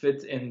have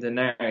fit in the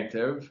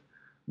narrative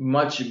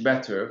much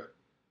better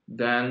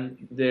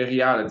than the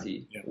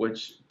reality,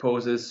 which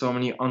poses so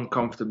many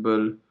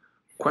uncomfortable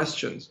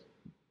questions.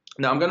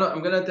 Now, I'm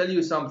gonna tell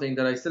you something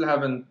that I still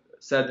haven't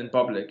said in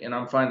public, and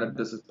I'm fine that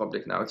this is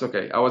public now. It's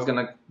okay. I was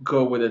gonna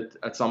go with it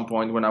at some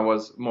point when I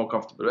was more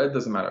comfortable. It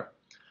doesn't matter.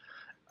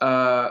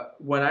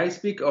 When I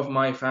speak of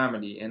my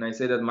family, and I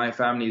say that my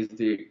family is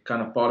the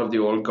kind of part of the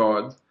old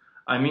guard,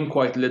 I mean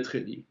quite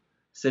literally.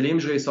 Salim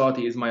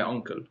Jreisati is my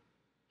uncle.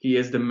 He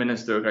is the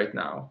minister right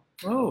now.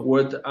 Oh.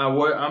 What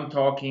I'm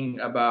talking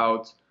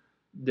about,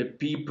 the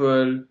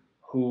people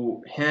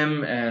who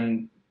him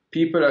and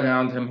people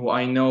around him who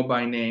I know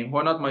by name, who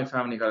are not my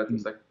family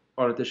relatives, like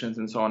politicians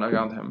and so on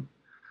around him,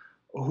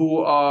 who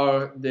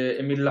are the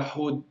Emil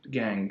Lahoud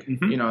gang,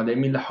 you know, the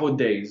Emil Lahoud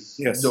days,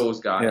 those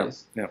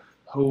guys,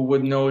 who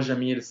would know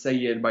Jamil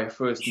Sayed by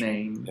first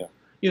name,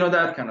 you know,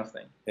 that kind of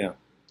thing. Yeah.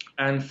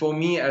 And for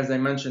me, as I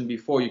mentioned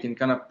before, you can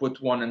kind of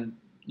put one and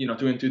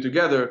two and two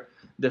together,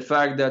 the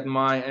fact that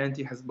my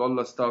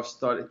anti-Hezbollah stuff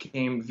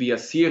came via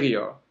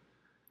Syria,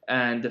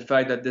 and the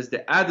fact that there's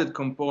the added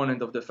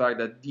component of the fact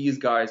that these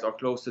guys are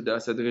close to the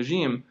Assad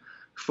regime,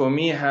 for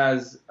me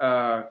has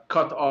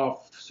cut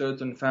off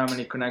certain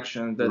family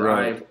connections that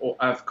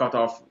I've cut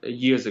off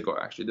years ago.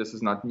 Actually, this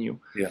is not new.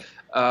 Yeah.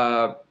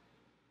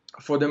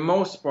 For the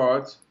most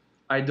part,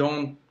 I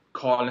don't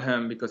call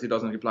him because he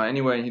doesn't reply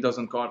anyway, and he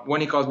doesn't call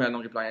when he calls me. I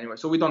don't reply anyway.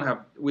 So we don't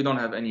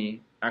have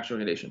any actual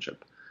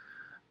relationship.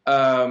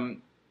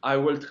 I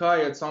will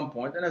try at some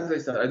point, and as I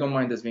said, I don't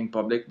mind this being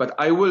public, but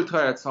I will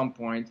try at some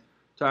point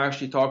to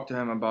actually talk to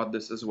him about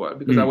this as well,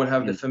 because I will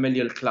have the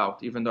familial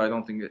clout, even though I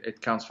don't think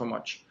it counts for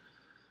much.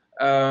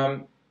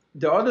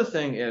 The other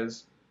thing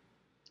is,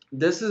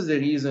 this is the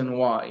reason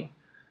why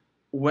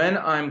when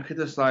I'm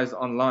criticized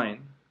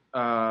online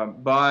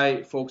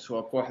by folks who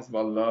are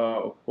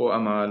pro-Hezbollah or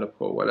pro-Amal or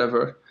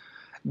pro-whatever,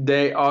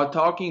 they are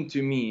talking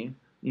to me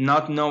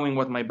not knowing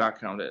what my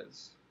background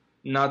is,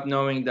 not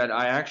knowing that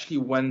I actually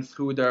went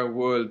through their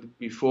world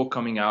before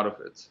coming out of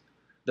it,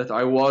 that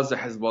I was a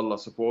Hezbollah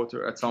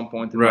supporter at some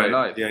point in my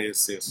life,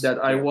 that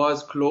I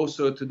was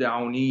closer to the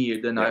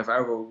Aouniyya than I've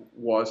ever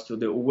was to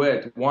the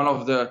Uwait. One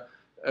of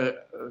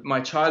my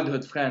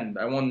childhood friend,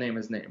 I won't name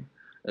his name,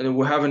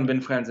 we haven't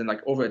been friends in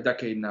like over a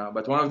decade now,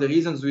 but one of the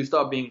reasons we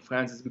stopped being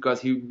friends is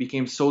because he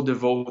became so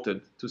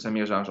devoted to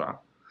Samir Jarjah,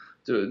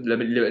 to the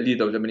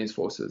leader of Lebanese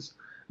forces.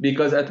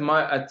 Because at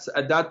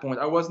that point,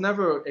 I was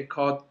never a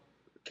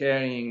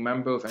card-carrying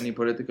member of any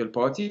political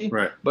party,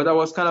 but I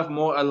was kind of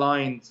more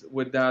aligned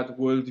with that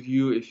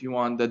worldview, if you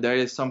want, that there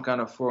is some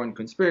kind of foreign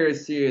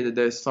conspiracy, that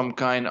there's some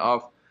kind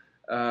of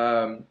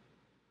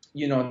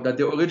that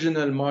the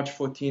original March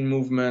 14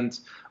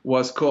 movement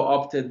was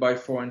co-opted by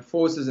foreign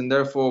forces, and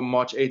therefore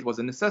March 8 was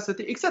a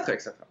necessity, etc.,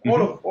 etc.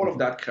 All of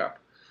that crap.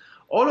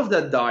 All of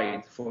that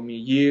died for me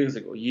years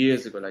ago.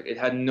 Like, it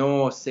had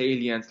no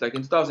salience. Like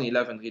in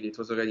 2011, really, it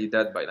was already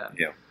dead by then.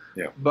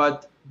 Yeah.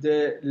 But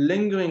the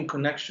lingering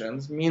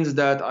connections means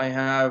that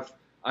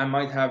I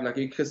might have like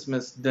a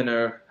Christmas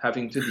dinner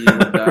having to deal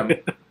with them,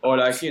 or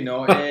like,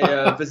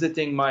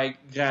 visiting my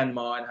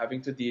grandma and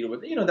having to deal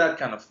with, that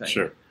kind of thing.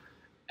 Sure.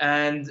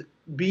 And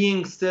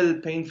being still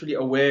painfully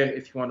aware,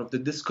 if you want, of the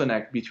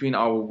disconnect between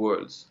our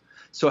worlds.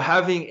 So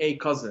having a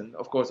cousin,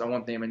 of course, I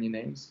won't name any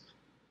names.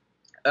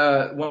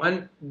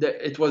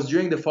 It was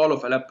during the fall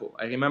of Aleppo.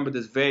 I remember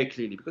this very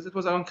clearly because it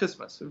was around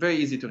Christmas. Very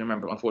easy to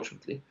remember,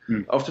 unfortunately,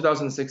 of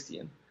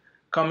 2016.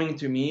 Coming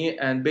to me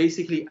and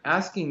basically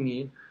asking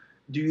me,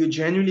 do you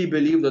genuinely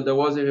believe that there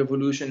was a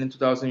revolution in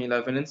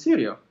 2011 in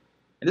Syria?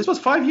 And this was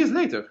 5 years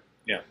later.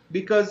 Yeah.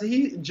 Because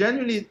he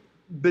genuinely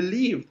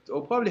believed,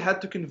 or probably had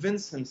to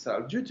convince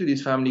himself, due to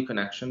these family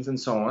connections and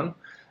so on,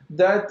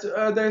 that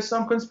there's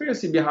some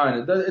conspiracy behind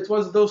it, that it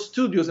was those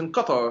studios in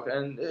Qatar,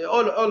 and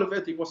all of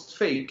it was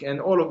fake, and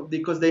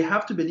because they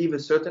have to believe a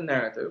certain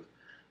narrative,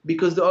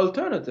 because the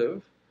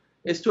alternative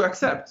is to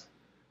accept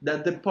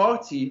that the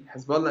party,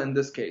 Hezbollah in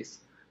this case,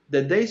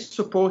 that they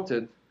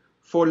supported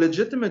for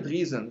legitimate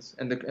reasons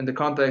in the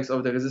context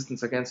of the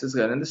resistance against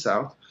Israel in the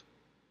South,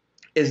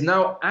 is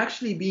now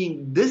actually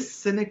being this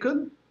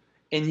cynical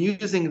in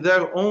using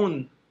their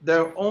own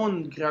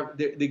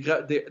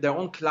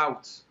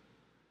clout.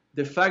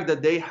 The fact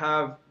that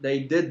they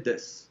did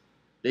this,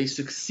 they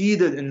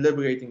succeeded in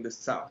liberating the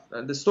South.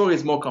 And the story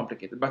is more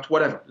complicated, but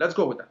whatever. Let's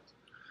go with that.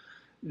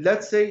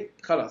 Let's say,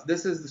 khalas,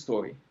 this is the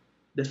story.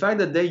 The fact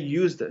that they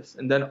used this,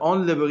 and then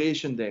on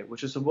Liberation Day,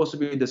 which is supposed to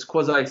be this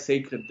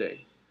quasi-sacred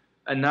day,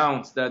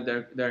 announced that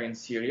they're in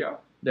Syria.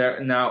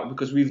 They're now,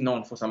 because we've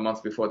known for some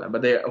months before that,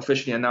 but they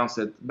officially announced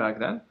it back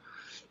then.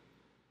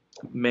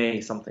 May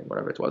something,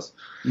 whatever it was.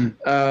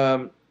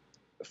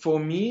 For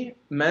me,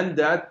 meant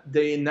that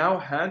they now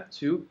had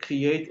to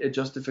create a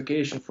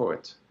justification for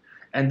it.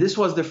 And this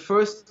was the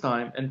first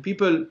time, and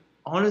people,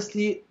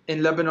 honestly,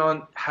 in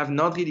Lebanon have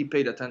not really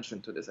paid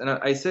attention to this. And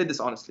I say this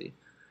honestly,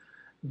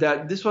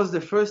 that this was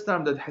the first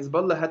time that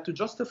Hezbollah had to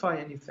justify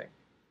anything.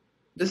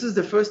 This is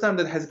the first time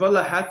that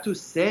Hezbollah had to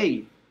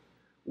say,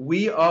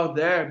 we are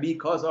there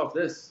because of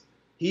this.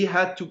 He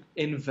had to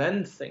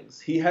invent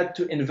things. He had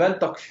to invent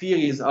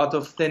takfiris out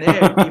of thin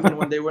air, even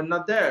when they were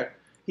not there.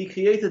 He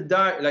created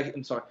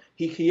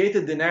he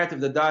created the narrative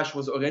that Daesh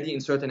was already in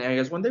certain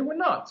areas when they were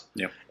not.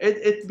 Yeah.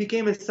 It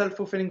became a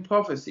self-fulfilling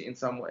prophecy in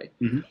some way.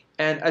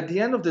 And at the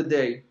end of the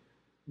day,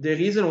 the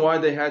reason why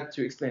they had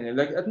to explain it,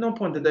 like at no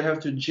point did they have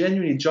to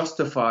genuinely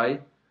justify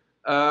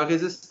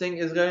resisting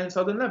Israel in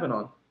southern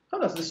Lebanon.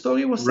 The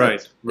story was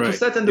set. It was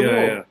set in the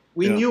war.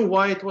 We knew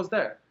why it was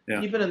there.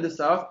 People in the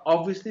South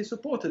obviously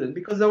supported it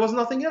because there was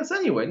nothing else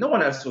anyway. No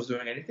one else was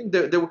doing anything.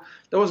 There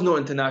was no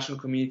international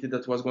community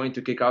that was going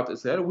to kick out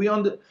Israel.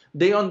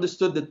 They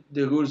understood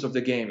the rules of the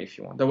game, if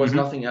you want. There was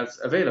nothing else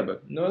available.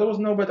 No, there was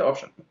no better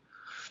option.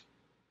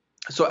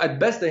 So at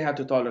best they had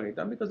to tolerate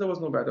them because there was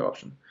no better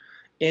option.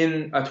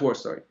 At war.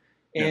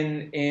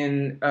 When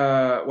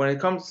it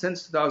comes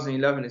since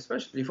 2011,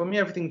 especially for me,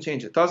 everything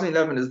changed.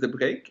 2011 is the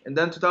break, and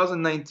then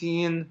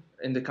 2019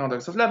 in the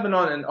context of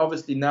Lebanon, and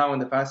obviously now in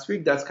the past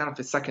week, that's kind of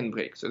a second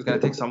break. So it's going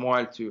to take some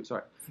while to it's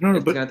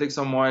going to take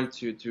some while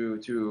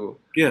to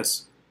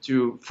yes,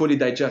 to fully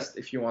digest,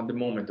 if you want, the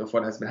moment of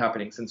what has been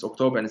happening since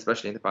October, and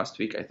especially in the past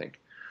week, I think.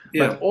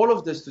 Yeah. But all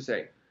of this to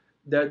say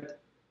that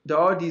there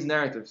are these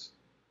narratives,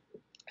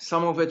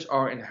 some of which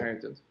are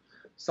inherited,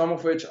 some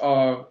of which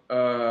are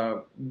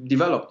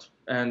developed,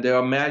 and they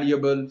are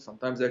malleable.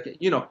 Sometimes they're,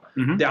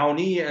 the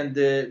Auni and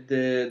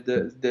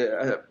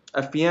the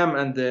FPM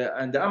and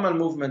the Amal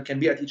movement can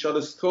be at each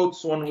other's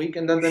throats one week,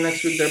 and then the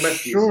next week they're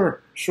besties.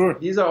 Sure.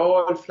 These are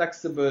all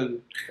flexible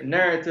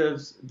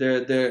narratives.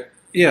 The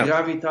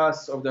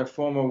gravitas of their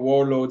former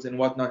warlords and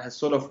whatnot has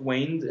sort of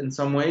waned in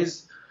some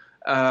ways.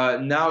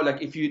 Now,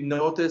 like if you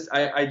notice,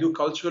 I do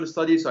cultural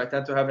studies, so I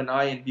tend to have an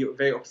eye and be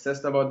very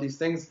obsessed about these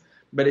things.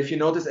 But if you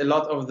notice, a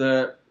lot of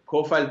the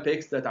profile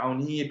pics that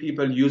Aouni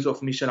people use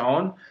of Michel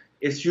Aoun,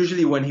 it's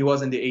usually when he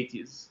was in the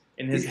 80s,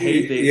 in his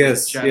heyday.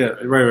 Yes, right.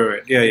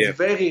 It's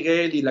very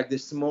rarely like the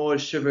small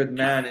shivered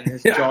man in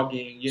his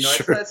jogging.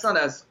 It's not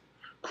as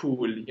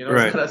cool.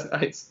 It's not as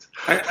nice.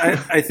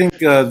 I think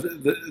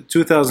the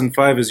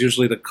 2005 is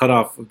usually the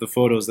cutoff of the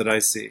photos that I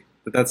see.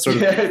 But that's sort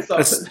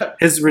of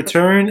his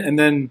return, and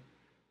then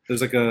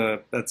there's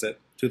that's it.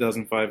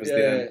 2005 is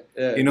the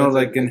end.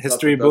 Like in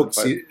history books,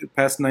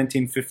 past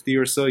 1950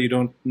 or so, you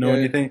don't know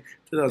anything.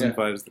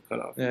 2005 is the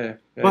cutoff.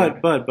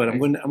 But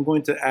I'm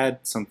going to add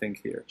something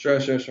here.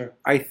 Sure.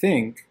 I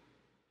think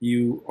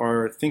you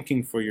are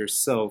thinking for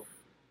yourself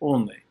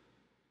only.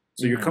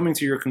 So you're coming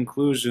to your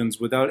conclusions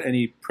without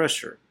any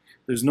pressure.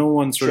 There's no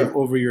one sort of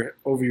over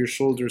your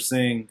shoulder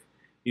saying,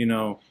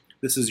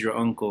 this is your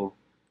uncle.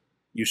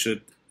 You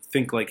should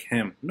think like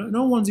him.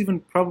 No one's even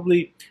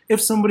probably, if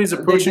somebody's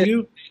approaching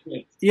you,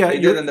 they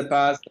did in the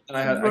past, and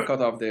I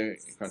cut off the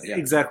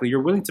exactly.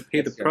 You're willing to pay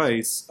the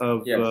price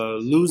of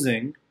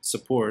losing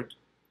support,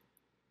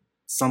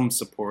 some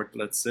support,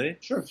 let's say.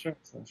 Sure.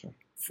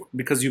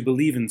 Because you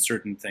believe in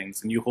certain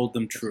things and you hold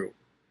them true.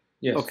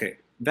 Yes. Okay,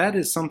 that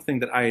is something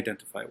that I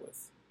identify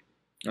with.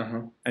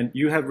 Uh-huh. And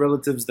you have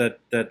relatives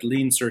that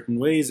lean certain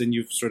ways, and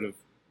you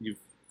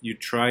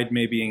tried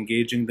maybe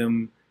engaging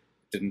them,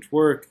 didn't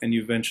work, and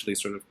you eventually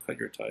sort of cut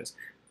your ties.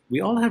 We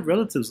all have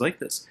relatives like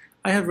this.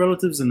 I have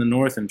relatives in the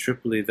north in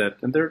Tripoli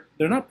and they're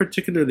not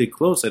particularly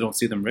close. I don't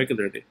see them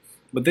regularly,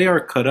 but they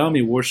are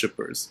Karami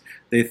worshippers.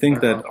 They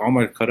think that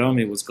Omar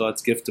Karami was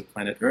God's gift to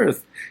planet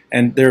Earth,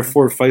 and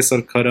therefore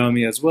Faisal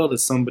Karami as well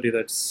is somebody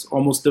that's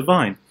almost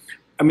divine.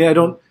 I mean, I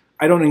don't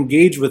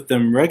engage with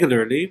them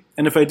regularly,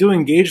 and if I do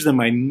engage them,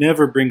 I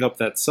never bring up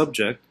that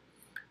subject.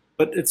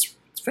 But it's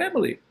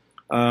family,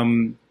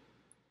 and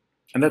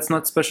that's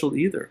not special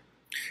either.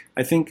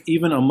 I think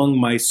even among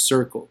my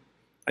circle,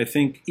 I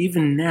think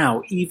even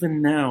now,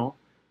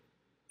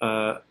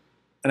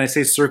 and I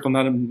say circle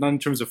not in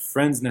terms of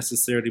friends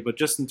necessarily, but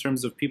just in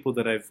terms of people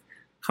that I've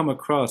come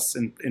across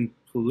in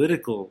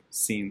political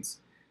scenes,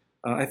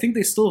 I think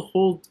they still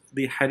hold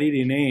the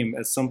Hariri name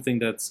as something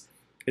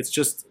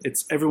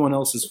it's everyone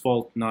else's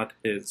fault, not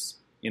his.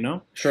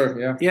 Sure.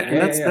 Yeah. Yeah,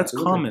 and that's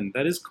common.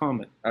 That is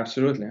common.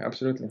 Absolutely.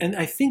 And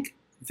I think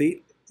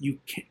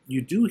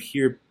you do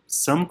hear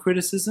some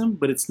criticism,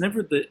 but it's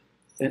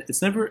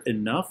never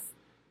enough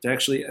to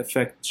actually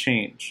affect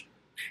change.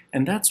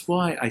 And that's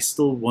why I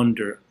still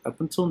wonder, up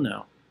until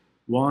now,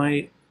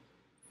 why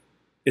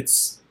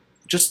it's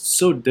just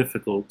so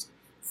difficult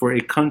for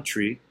a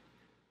country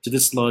to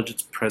dislodge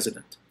its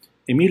president.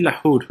 Emil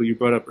Lahoud, who you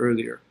brought up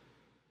earlier,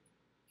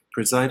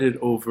 presided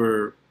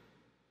over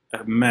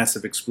a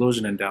massive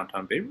explosion in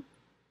downtown Beirut.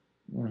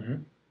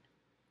 Mm-hmm.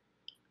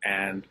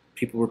 And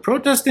people were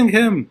protesting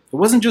him. It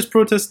wasn't just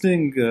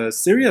protesting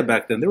Syria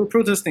back then. They were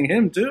protesting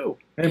him too.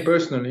 Him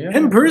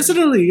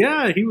personally,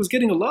 yeah. He was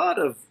getting there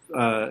were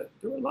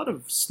a lot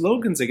of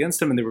slogans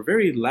against him, and they were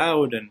very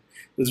loud, and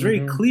it was very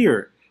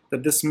clear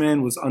that this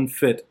man was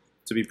unfit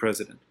to be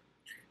president.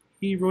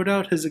 He wrote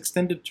out his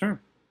extended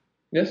term.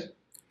 Yes.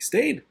 He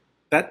stayed.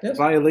 That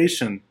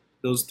violation,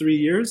 those 3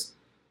 years,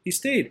 he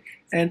stayed.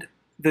 And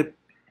the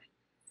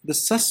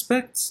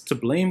suspects to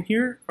blame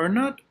here are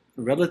not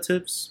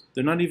relatives.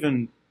 They're not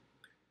even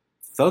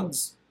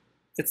thugs.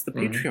 It's the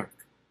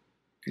patriarch.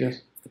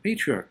 Yes. The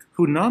patriarch,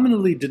 who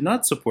nominally did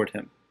not support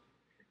him,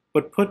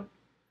 but put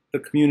the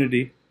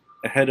community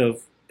ahead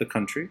of the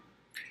country.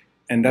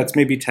 And that's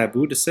maybe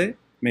taboo to say,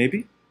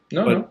 maybe.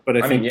 No. But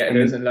I think it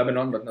is in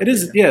Lebanon, but not it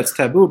is. Yeah, it's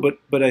taboo.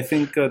 But I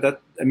think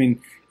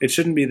it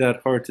shouldn't be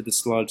that hard to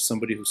dislodge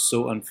somebody who's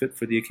so unfit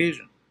for the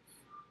occasion.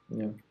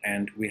 Yeah.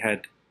 And we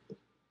had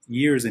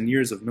years and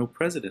years of no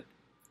president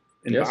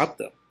in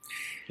Ba'abda.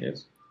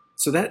 Yes.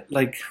 So that,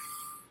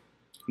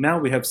 now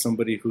we have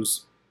somebody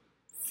who's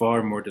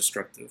far more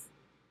destructive,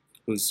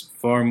 who's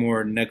far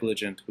more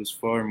negligent, who's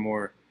far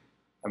more,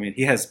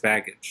 he has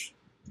baggage.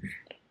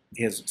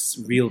 He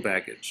has real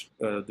baggage.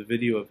 The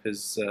video of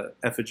his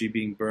effigy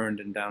being burned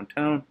in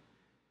downtown.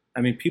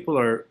 People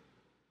are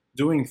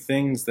doing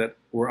things that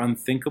were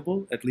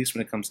unthinkable, at least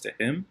when it comes to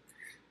him.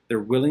 they're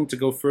willing to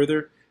go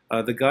further.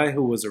 The guy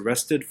who was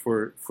arrested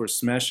for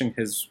smashing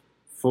his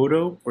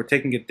photo or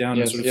taking it down and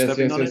Yes, sort of yes,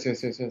 stepping yes, on yes, it.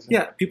 yes, yes, yes.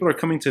 Yeah, people are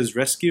coming to his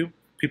rescue.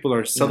 People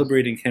are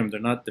celebrating him.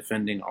 They're not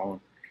defending Aoun.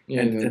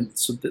 Yeah, And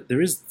so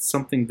there is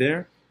something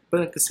there,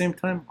 but at the same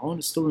time, Aoun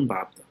is still in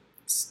Babda.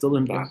 Still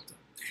in Babda.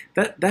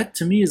 That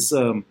to me is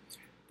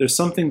there's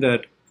something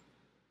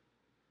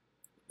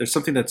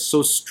that's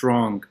so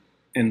strong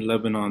in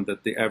Lebanon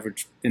that the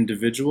average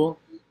individual,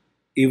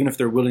 even if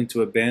they're willing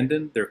to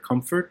abandon their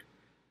comfort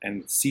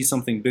and see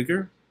something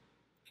bigger,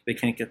 they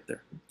can't get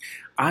there.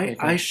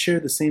 I share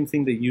the same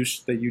thing that you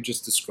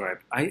just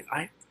described.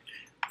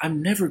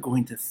 I'm never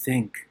going to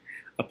think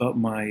about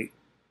my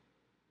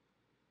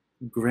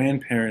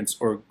grandparents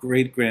or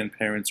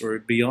great-grandparents or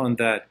beyond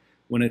that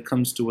when it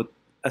comes to what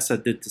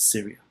Assad did to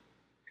Syria.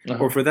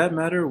 Or for that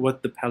matter,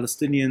 what the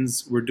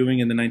Palestinians were doing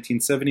in the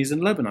 1970s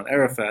in Lebanon,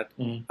 Arafat.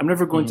 I'm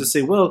never going to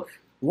say, well,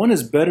 one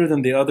is better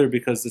than the other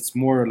because it's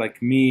more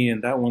like me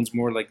and that one's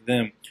more like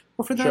them.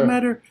 Or for that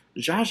matter,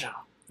 Jaja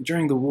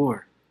during the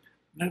war.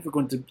 I'm never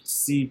going to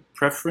see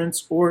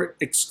preference or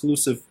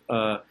exclusive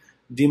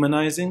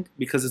demonizing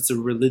because it's a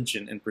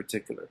religion in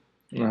particular.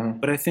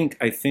 But I think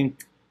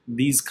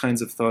these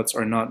kinds of thoughts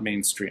are not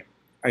mainstream.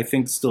 I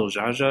think still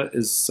Jaja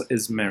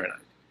is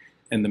Maronite.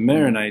 And the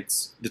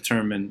Maronites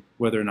determine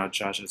whether or not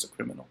Jaja is a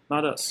criminal,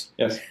 not us.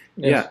 Yes.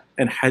 Yeah.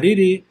 And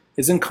Hariri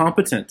is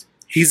incompetent.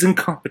 He's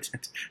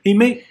incompetent.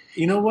 You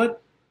know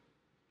what?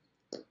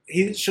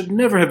 He should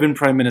never have been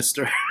prime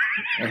minister.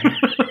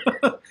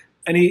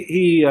 And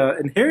he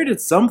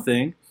inherited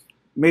something,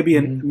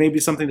 maybe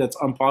something that's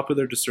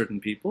unpopular to certain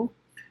people.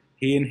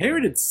 He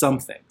inherited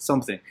something.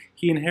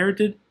 He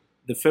inherited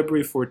the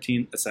February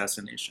 14th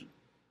assassination.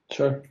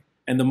 Sure.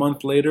 And the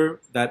month later,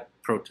 that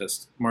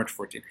protest, March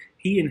 14th.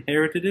 He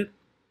inherited it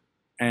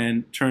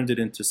and turned it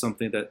into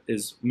something that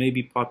is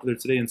maybe popular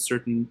today in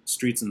certain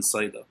streets in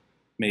Saida.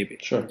 Maybe.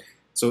 Sure.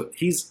 So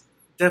he's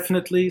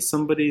definitely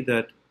somebody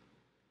that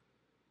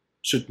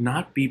should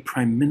not be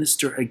prime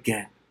minister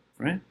again,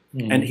 right?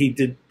 And he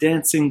did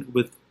dancing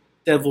with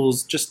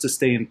devils just to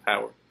stay in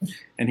power.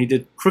 And he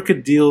did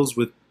crooked deals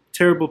with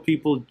terrible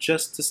people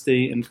just to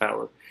stay in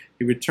power.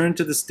 He returned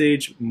to the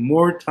stage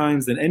more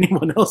times than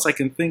anyone else I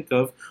can think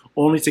of,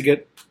 only to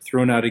get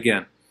thrown out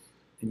again.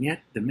 And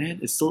yet the man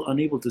is still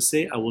unable to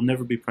say, I will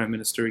never be prime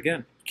minister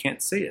again. He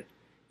can't say it.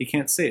 He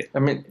can't say it. I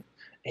mean,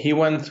 he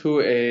went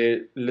through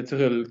a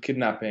literal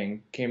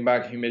kidnapping, came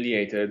back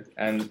humiliated,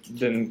 and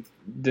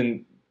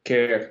didn't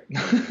care.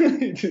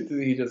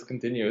 He just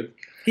continued.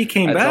 He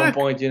came back.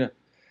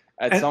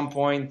 At some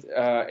point,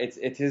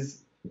 it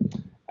is.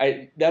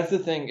 That's the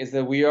thing, is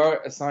that we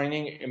are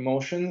assigning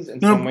emotions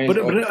in some ways.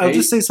 But I'll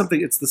just say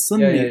something. It's the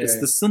Sunni. It's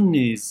the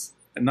Sunnis,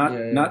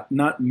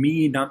 not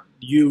me, not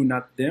you,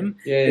 not them.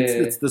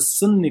 It's the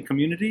Sunni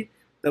community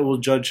that will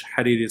judge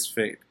Hariri's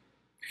fate.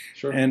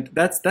 Sure. And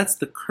that's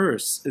the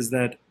curse, is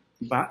that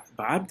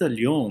Ba'abd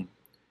al-Yom,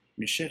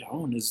 Michel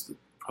Aoun is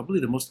probably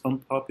the most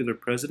unpopular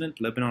president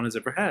Lebanon has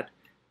ever had,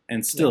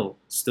 and still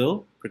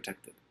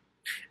protected.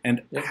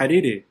 And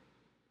Hariri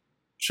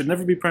should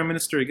never be prime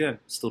minister again,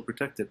 still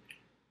protected.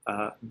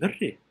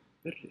 Berri,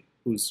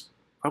 who's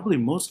probably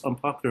most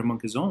unpopular among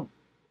his own,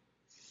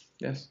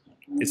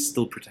 is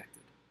still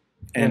protected.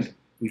 And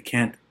we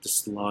can't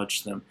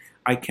dislodge them.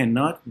 I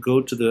cannot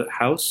go to the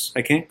house,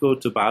 I can't go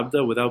to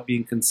Babda without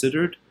being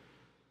considered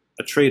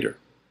a traitor.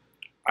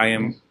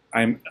 I'm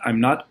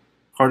not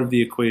part of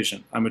the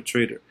equation. I'm a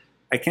traitor.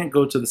 I can't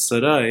go to the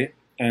Sarai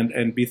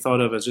and be thought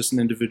of as just an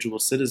individual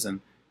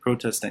citizen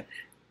protesting.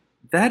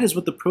 That is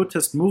what the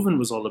protest movement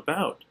was all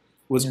about,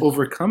 was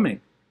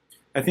overcoming.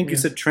 I think you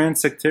said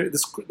trans-sectarian,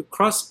 this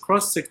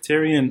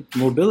cross-sectarian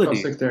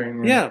mobility.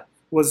 That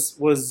was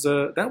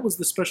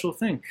the special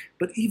thing.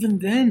 But even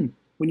then,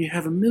 when you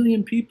have 1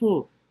 million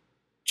people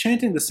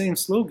chanting the same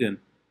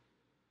slogan,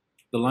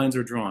 the lines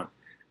are drawn.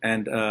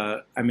 And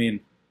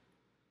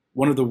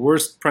one of the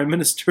worst prime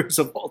ministers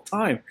of all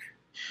time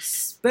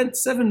spent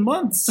 7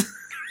 months,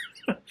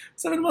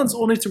 7 months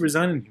only to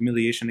resign in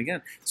humiliation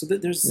again. So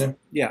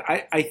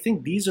I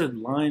think these are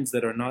lines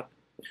that are not.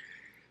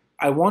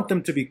 I want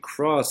them to be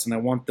crossed, and I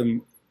want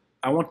to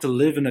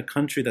live in a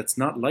country that's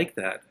not like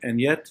that. And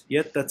yet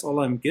that's all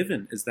I'm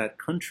given, is that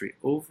country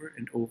over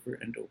and over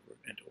and over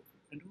and over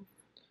and over.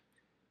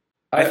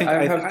 I think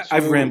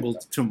I've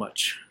rambled too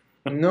much.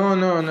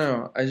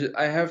 No.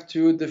 I have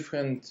two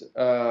different.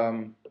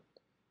 I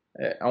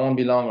won't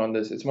be long on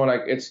this. It's more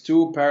like it's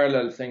two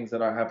parallel things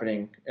that are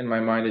happening in my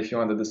mind, if you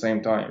want, at the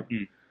same time.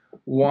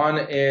 One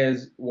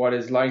is what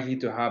is likely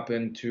to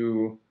happen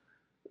to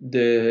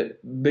the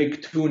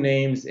big two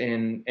names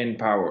in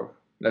power.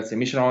 Let's say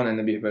Michel Aoun and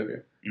Nabih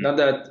Berri. Not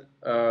that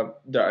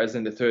there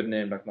isn't a third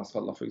name like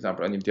Nasrallah, for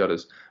example, any of the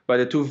others, but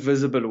the two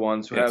visible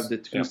ones who have the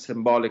two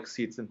symbolic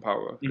seats in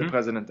power, the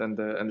president and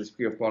the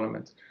Speaker of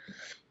Parliament.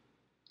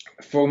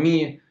 For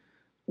me,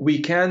 we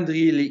can't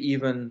really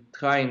even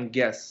try and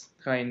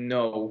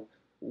know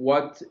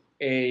what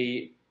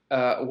Hezbollah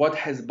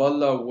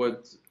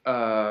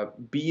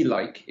be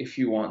like, if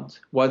you want,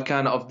 what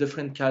kind of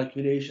different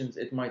calculations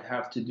it might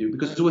have to do.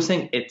 Because we're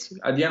saying it.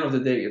 At the end of the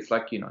day, it's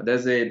like,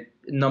 there's a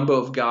number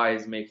of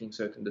guys making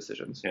certain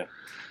decisions. Yeah.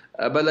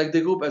 But like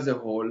the group as a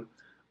whole,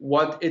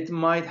 what it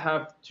might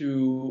have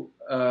to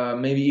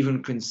maybe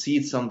even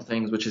concede some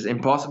things, which is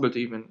impossible to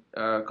even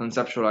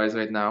conceptualize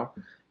right now,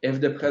 if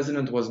the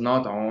president was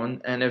not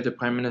on and if the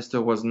prime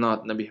minister was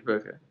not Nabi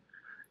Berke.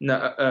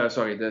 No,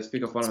 sorry, the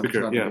Speaker of Parliament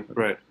was not yeah, Nabi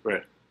Berke.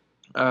 right.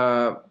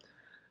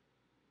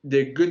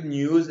 The good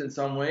news in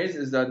some ways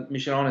is that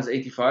Michel Aoun is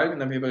 85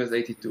 and Nabi Berke is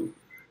 82.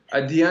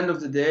 At the end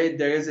of the day,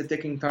 there is a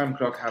ticking time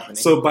clock happening.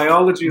 So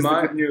biology is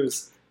the good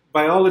news.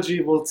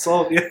 Biology will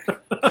solve it.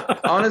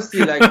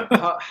 Honestly, like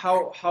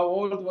how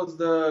old was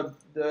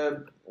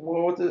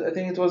I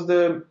think it was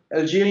the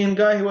Algerian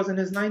guy who was in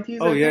his 90s.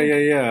 Oh,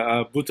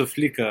 yeah.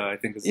 Bouteflika, I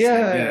think is his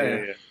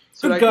name. Yeah.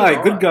 So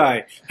Good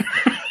guy.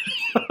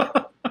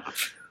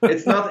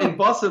 It's not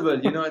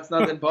impossible, it's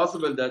not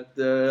impossible that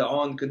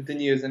Aoun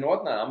continues and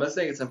whatnot. I'm not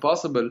saying it's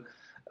impossible.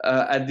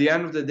 At the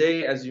end of the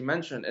day, as you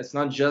mentioned, it's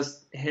not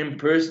just him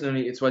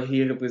personally, it's what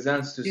he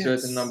represents to a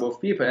certain number of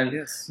people.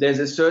 And there's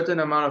a certain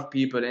amount of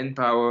people in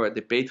power,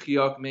 the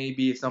patriarch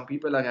maybe, some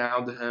people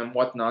around him,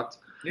 whatnot,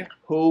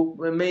 who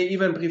may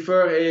even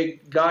prefer a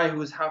guy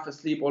who's half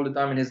asleep all the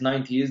time in his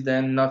 90s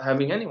than not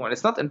having anyone.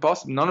 It's not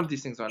impossible. None of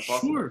these things are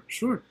impossible.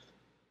 Sure.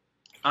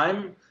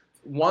 I'm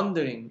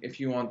wondering, if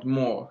you want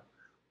more,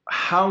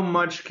 how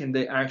much can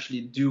they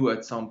actually do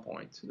at some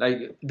point?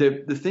 Like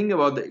the thing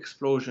about the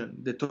explosion,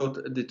 the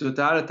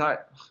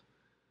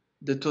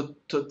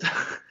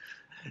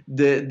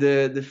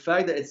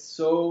fact that it's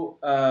so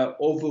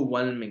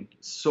overwhelming,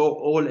 so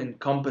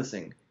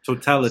all-encompassing.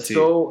 Totality.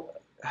 So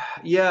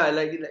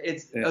like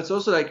it's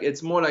also like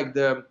it's more like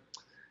the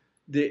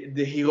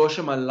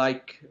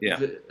Hiroshima-like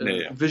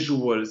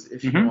visuals,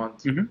 if you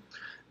want. Mm-hmm.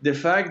 The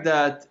fact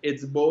that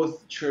it's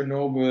both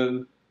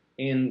Chernobyl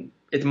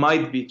it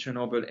might be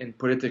Chernobyl in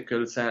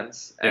political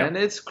sense, and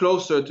it's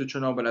closer to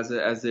Chernobyl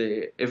as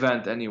a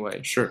event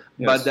anyway. Sure.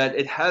 Yes. But that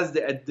it has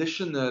the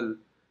additional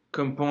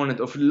component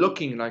of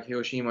looking like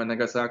Hiroshima and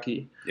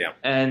Nagasaki,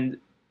 and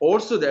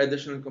also the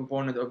additional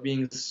component of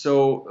being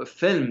so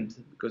filmed,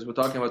 because we're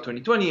talking about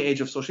 2020, age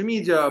of social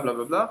media, blah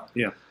blah blah.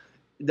 Yeah.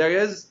 There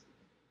is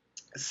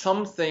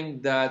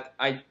something that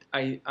I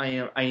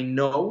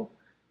know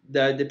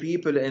that the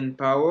people in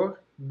power,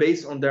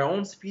 based on their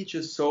own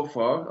speeches so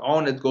far,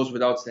 on it goes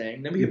without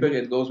saying. Nabi Berke,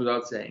 it goes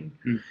without saying.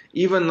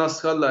 Even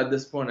Nasrallah at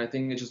this point, I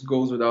think it just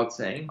goes without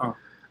saying.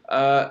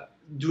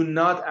 Do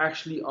not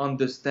actually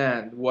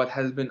understand what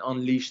has been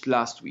unleashed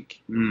last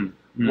week.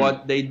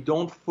 What they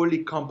don't fully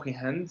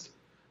comprehend,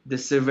 the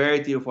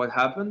severity of what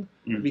happened,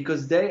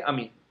 because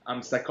I'm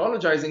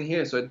psychologizing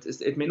here, so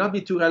it may not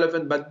be too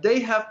relevant, but they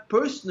have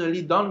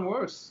personally done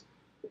worse.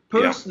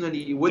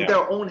 With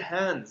their own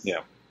hands,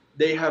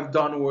 they have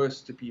done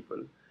worse to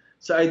people.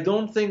 So I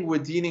don't think we're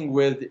dealing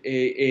with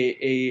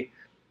a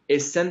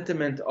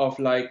sentiment of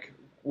like,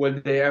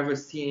 will they ever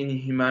see any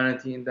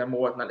humanity in them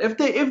or whatnot? If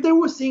they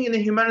were seeing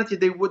any humanity,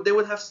 they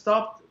would have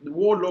stopped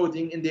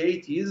warlording in the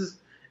 80s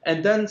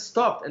and then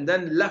stopped and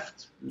then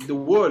left the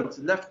world,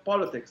 left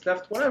politics,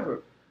 left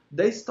whatever.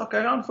 They stuck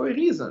around for a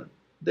reason.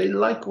 They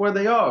like where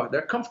they are.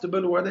 They're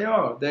comfortable where they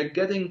are. They're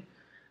getting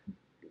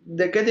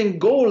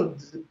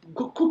gold,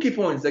 cookie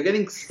points. They're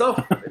getting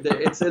stuff.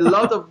 It's a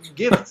lot of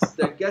gifts.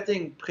 They're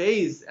getting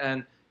praise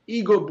and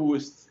ego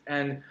boosts,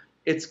 and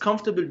it's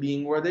comfortable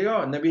being where they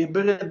are. Nabi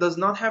Berke does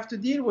not have to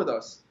deal with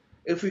us.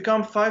 If we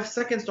come 5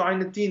 seconds to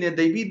Ainatina,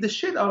 they beat the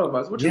shit out of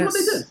us, which is what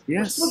they did.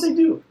 Which is what they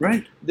do.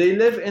 Right. They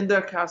live in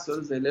their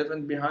castles. They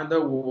live behind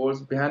their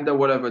walls, behind their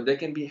whatever. They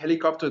can be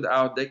helicoptered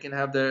out. They can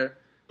have their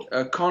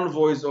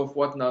convoys of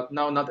whatnot.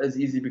 Now not as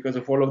easy because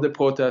of all of the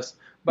protests.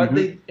 But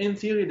in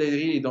theory, they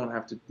really don't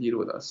have to deal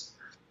with us.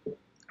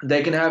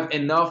 They can have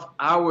enough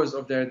hours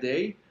of their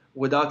day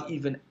without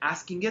even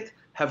asking it,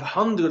 have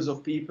hundreds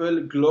of people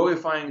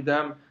glorifying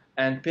them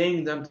and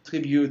paying them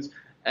tribute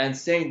and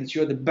saying that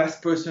you're the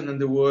best person in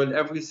the world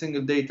every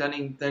single day,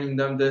 telling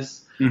them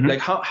this. Like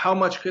how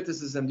much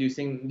criticism do you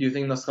think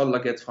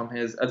Nasrallah gets from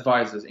his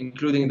advisors,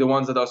 including the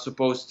ones that are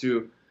supposed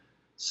to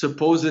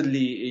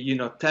supposedly,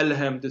 tell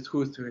him the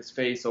truth to his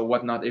face or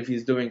whatnot if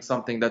he's doing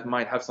something that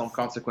might have some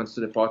consequence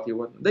to the party or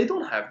whatnot. They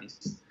don't have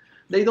these.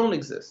 They don't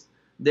exist.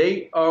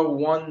 They are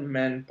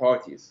one-man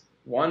parties.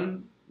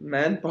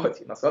 One-man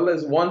party. Nasrallah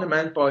is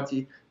one-man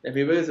party.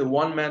 Everybody is a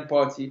one-man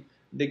party.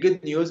 The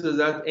good news is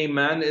that a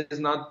man is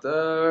not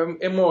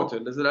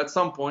immortal. Is that at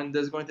some point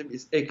there's going to be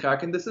a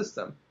crack in the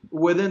system,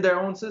 within their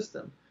own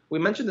system. We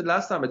mentioned it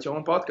last time at your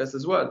own podcast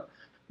as well,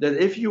 that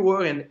if you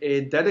were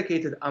a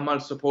dedicated Amal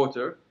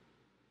supporter,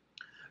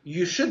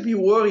 you should be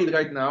worried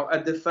right now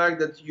at the fact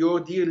that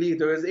your dear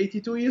leader is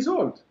 82 years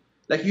old.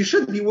 Like, you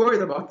should be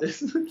worried about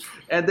this.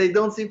 And they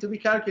don't seem to be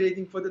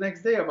calculating for the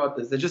next day about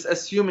this. They're just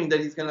assuming that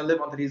he's going to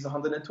live until he's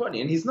 120,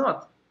 and he's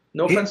not.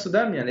 No offense to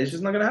Damian, it's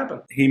just not going to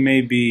happen. He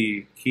may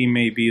be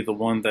the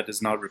one that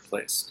is not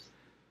replaced.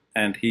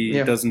 and he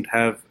Yeah. doesn't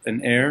have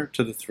an heir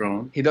to the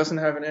throne. He doesn't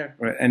have an heir.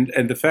 Right,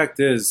 and the fact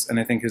is, and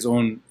I think his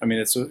own. I mean,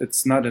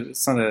 it's not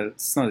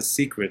a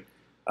secret.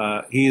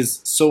 He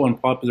is so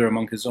unpopular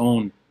among his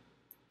own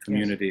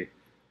community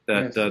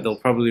that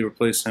they'll probably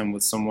replace him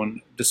with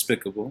someone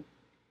despicable.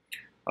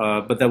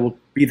 But that will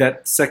be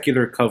that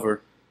secular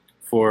cover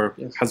for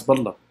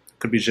Hezbollah. It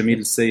could be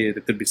Jamil Sayed.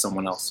 It could be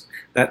someone else.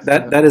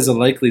 That is a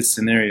likely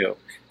scenario,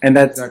 and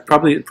that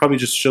probably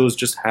just shows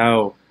just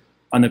how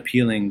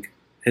unappealing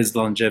his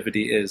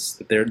longevity is.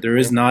 That there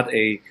is not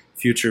a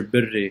future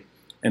Birri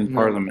in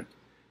Parliament.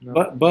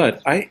 No.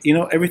 But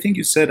everything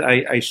you said,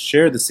 I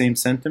share the same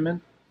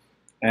sentiment.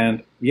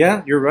 And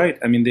yeah, you're right.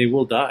 I mean, they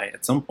will die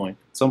at some point.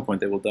 At some point,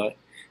 they will die.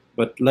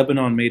 But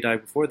Lebanon may die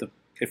before them,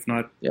 if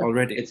not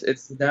already.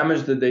 It's the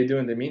damage that they do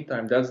in the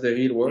meantime. That's the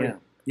real worry.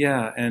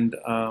 Yeah. And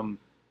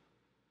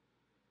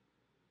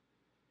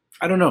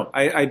I don't know.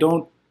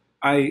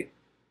 I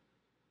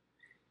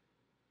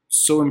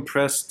so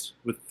impressed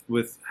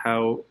with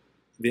how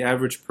the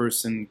average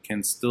person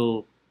can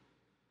still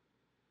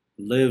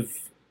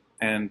live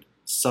and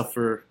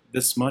suffer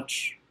this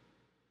much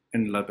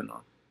in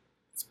Lebanon,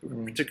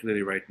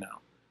 particularly right now.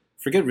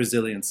 Forget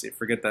resiliency.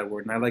 Forget that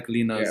word. And I like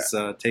Lina's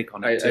take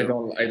on it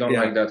too. I don't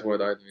like that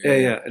word either.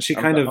 Yeah. And she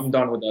I'm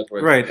done with that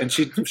word. Right, and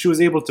she was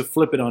able to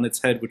flip it on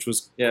its head, which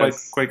was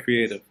quite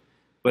creative.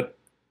 But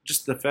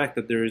just the fact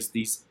that there is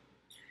these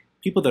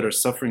people that are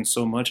suffering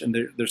so much, and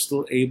they're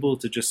still able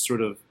to just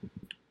sort of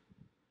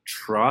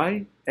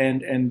try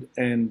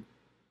and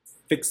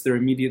fix their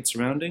immediate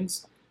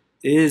surroundings,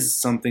 is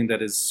something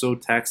that is so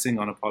taxing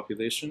on a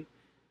population,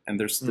 and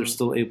they're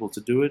still able to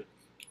do it.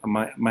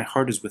 My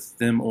heart is with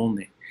them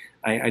only.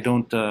 I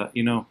don't I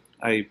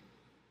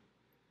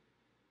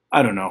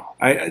don't know.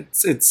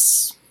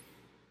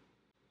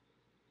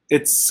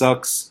 It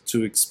sucks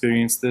to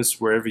experience this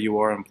wherever you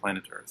are on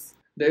planet Earth.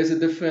 There's a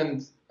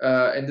different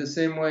in the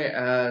same way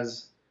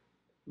as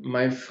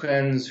my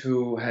friends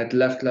who had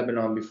left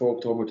Lebanon before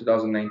October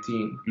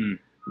 2019.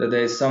 That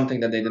there is something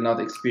that they did not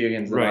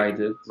experience that I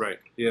did. Right.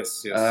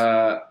 Yes.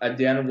 At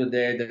the end of the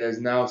day, there is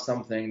now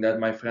something that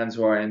my friends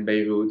who are in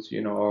Beirut,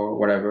 or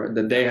whatever,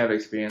 that they have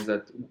experienced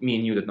that me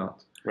and you did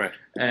not. Right.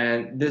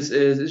 And it's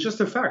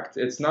just a fact.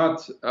 It's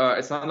not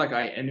like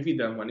I envy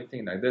them or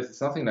anything like this.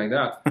 It's nothing like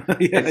that.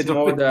 It's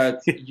more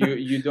that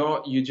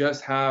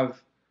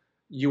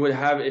you would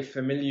have a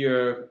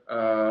familiar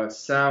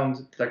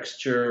sound,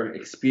 texture,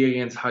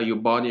 experience, how your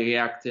body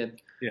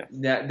reacted. Yeah.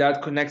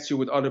 That connects you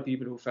with other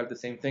people who felt the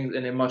same things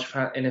in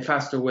a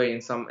faster way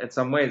in some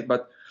ways.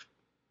 But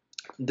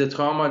the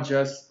trauma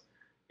just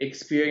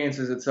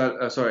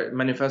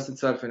manifests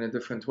itself in a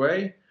different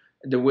way.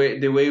 The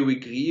way we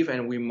grieve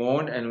and we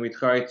mourn and we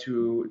try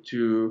to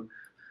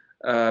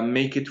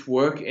make it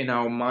work in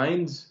our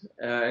minds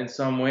in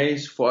some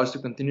ways for us to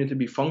continue to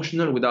be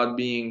functional without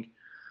being,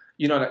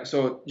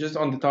 so just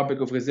on the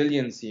topic of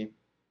resiliency.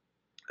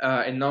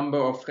 A number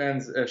of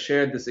friends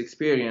shared this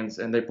experience,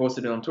 and they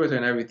posted it on Twitter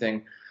and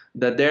everything,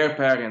 that their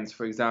parents,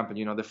 for example,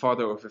 the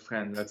father of a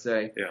friend, let's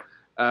say,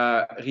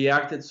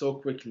 reacted so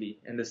quickly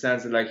in the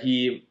sense that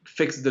he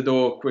fixed the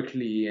door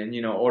quickly and,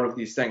 all of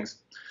these things.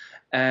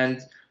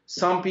 And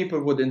some people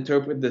would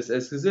interpret this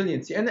as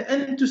resiliency.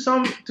 And to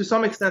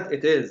some extent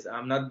it is.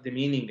 I'm not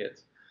demeaning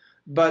it.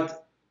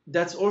 But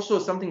that's also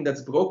something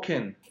that's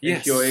broken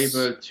if you're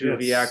able to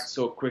react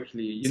so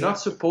quickly. You're not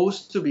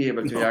supposed to be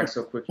able to react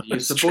so quickly. You're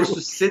supposed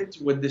to sit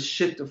with the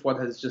shit of what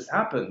has just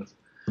happened.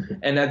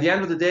 And at the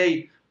end of the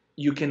day,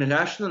 you can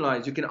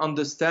rationalize, you can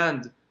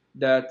understand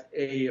that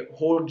a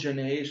whole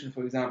generation,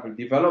 for example,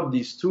 developed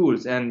these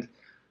tools, and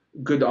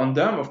good on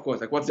them, of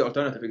course. What's the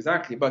alternative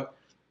exactly? But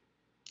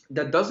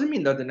that doesn't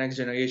mean that the next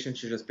generation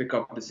should just pick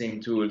up the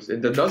same tools.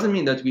 And that doesn't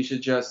mean that we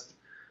should just...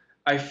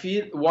 I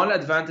feel one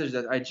advantage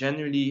that I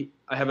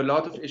have a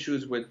lot of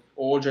issues with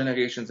all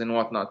generations and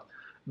whatnot,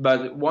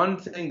 but one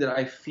thing that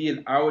I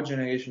feel our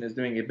generation is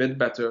doing a bit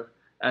better,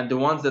 and the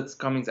ones that's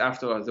coming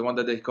after us, the one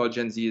that they call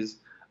Gen Zs,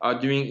 are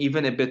doing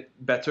even a bit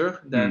better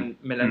than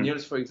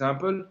millennials, for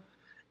example,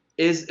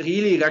 is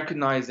really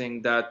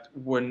recognizing that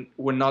we're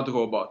not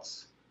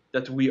robots,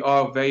 that we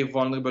are very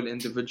vulnerable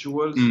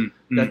individuals,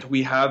 that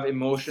we have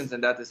emotions,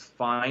 and that is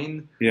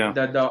fine,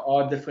 that there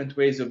are different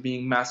ways of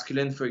being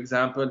masculine, for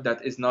example,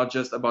 that is not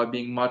just about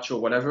being macho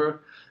or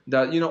whatever,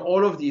 that,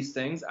 all of these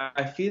things,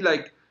 I feel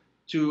like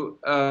to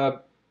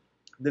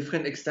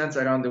different extents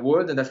around the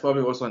world, and that's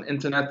probably also an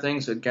internet thing,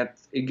 so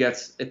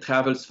it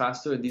travels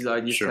faster, these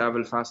ideas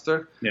travel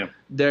faster.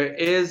 There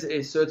is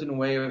a certain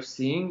way of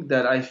seeing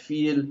that I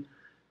feel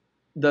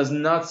that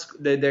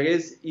there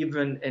is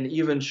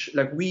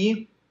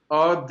we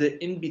are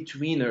the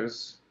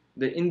in-betweeners,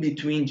 the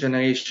in-between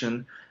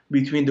generation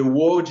between the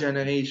war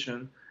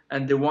generation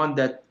and the one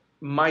that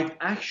might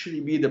actually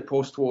be the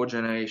post-war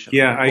generation.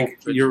 Yeah,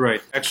 you're right.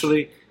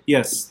 Actually,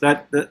 yes,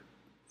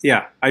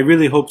 I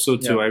really hope so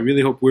too. I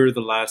really hope we're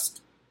the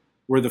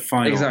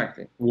final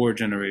war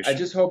generation. I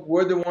just hope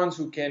we're the ones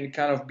who can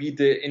kind of be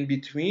the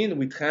in-between.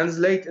 We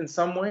translate in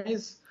some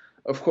ways,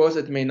 Of course,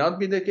 it may not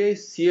be the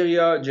case.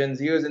 Syria, Gen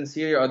Zers in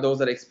Syria are those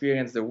that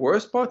experience the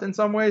worst part in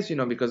some ways,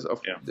 because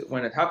of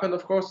when it happened,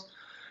 of course.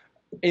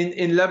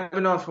 In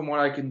Lebanon, from what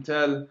I can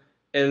tell,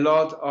 a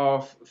lot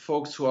of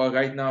folks who are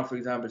right now, for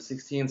example,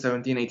 16,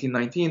 17, 18,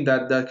 19,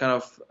 that kind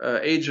of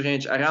age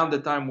range around the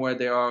time where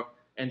they are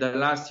in the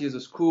last years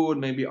of school,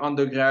 maybe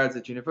undergrads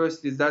at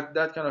universities, that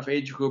kind of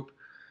age group,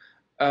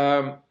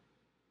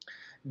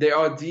 they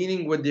are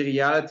dealing with the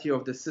reality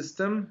of the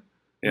system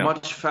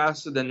much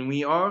faster than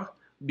we are,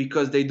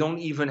 because they don't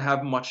even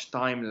have much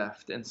time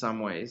left in some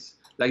ways.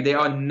 Like, they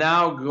are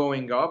now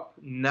growing up.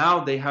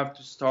 Now they have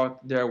to start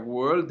their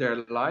world,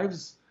 their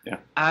lives,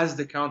 as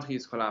the country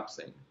is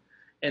collapsing.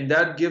 And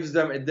that gives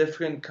them a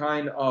different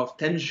kind of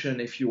tension,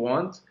 if you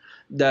want,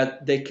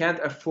 that they can't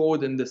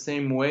afford in the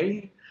same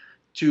way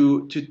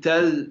to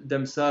tell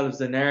themselves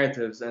the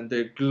narratives and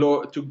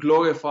to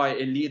glorify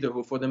a leader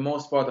who, for the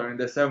most part, are in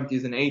their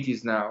 70s and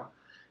 80s now,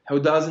 who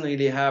doesn't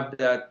really have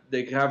the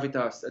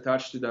gravitas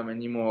attached to them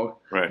anymore.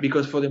 Right.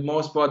 Because for the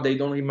most part, they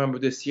don't remember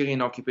the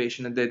Syrian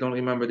occupation and they don't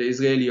remember the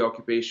Israeli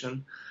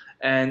occupation.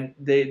 And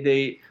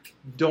they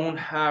don't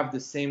have the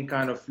same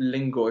kind of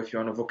lingo, if you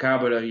want, a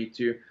vocabulary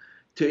to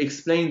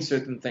explain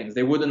certain things.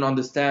 They wouldn't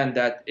understand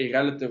that a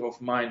relative of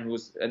mine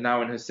who's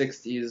now in her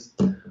 60s,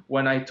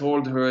 when I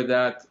told her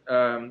that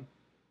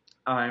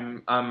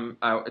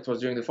it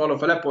was during the fall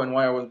of Aleppo and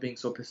why I was being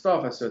so pissed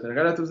off at certain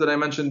relatives that I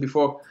mentioned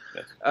before,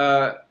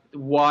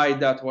 why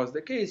that was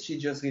the case, she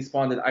just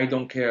responded, "I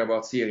don't care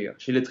about Syria."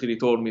 She literally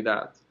told me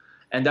that.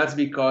 And that's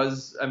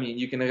because, I mean,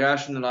 you can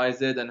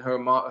rationalize it, and her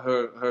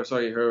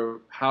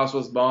house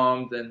was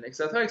bombed, and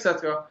etc.,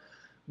 etc.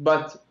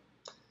 But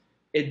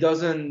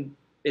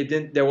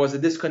there was a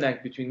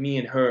disconnect between me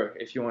and her,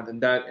 if you want, in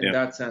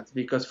that sense.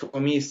 Because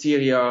for me,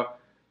 Syria,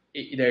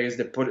 there is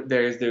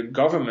the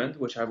government,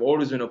 which I've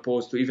always been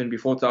opposed to, even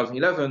before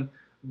 2011.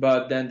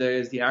 But then there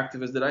is the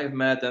activists that I've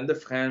met and the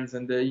friends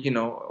and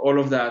all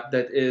of that.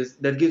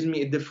 That gives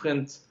me a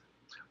different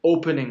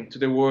opening to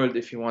the world,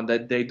 if you want,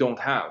 that they don't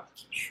have.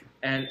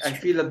 And I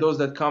feel that those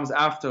that comes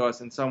after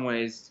us, in some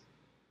ways,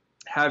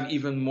 have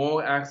even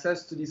more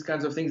access to these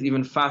kinds of things,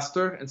 even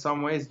faster in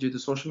some ways, due to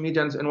social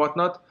media and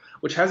whatnot,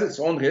 which has its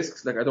own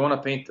risks. Like, I don't want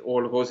to paint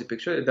all rosy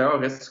picture. There are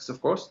risks,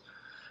 of course.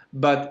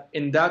 But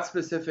on that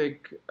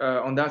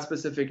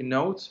specific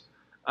note,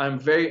 I'm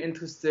very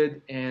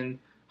interested in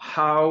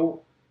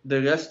how the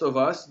rest of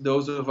us,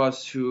 those of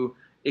us who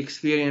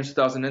experienced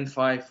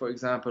 2005, for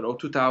example, or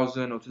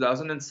 2000, or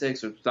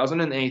 2006, or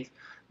 2008,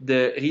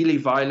 the really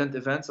violent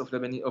events of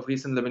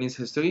recent Lebanese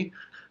history,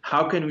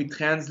 how can we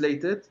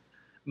translate it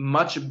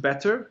much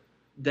better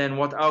than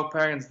what our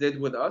parents did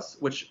with us,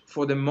 which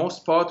for the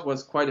most part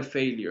was quite a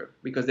failure,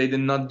 because they did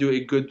not do a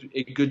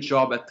good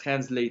job at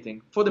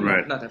translating, for the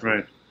not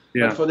everyone,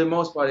 but for the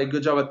most part, a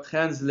good job at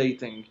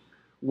translating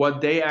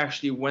what they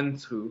actually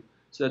went through,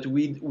 so that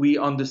we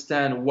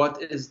understand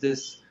what is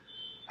this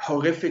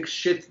horrific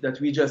shit that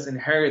we just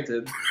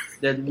inherited,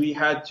 that we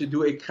had to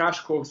do a crash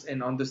course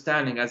in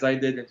understanding, as I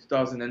did in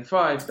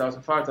 2005,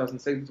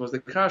 2006. It was the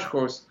crash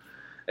course.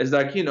 It's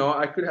like,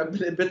 I could have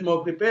been a bit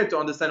more prepared to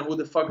understand who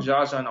the fuck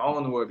Jaja and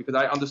Aoun were, because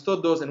I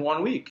understood those in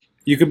 1 week.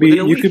 He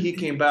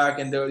came back,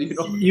 and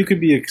you could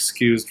be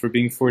excused for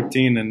being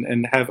 14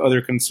 and have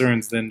other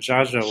concerns than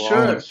Jaja or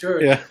Aoun. Sure.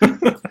 Yeah.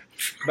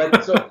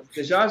 But so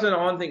the Jaja and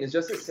Aoun thing is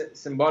just a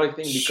symbolic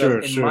thing,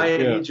 because in my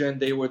region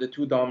they were the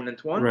two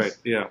dominant ones. Right.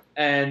 Yeah.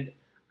 And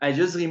I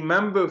just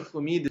remember,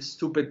 for me, the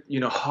stupid,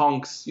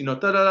 honks,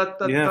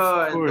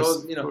 ta-da-da-ta-ta, and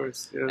those,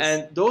 course, yes.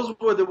 And those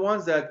were the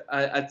ones that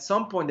at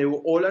some point they were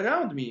all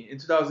around me in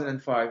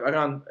 2005,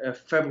 around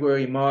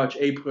February, March,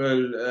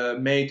 April,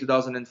 May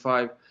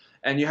 2005.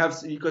 And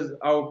because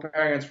our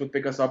parents would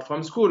pick us up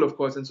from school, of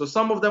course, and so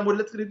some of them would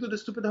literally do the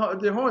stupid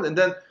horn, and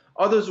then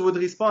others would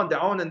respond,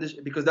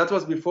 because that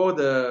was before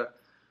the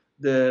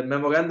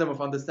memorandum of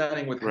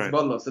understanding with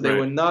Hezbollah, so they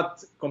were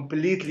not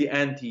completely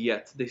anti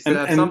yet. They still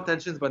had some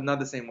tensions, but not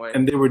the same way.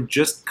 And they were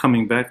just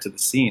coming back to the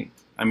scene.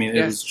 I mean,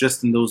 it was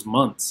just in those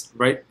months,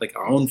 right? Like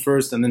Aoun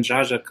first, and then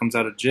Jaja comes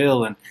out of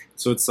jail, and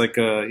so it's like,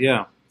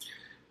 It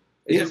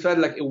just felt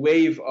like a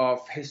wave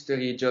of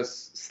history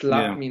just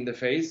slapped me in the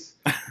face,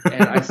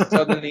 and I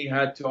suddenly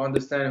had to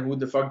understand who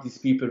the fuck these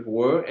people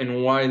were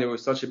and why they were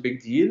such a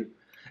big deal.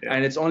 Yeah.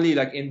 And it's only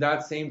like in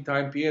that same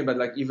time period, but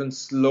like even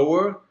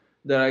slower,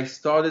 that I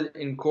started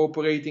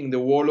incorporating the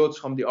warlords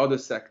from the other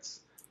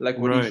sects, like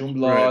Wali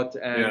Jumblat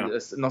and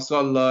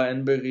Nasrallah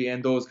and Berri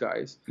and those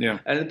guys. Yeah.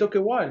 And it took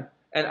a while.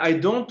 And I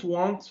don't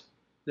want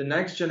the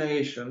next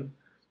generation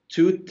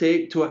to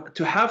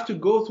have to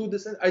go through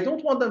this. I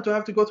don't want them to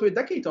have to go through a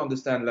decade to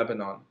understand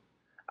Lebanon.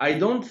 I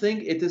don't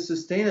think it is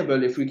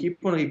sustainable if we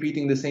keep on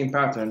repeating the same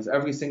patterns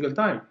every single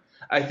time.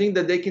 I think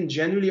that they can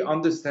genuinely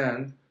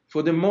understand,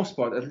 for the most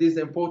part, at least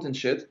the important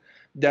shit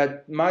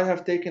that might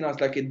have taken us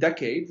like a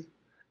decade.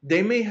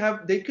 They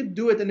could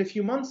do it in a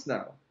few months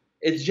now.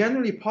 It's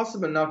generally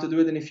possible now to do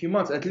it in a few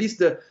months, at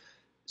least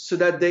so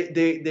that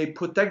they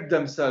protect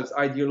themselves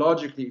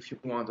ideologically, if you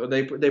want, or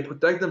they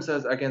protect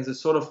themselves against the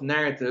sort of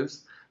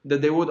narratives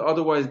that they would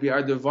otherwise be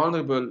either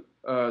vulnerable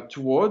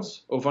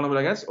towards or vulnerable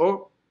against,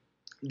 or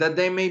that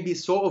they may be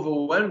so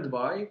overwhelmed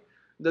by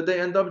that they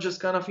end up just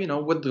kind of,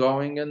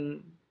 withdrawing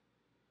and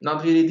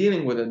not really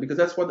dealing with it, because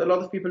that's what a lot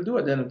of people do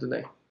at the end of the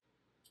day.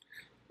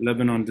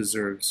 Lebanon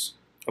deserves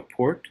a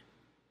port.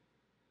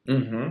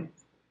 Mm-hmm.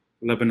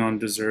 Lebanon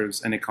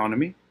deserves an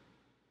economy.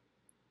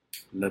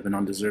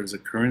 Lebanon deserves a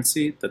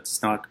currency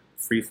that's not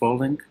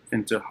free-falling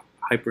into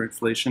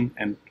hyperinflation,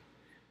 and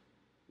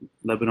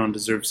Lebanon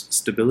deserves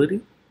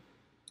stability.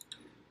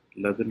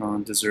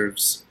 Lebanon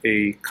deserves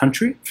a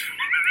country.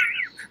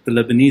 The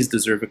Lebanese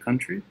deserve a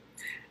country,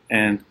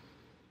 and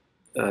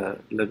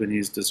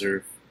Lebanese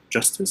deserve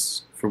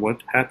justice for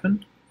what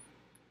happened.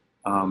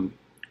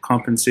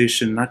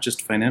 Compensation, not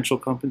just financial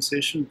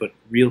compensation, but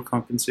real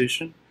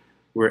compensation,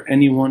 where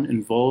anyone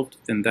involved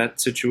in that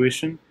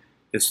situation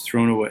is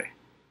thrown away.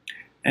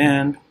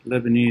 And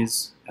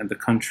Lebanese and the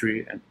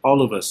country and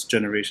all of us,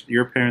 generation,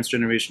 your parents'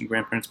 generation,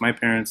 grandparents, my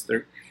parents,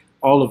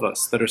 all of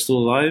us that are still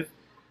alive,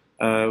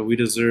 we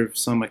deserve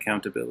some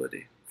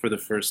accountability for the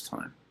first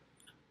time.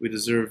 We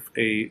deserve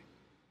to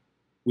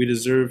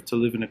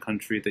live in a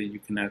country that you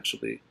can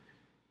actually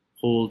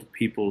hold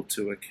people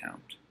to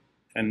account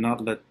and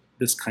not let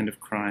this kind of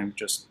crime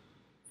just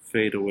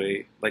fade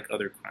away like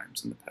other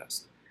crimes in the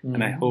past. Mm-hmm.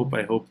 And I hope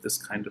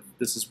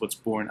this is what's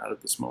born out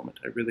of this moment.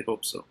 I really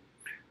hope so.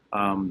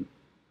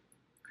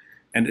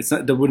 And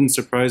that wouldn't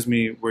surprise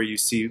me where you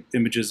see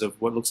images of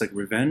what looks like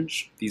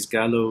revenge, these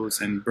gallows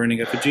and burning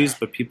effigies,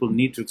 but people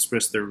need to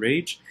express their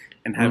rage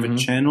and have it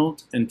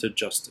channeled into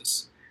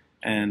justice.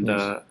 And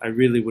I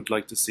really would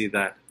like to see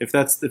that. If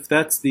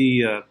that's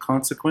the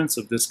consequence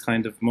of this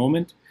kind of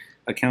moment,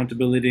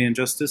 accountability and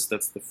justice,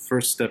 that's the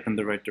first step in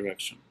the right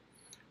direction.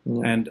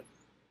 Yeah. And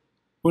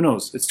who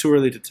knows? It's too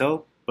early to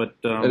tell, but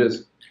it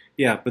is.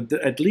 Yeah, but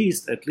at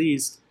least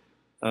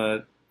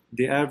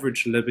the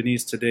average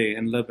Lebanese today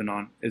in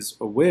Lebanon is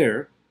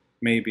aware,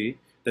 maybe,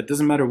 that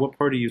doesn't matter what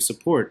party you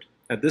support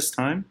at this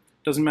time,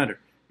 doesn't matter.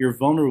 You're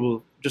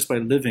vulnerable just by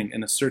living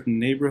in a certain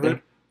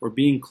neighborhood or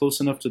being close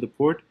enough to the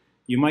port.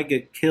 You might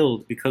get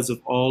killed because of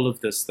all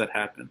of this that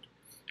happened.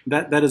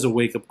 That is a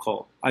wake-up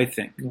call, I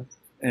think. Yeah.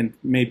 And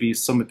maybe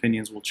some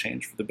opinions will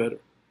change for the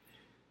better.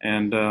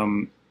 And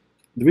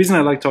the reason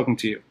I like talking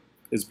to you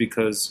is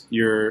because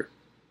you're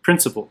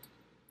principled.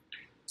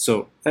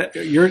 So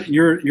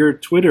your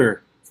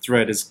Twitter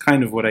thread is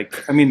kind of what I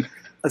mean.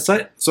 So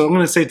I'm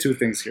going to say two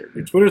things here.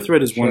 Your Twitter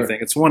thread is one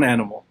thing. It's one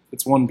animal.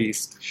 It's one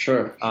beast.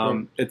 Sure.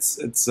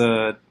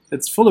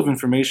 It's full of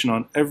information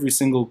on every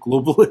single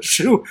global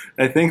issue,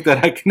 I think,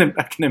 that I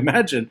can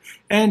imagine.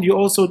 And you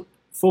also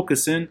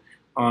focus in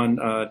on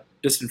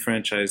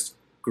disenfranchised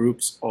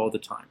groups all the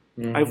time.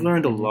 Mm-hmm. I've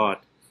learned a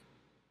lot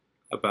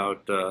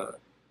about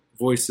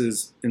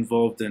voices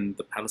involved in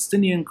the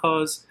Palestinian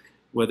cause,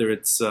 whether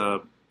it's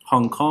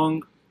Hong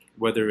Kong,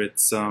 whether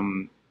it's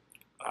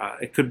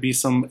it could be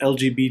some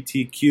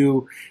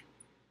LGBTQ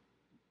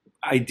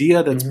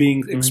idea that's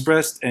being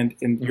expressed, and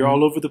you're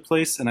all over the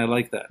place, and I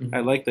like that.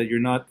 I like that you're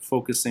not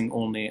focusing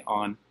only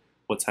on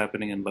what's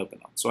happening in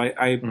Lebanon. So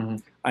I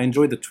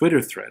enjoy the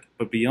Twitter thread,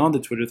 but beyond the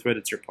Twitter thread,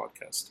 it's your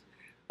podcast.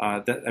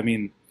 I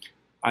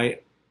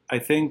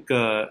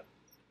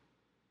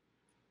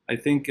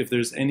think if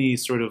there's any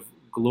sort of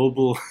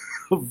global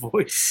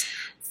voice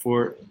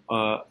for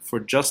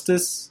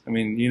justice,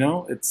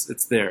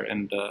 it's there,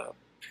 and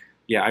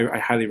I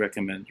highly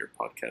recommend your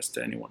podcast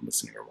to anyone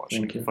listening or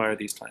watching. Fire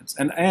these times,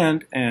 and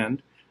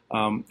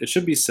it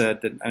should be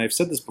said that, and I've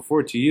said this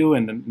before to you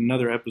in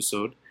another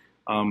episode,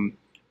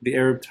 the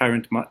Arab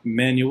Tyrant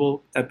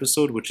Manual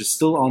episode, which is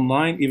still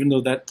online, even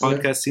though that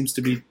podcast seems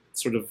to be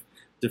sort of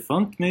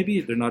defunct.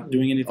 Maybe they're not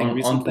doing anything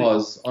recently.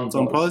 It's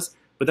on pause.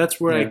 But that's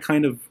where I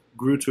kind of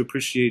grew to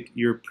appreciate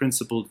your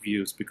principled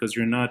views, because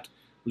you're not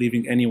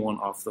leaving anyone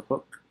off the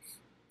hook.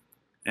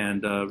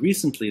 And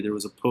recently there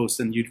was a post,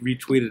 and you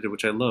retweeted it,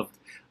 which I loved.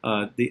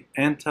 The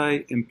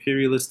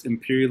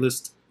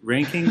anti-imperialist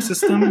ranking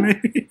system,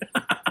 maybe.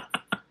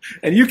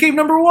 And you came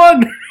number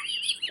one.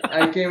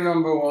 I came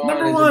number one.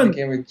 Just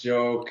became a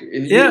joke.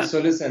 So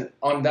listen,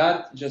 on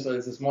that, just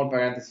as a small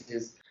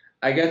parenthesis,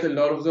 I get a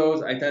lot of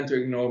those. I tend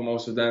to ignore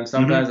most of them.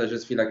 Sometimes I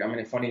just feel like I'm in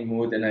a funny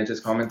mood and I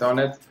just comment on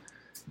it.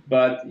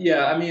 But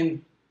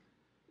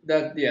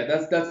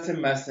that's a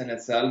mess in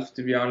itself,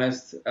 to be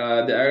honest.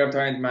 The Arab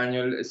Tyrant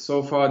Manual is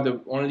so far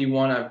the only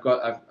one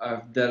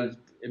I've delved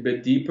a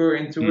bit deeper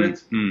into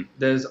it.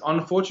 There's,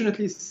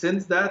 unfortunately,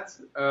 since that,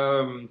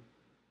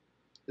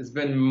 there's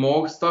been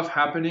more stuff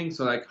happening.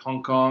 So like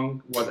Hong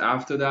Kong was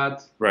after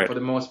that, for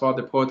the most part,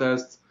 the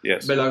protests.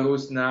 Yes.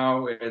 Belarus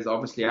now is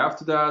obviously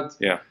after that.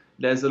 Yeah.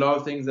 There's a lot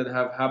of things that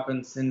have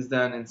happened since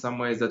then in some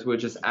ways that will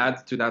just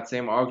add to that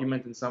same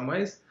argument in some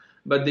ways.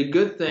 But the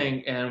good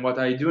thing, and what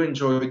I do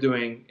enjoy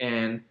doing,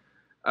 and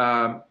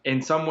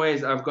in some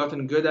ways I've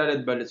gotten good at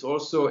it, but it's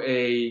also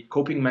a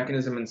coping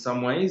mechanism in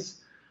some ways,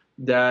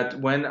 that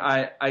when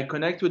I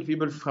connect with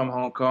people from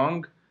Hong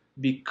Kong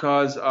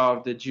because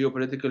of the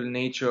geopolitical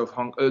nature of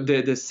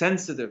the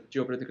sensitive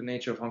geopolitical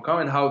nature of Hong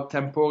Kong and how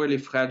temporally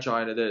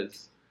fragile it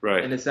is.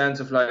 Right. In the sense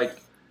of like,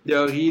 they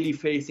are really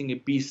facing a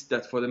beast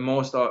that for the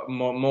most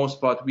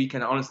part we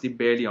can honestly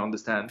barely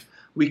understand.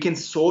 We can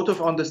sort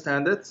of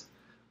understand it.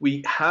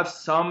 We have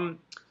some,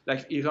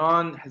 like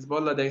Iran,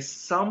 Hezbollah, there's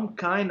some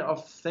kind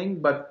of thing,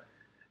 but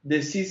the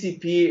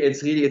CCP,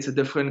 it's a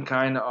different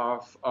kind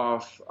of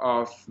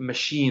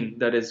machine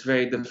that is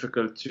very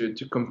difficult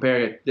to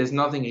compare it. There's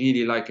nothing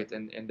really like it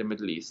in the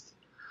Middle East.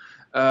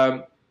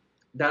 That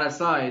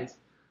aside,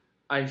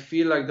 I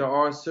feel like there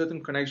are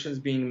certain connections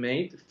being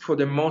made. For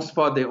the most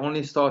part, they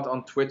only start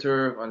on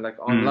Twitter or like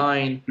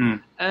online.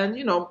 And,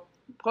 you know,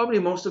 probably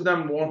most of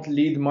them won't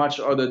lead much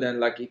other than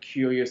like a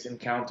curious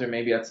encounter,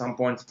 maybe at some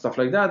point, stuff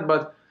like that.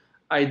 But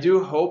I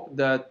do hope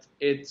that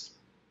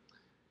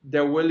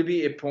there will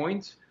be a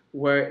point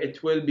where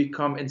it will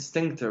become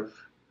instinctive.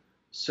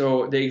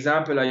 So the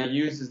example I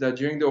use is that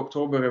during the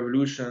October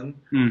Revolution,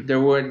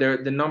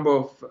 the number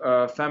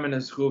of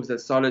feminist groups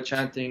that started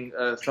chanting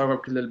 "Thawra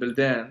Kull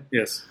al-Bildan."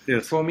 Yes.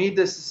 For me,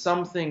 this is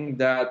something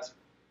that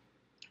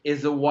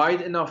is a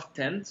wide enough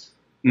tent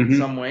in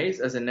some ways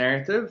as a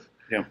narrative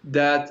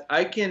that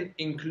I can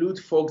include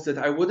folks that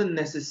I wouldn't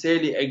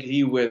necessarily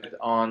agree with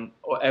on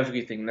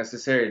everything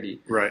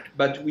necessarily. Right.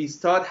 But we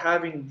start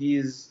having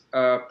these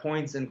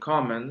points in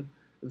common,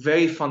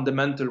 very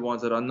fundamental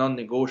ones that are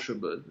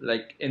non-negotiable,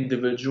 like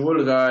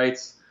individual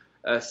rights,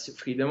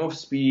 freedom of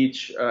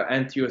speech,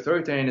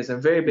 anti-authoritarianism,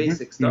 very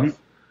basic stuff.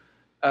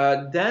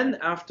 Then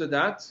after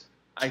that,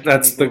 I can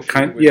That's the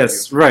kind.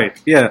 Yes, you.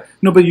 right. Yeah.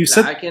 No, but you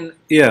said. I can.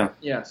 Yeah.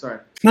 Yeah. Sorry.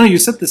 No, you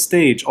set the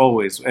stage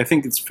always. I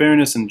think it's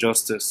fairness and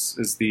justice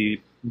is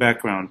the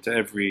background to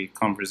every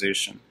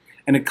conversation,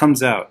 and it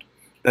comes out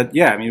that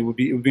I mean, it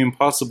would be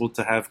impossible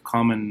to have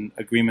common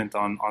agreement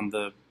on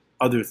the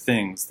other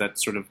things that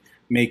sort of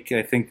make,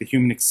 I think, the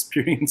human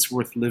experience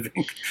worth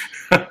living.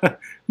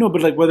 No,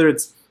 but like whether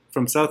it's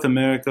from South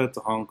America to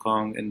Hong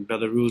Kong and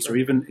Belarus, or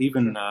even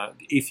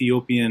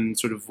Ethiopian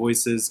sort of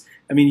voices.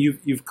 I mean,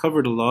 you've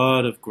covered a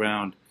lot of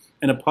ground,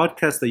 and a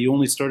podcast that you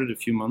only started a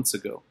few months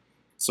ago.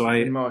 So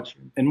in March,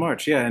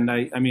 yeah, and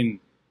I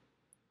mean,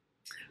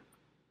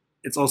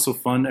 it's also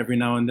fun every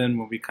now and then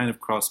when we kind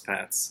of cross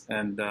paths,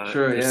 and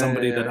there's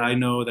somebody that I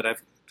know that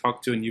I've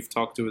talked to and you've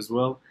talked to as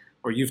well,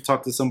 or you've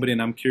talked to somebody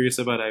and I'm curious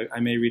about, I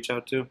may reach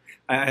out to.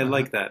 I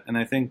like that, and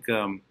I think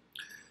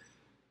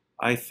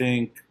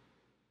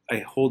I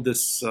hold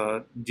this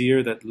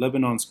dear that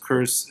Lebanon's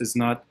curse is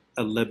not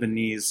a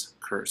Lebanese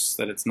curse,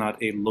 that it's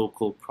not a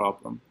local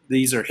problem.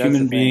 These are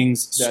human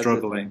beings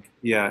struggling.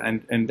 Yeah,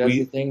 and that's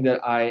the thing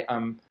that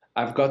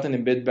I've gotten a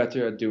bit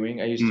better at doing.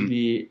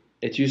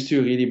 It used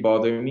to really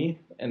bother me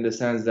in the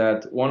sense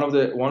that one of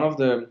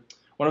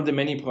the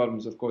many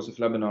problems, of course, of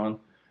Lebanon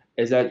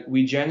is that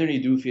we generally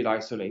do feel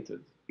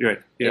isolated. Right.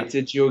 Yeah. It's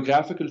a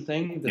geographical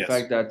thing, the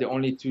fact that the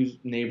only two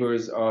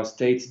neighbors are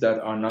states that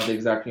are not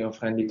exactly on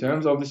friendly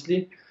terms,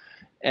 obviously.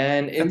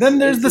 And then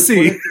there's the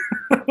sea.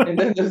 And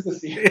then there's the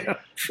sea. Yeah.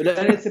 But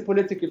then it's a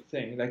political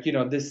thing. Like, you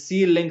know, the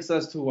sea links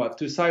us to what?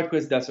 To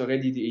Cyprus, that's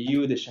already the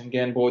EU, the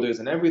Schengen borders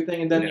and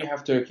everything. And then you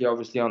have Turkey,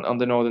 obviously, on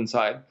the northern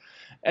side.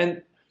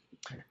 And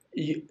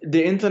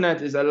the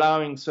internet is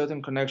allowing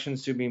certain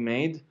connections to be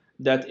made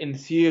that, in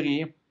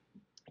theory,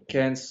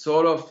 can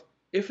sort of,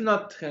 if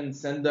not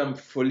transcend them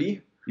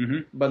fully,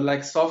 but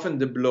like soften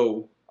the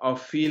blow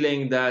of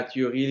feeling that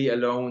you're really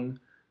alone,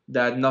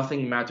 that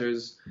nothing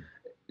matters.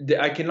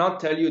 I cannot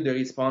tell you the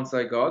response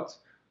I got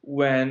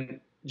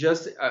when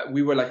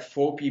we were like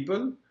 4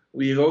 people.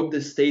 We wrote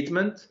this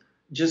statement,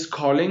 just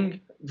calling,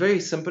 very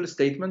simple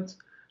statement,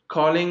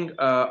 calling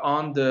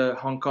on the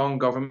Hong Kong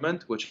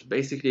government, which is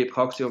basically a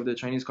proxy of the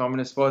Chinese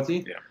Communist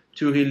Party,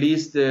 to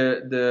release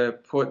the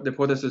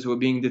protesters who were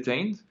being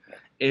detained.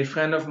 A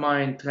friend of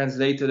mine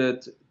translated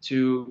it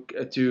to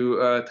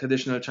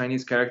traditional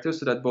Chinese characters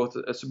so that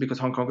because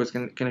Hong Kongers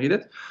can read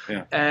it,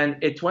 and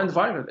it went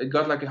viral. It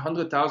got like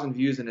 100,000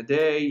 views in a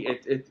day.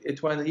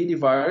 It went really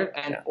viral,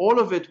 and all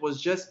of it was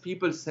just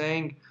people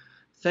saying,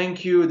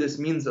 "Thank you, this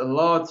means a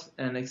lot,"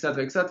 and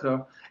etc.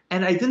 etc.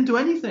 And I didn't do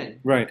anything.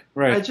 Right.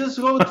 I just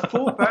wrote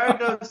 4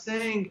 paragraphs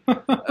saying,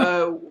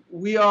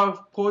 "We are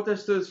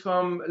protesters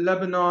from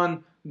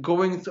Lebanon."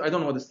 Going through, I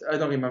don't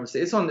remember.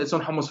 It's on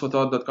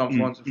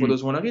hummusforthought.com for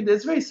those who want to read it.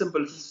 It's very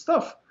simple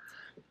stuff.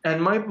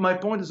 And my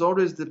point is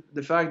always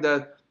the fact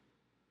that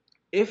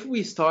if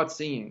we start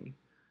seeing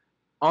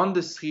on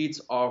the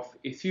streets of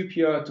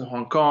Ethiopia to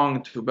Hong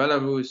Kong to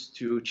Belarus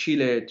to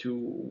Chile to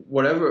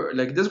whatever,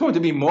 like there's going to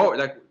be more.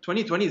 Like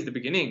 2020 is the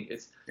beginning.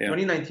 It's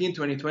 2019,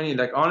 2020.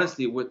 Like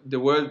honestly, with the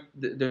world,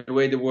 the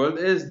way the world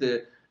is,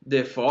 the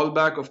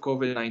fallback of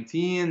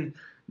COVID-19.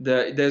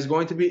 There's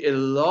going to be a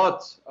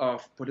lot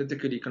of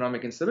political,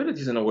 economic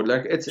instabilities in the world.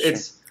 Like it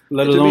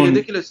would be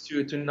ridiculous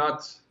to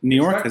not. New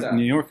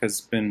York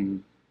has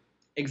been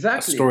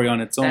a story on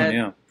its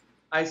own.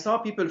 I saw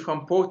people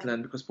from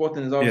Portland, because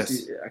Portland is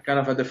obviously kind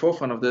of at the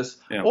forefront of this,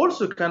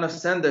 also kind of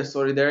send their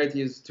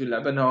solidarities to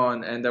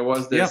Lebanon. And there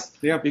was this,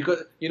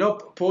 because, you know,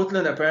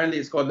 Portland apparently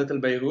is called Little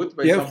Beirut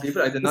by some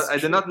people. I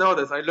did not know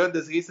this. I learned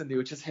this recently,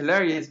 which is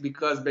hilarious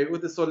because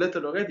Beirut is so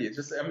little already. It's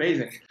just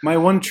amazing. My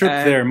one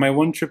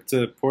trip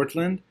to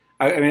Portland,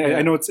 I mean,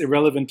 I know it's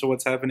irrelevant to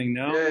what's happening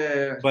now,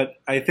 Yeah. but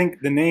I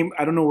think the name,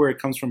 I don't know where it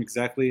comes from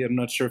exactly. I'm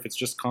not sure if it's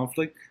just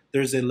conflict.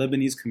 There's a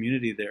Lebanese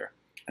community there.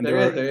 And There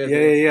is.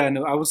 yeah. And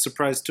I was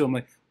surprised too. I'm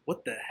like,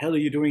 what the hell are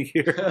you doing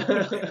here?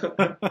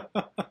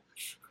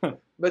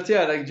 But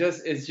yeah, like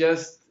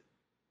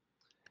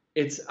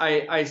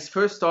I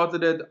first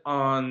started it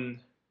on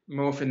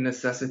more of a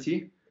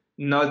necessity,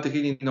 not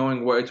really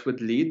knowing where it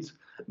would lead.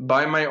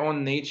 By my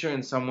own nature,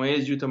 in some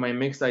ways, due to my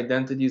mixed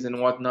identities and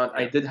whatnot,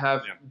 I did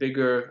have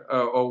bigger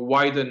or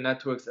wider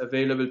networks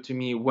available to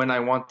me when I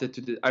wanted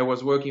to. I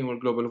was working with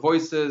Global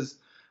Voices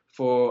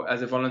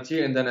as a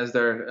volunteer, and then as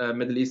their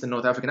Middle East and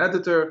North African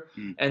editor,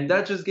 and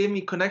that just gave me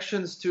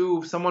connections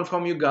to someone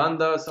from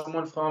Uganda,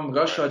 someone from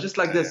Russia, just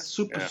like this,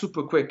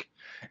 super quick,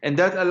 and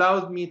that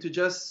allowed me to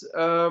just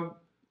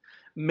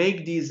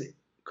make these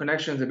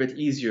connections a bit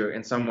easier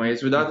in some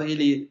ways without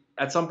really.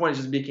 At some point, it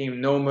just became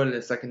normal,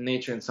 it's second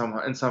nature, and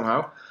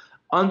somehow,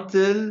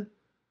 until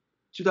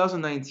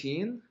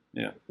 2019,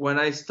 when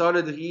I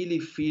started really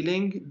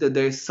feeling that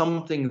there's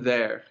something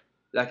there,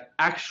 like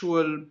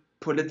actual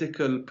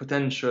political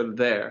potential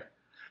there,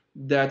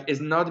 that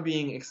is not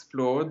being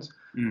explored,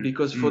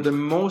 because for the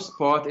most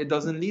part, it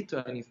doesn't lead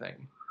to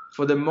anything.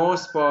 For the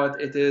most part,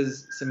 it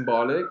is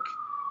symbolic.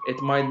 It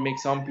might make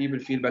some people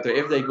feel better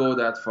if they go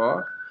that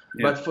far.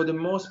 But for the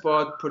most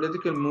part,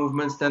 political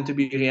movements tend to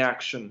be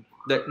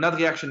not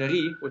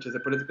reactionary, which is a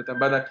political term,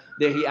 but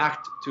they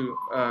react to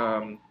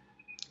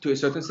a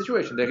certain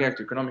situation. They react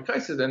to economic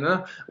crisis,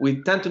 and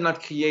we tend to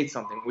not create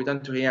something. We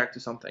tend to react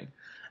to something.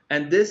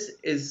 And this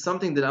is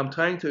something that I'm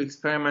trying to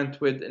experiment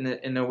with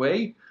in a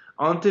way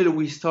until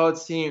we start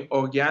seeing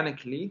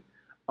organically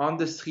on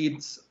the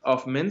streets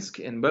of Minsk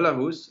in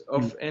Belarus,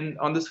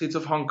 on the streets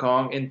of Hong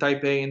Kong, in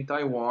Taipei, in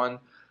Taiwan,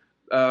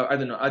 I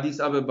don't know, Addis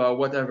Ababa,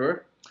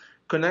 whatever,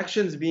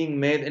 connections being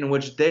made in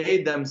which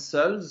they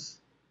themselves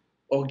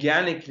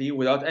organically,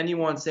 without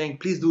anyone saying,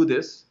 please do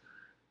this,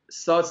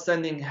 start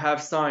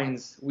have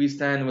signs, we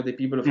stand with the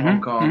people of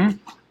Hong Kong,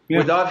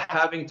 without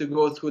having to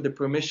go through the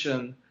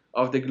permission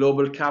of the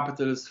global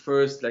capitals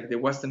first, like the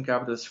Western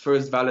capitals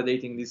first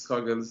validating these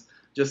struggles,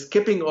 just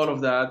skipping all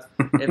of that.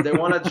 If they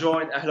want to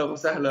join, ahla wa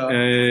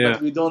sahla,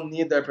 but we don't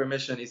need their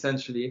permission,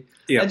 essentially.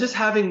 And just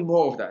having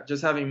more of that.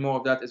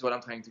 Is what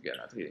I'm trying to get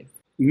at, really.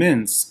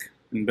 Minsk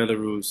in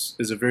Belarus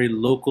is a very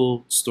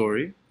local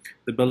story.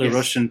 The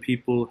Belarusian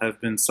people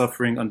have been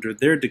suffering under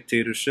their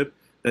dictatorship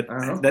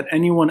that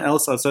anyone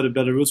else outside of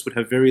Belarus would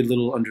have very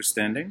little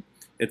understanding.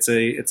 It's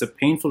a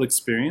painful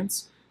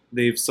experience.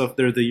 They're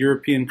the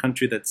European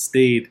country that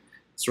stayed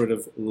sort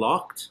of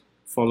locked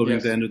following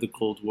the end of the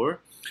Cold War,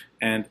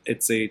 and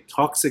it's a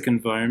toxic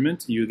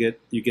environment. You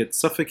get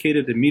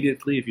suffocated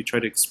immediately if you try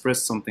to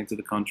express something to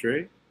the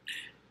contrary,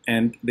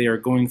 and they are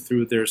going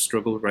through their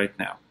struggle right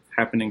now,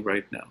 happening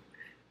right now,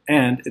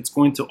 and it's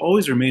going to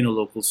always remain a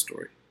local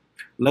story.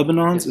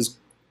 Lebanon's is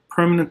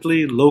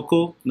permanently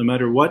local, no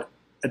matter what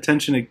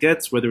attention it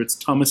gets, whether it's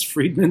Thomas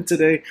Friedman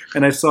today,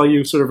 and I saw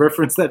you sort of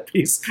reference that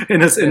piece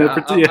in a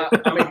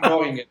I'm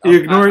ignoring it.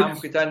 I'm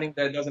pretending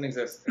that it doesn't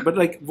exist. But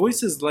like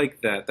voices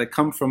like that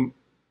come from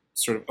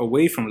sort of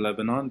away from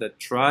Lebanon that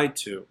try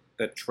to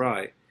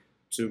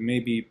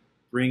maybe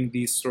bring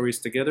these stories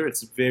together,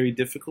 it's very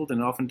difficult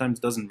and oftentimes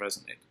doesn't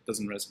resonate.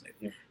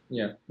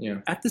 Yeah.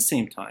 At the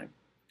same time,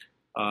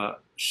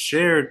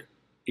 shared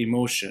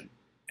emotion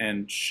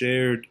and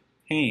shared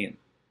pain,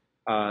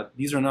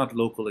 these are not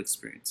local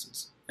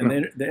experiences.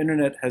 And the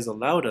internet has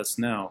allowed us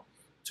now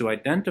to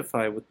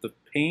identify with the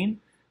pain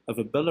of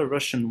a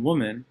Belarusian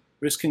woman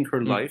risking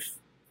her life,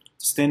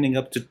 standing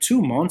up to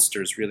two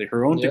monsters, really,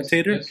 her own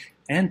dictator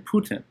and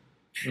Putin.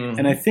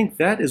 And I think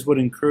that is what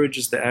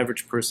encourages the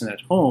average person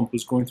at home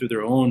who's going through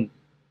their own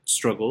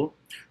struggle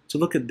to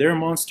look at their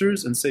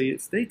monsters and say,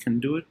 if they can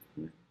do it,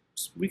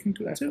 we can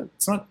do it too.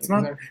 It's not.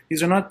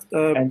 These are not.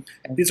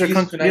 These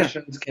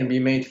connections can be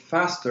made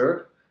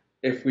faster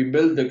if we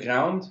build the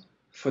ground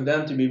for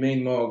them to be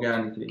made more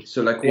organically.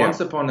 So, like once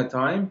upon a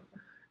time,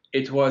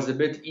 it was a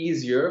bit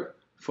easier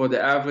for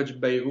the average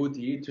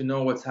Beiruti to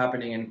know what's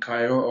happening in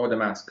Cairo or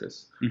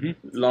Damascus.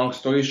 Long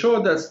story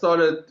short, that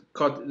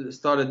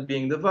started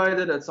being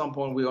divided. At some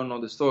point, we all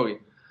know the story.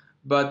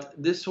 But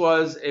this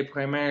was a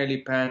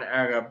primarily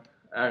pan-Arab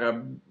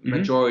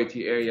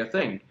majority area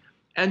thing.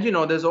 And,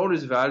 there's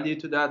always value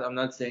to that. I'm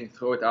not saying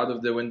throw it out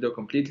of the window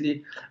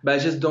completely, but I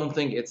just don't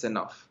think it's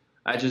enough.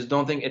 I just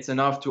don't think it's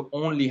enough to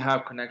only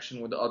have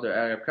connection with the other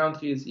Arab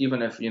countries,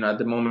 even if, at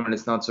the moment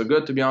it's not so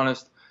good, to be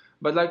honest.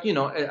 But,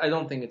 I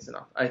don't think it's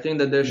enough. I think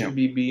that there should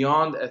be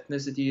beyond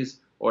ethnicities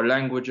or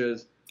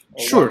languages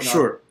or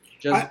whatnot,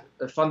 just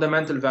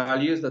fundamental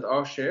values that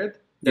are shared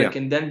that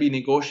can then be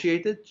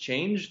negotiated,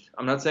 changed.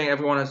 I'm not saying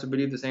everyone has to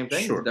believe the same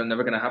thing. They're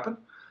never going to happen.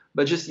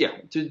 But just,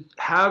 to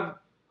have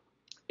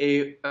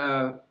a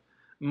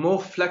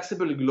more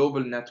flexible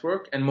global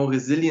network and more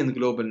resilient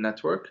global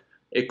network,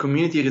 a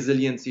community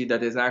resiliency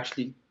that is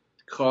actually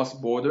across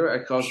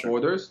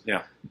borders,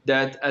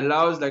 that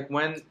allows, like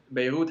when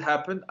Beirut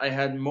happened, I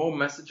had more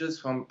messages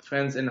from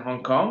friends in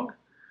Hong Kong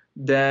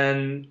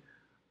than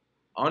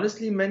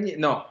Honestly,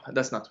 no,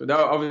 that's not true. There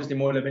are obviously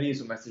more Lebanese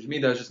who message me.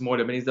 There's just more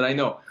Lebanese that I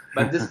know.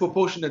 But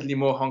disproportionately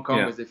more Hong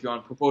Kongers, if you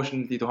want,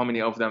 proportionately to how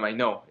many of them I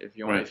know, if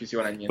you want, Right. if you see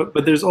what I mean.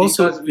 But there's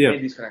also because we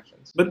made these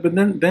connections. But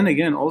then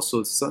again,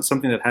 also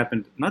something that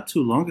happened not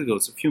too long ago.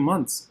 It's a few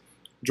months.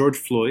 George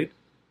Floyd,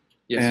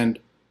 Yes. and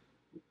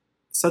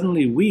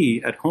suddenly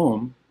we at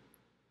home,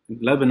 in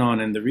Lebanon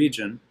and the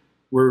region,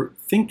 were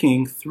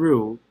thinking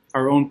through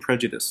our own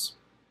prejudice,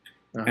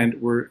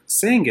 and we're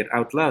saying it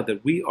out loud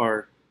that we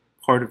are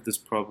part of this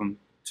problem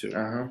too.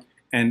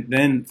 And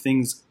then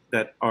things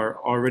that are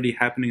already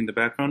happening in the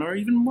background are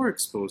even more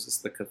exposed. It's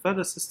the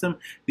kafala system,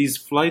 these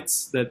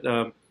flights that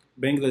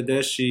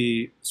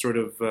Bangladeshi sort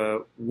of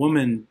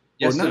woman,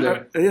 not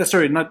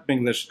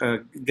Bangladesh,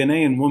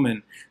 Ghanaian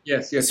woman,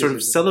 sort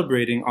of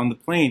celebrating on the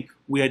plane.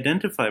 We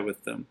identify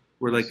with them.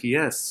 We're like,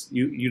 yes,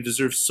 you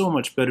deserve so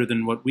much better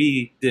than what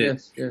we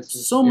did.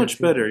 So much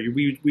better.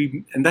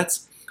 And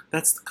that's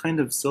the kind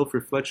of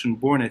self-reflection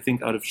born, I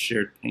think, out of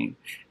shared pain.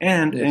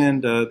 And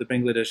the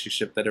Bangladeshi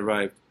ship that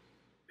arrived.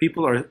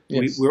 People are,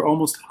 we're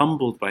almost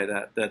humbled by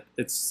that. That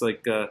it's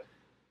like,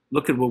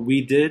 look at what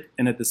we did,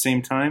 and at the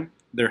same time,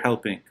 they're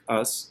helping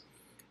us.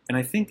 And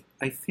I think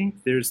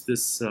there's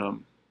this,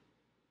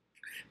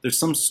 there's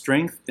some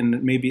strength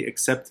in maybe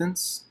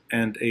acceptance,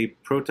 and a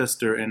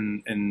protester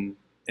in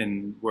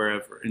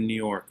wherever, in New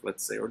York,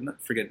 let's say, or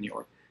not forget New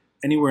York,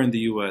 anywhere in the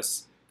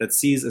U.S. that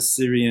sees a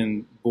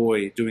Syrian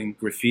boy doing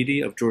graffiti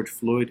of George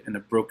Floyd in a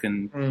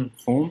broken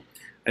home,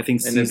 I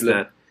think sees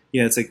that.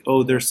 Yeah, it's like,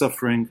 oh, they're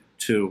suffering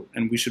too,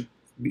 and we should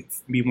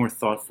be more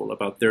thoughtful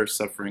about their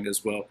suffering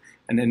as well.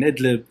 And in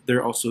Idlib,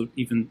 they're also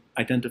even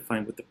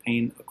identifying with the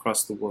pain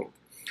across the world.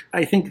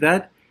 I think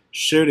that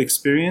shared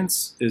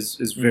experience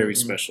is very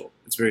special.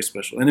 It's very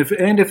special. And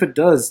if it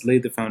does lay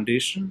the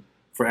foundation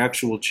for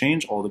actual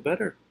change, all the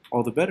better.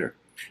 All the better.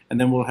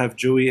 And then we'll have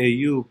Joey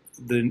Ayoub,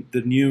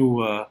 the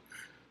new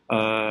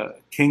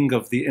king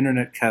of the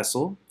internet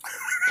castle.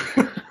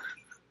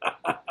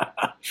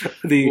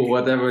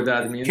 Whatever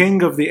that means.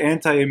 King of the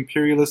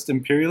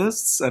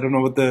imperialists. I don't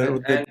know what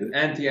the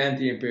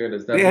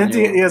anti-imperialists. I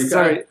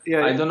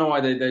don't know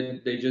why they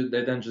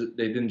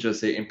didn't just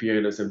say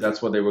imperialists if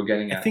that's what they were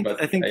getting at.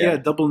 I think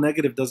double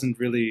negative doesn't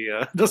really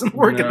doesn't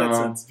work in that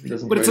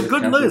sense. But it's a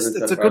good list.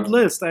 It's a good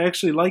list. I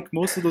actually like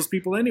most of those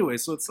people anyway.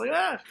 So it's like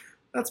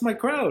that's my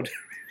crowd.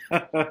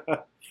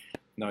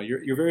 No,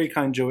 you're very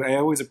kind, Joey. I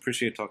always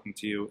appreciate talking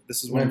to you.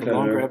 This is one of the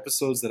longer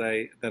episodes that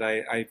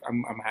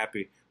I'm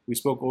happy. We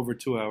spoke over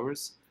 2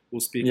 hours. We'll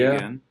speak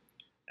again.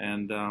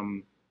 And all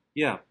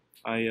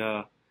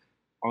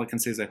I can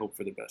say is I hope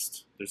for the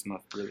best. There's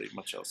not really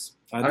much else.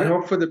 I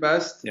hope for the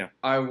best. Yeah.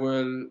 I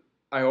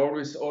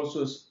always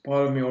also,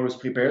 part of me always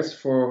prepares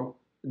for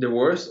the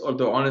worst,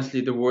 although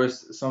honestly the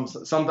worst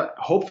sometimes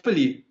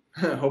hopefully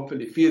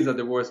feels that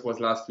the worst was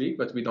last week,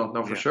 but we don't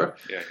know for sure.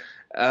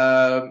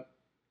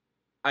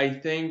 I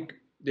think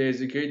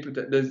there's a great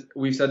potential.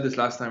 We said this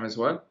last time as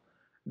well.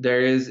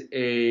 There is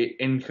a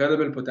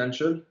incredible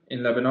potential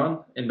in Lebanon,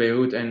 in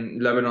Beirut,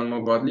 and Lebanon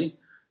more broadly,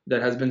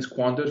 that has been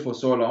squandered for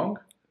so long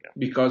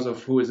because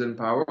of who is in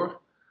power.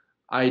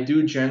 I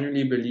do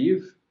genuinely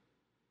believe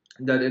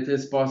that it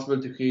is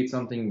possible to create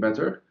something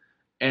better,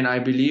 and I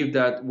believe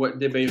that what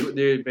the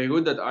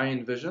Beirut that I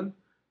envision,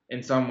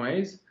 in some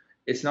ways,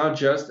 it's not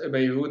just a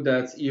Beirut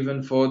that's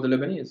even for the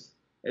Lebanese.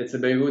 It's a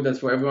Beirut that's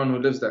for everyone who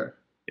lives there.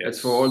 It's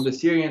for all the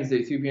Syrians, the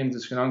Ethiopians, the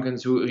Sri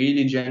Lankans who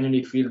really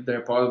genuinely feel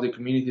they're part of the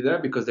community there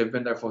because they've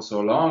been there for so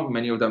long.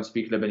 Many of them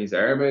speak Lebanese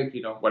Arabic,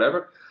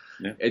 whatever.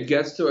 Yeah. It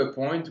gets to a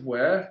point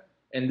where,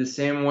 in the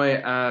same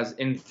way as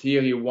in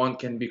theory one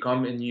can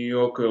become a New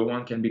Yorker,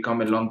 one can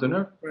become a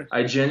Londoner,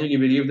 I genuinely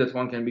believe that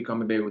one can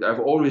become a Beirut.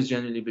 I've always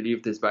genuinely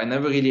believed this, but I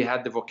never really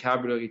had the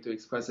vocabulary to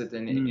express it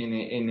in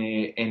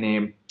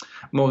a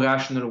more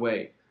rational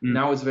way.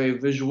 Now it's very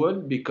visual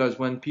because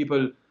when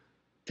people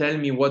tell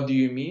me, what do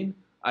you mean?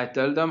 I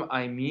tell them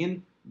I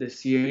mean the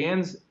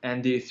Syrians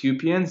and the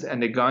Ethiopians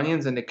and the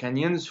Ghanaians and the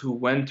Kenyans who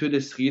went to the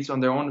streets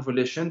on their own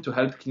volition to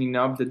help clean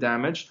up the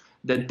damage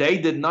that they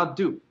did not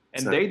do.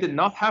 And they did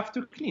not have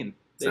to clean.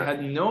 They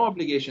had no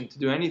obligation to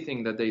do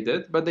anything that they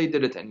did, but they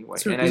did it anyway.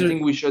 And I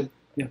think we should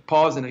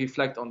pause and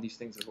reflect on these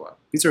things as well.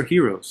 These are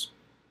heroes.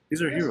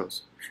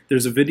 Heroes.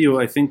 There's a video,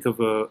 I think, of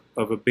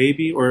a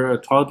baby or a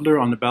toddler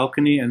on the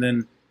balcony, and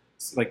then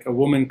like a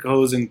woman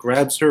goes and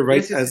grabs her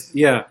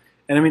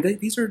And I mean,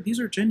 these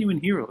are genuine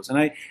heroes. And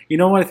I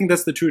think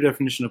that's the true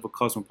definition of a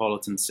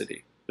cosmopolitan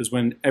city, is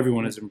when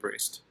everyone is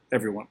embraced,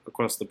 everyone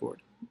across the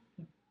board.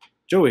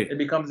 Joey. It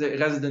becomes a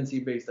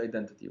residency-based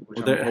identity, which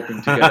I'm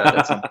hoping to get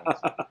at some point.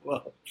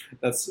 Well,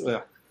 that's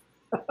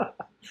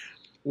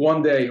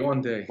One day.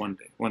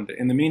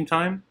 In the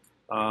meantime,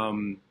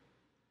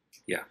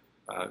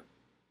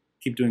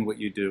 keep doing what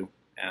you do,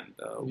 and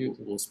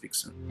we'll speak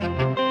soon.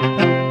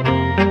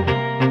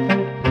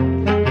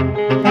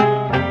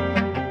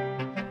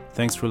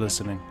 Thanks for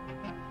listening,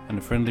 and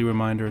a friendly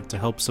reminder to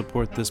help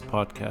support this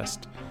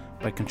podcast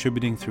by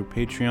contributing through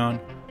Patreon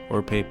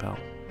or PayPal.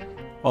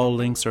 All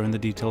links are in the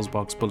details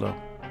box below.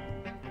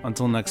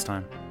 Until next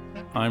time,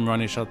 I'm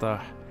Rani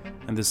Shatah,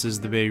 and this is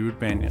the Beirut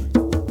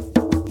Banyan.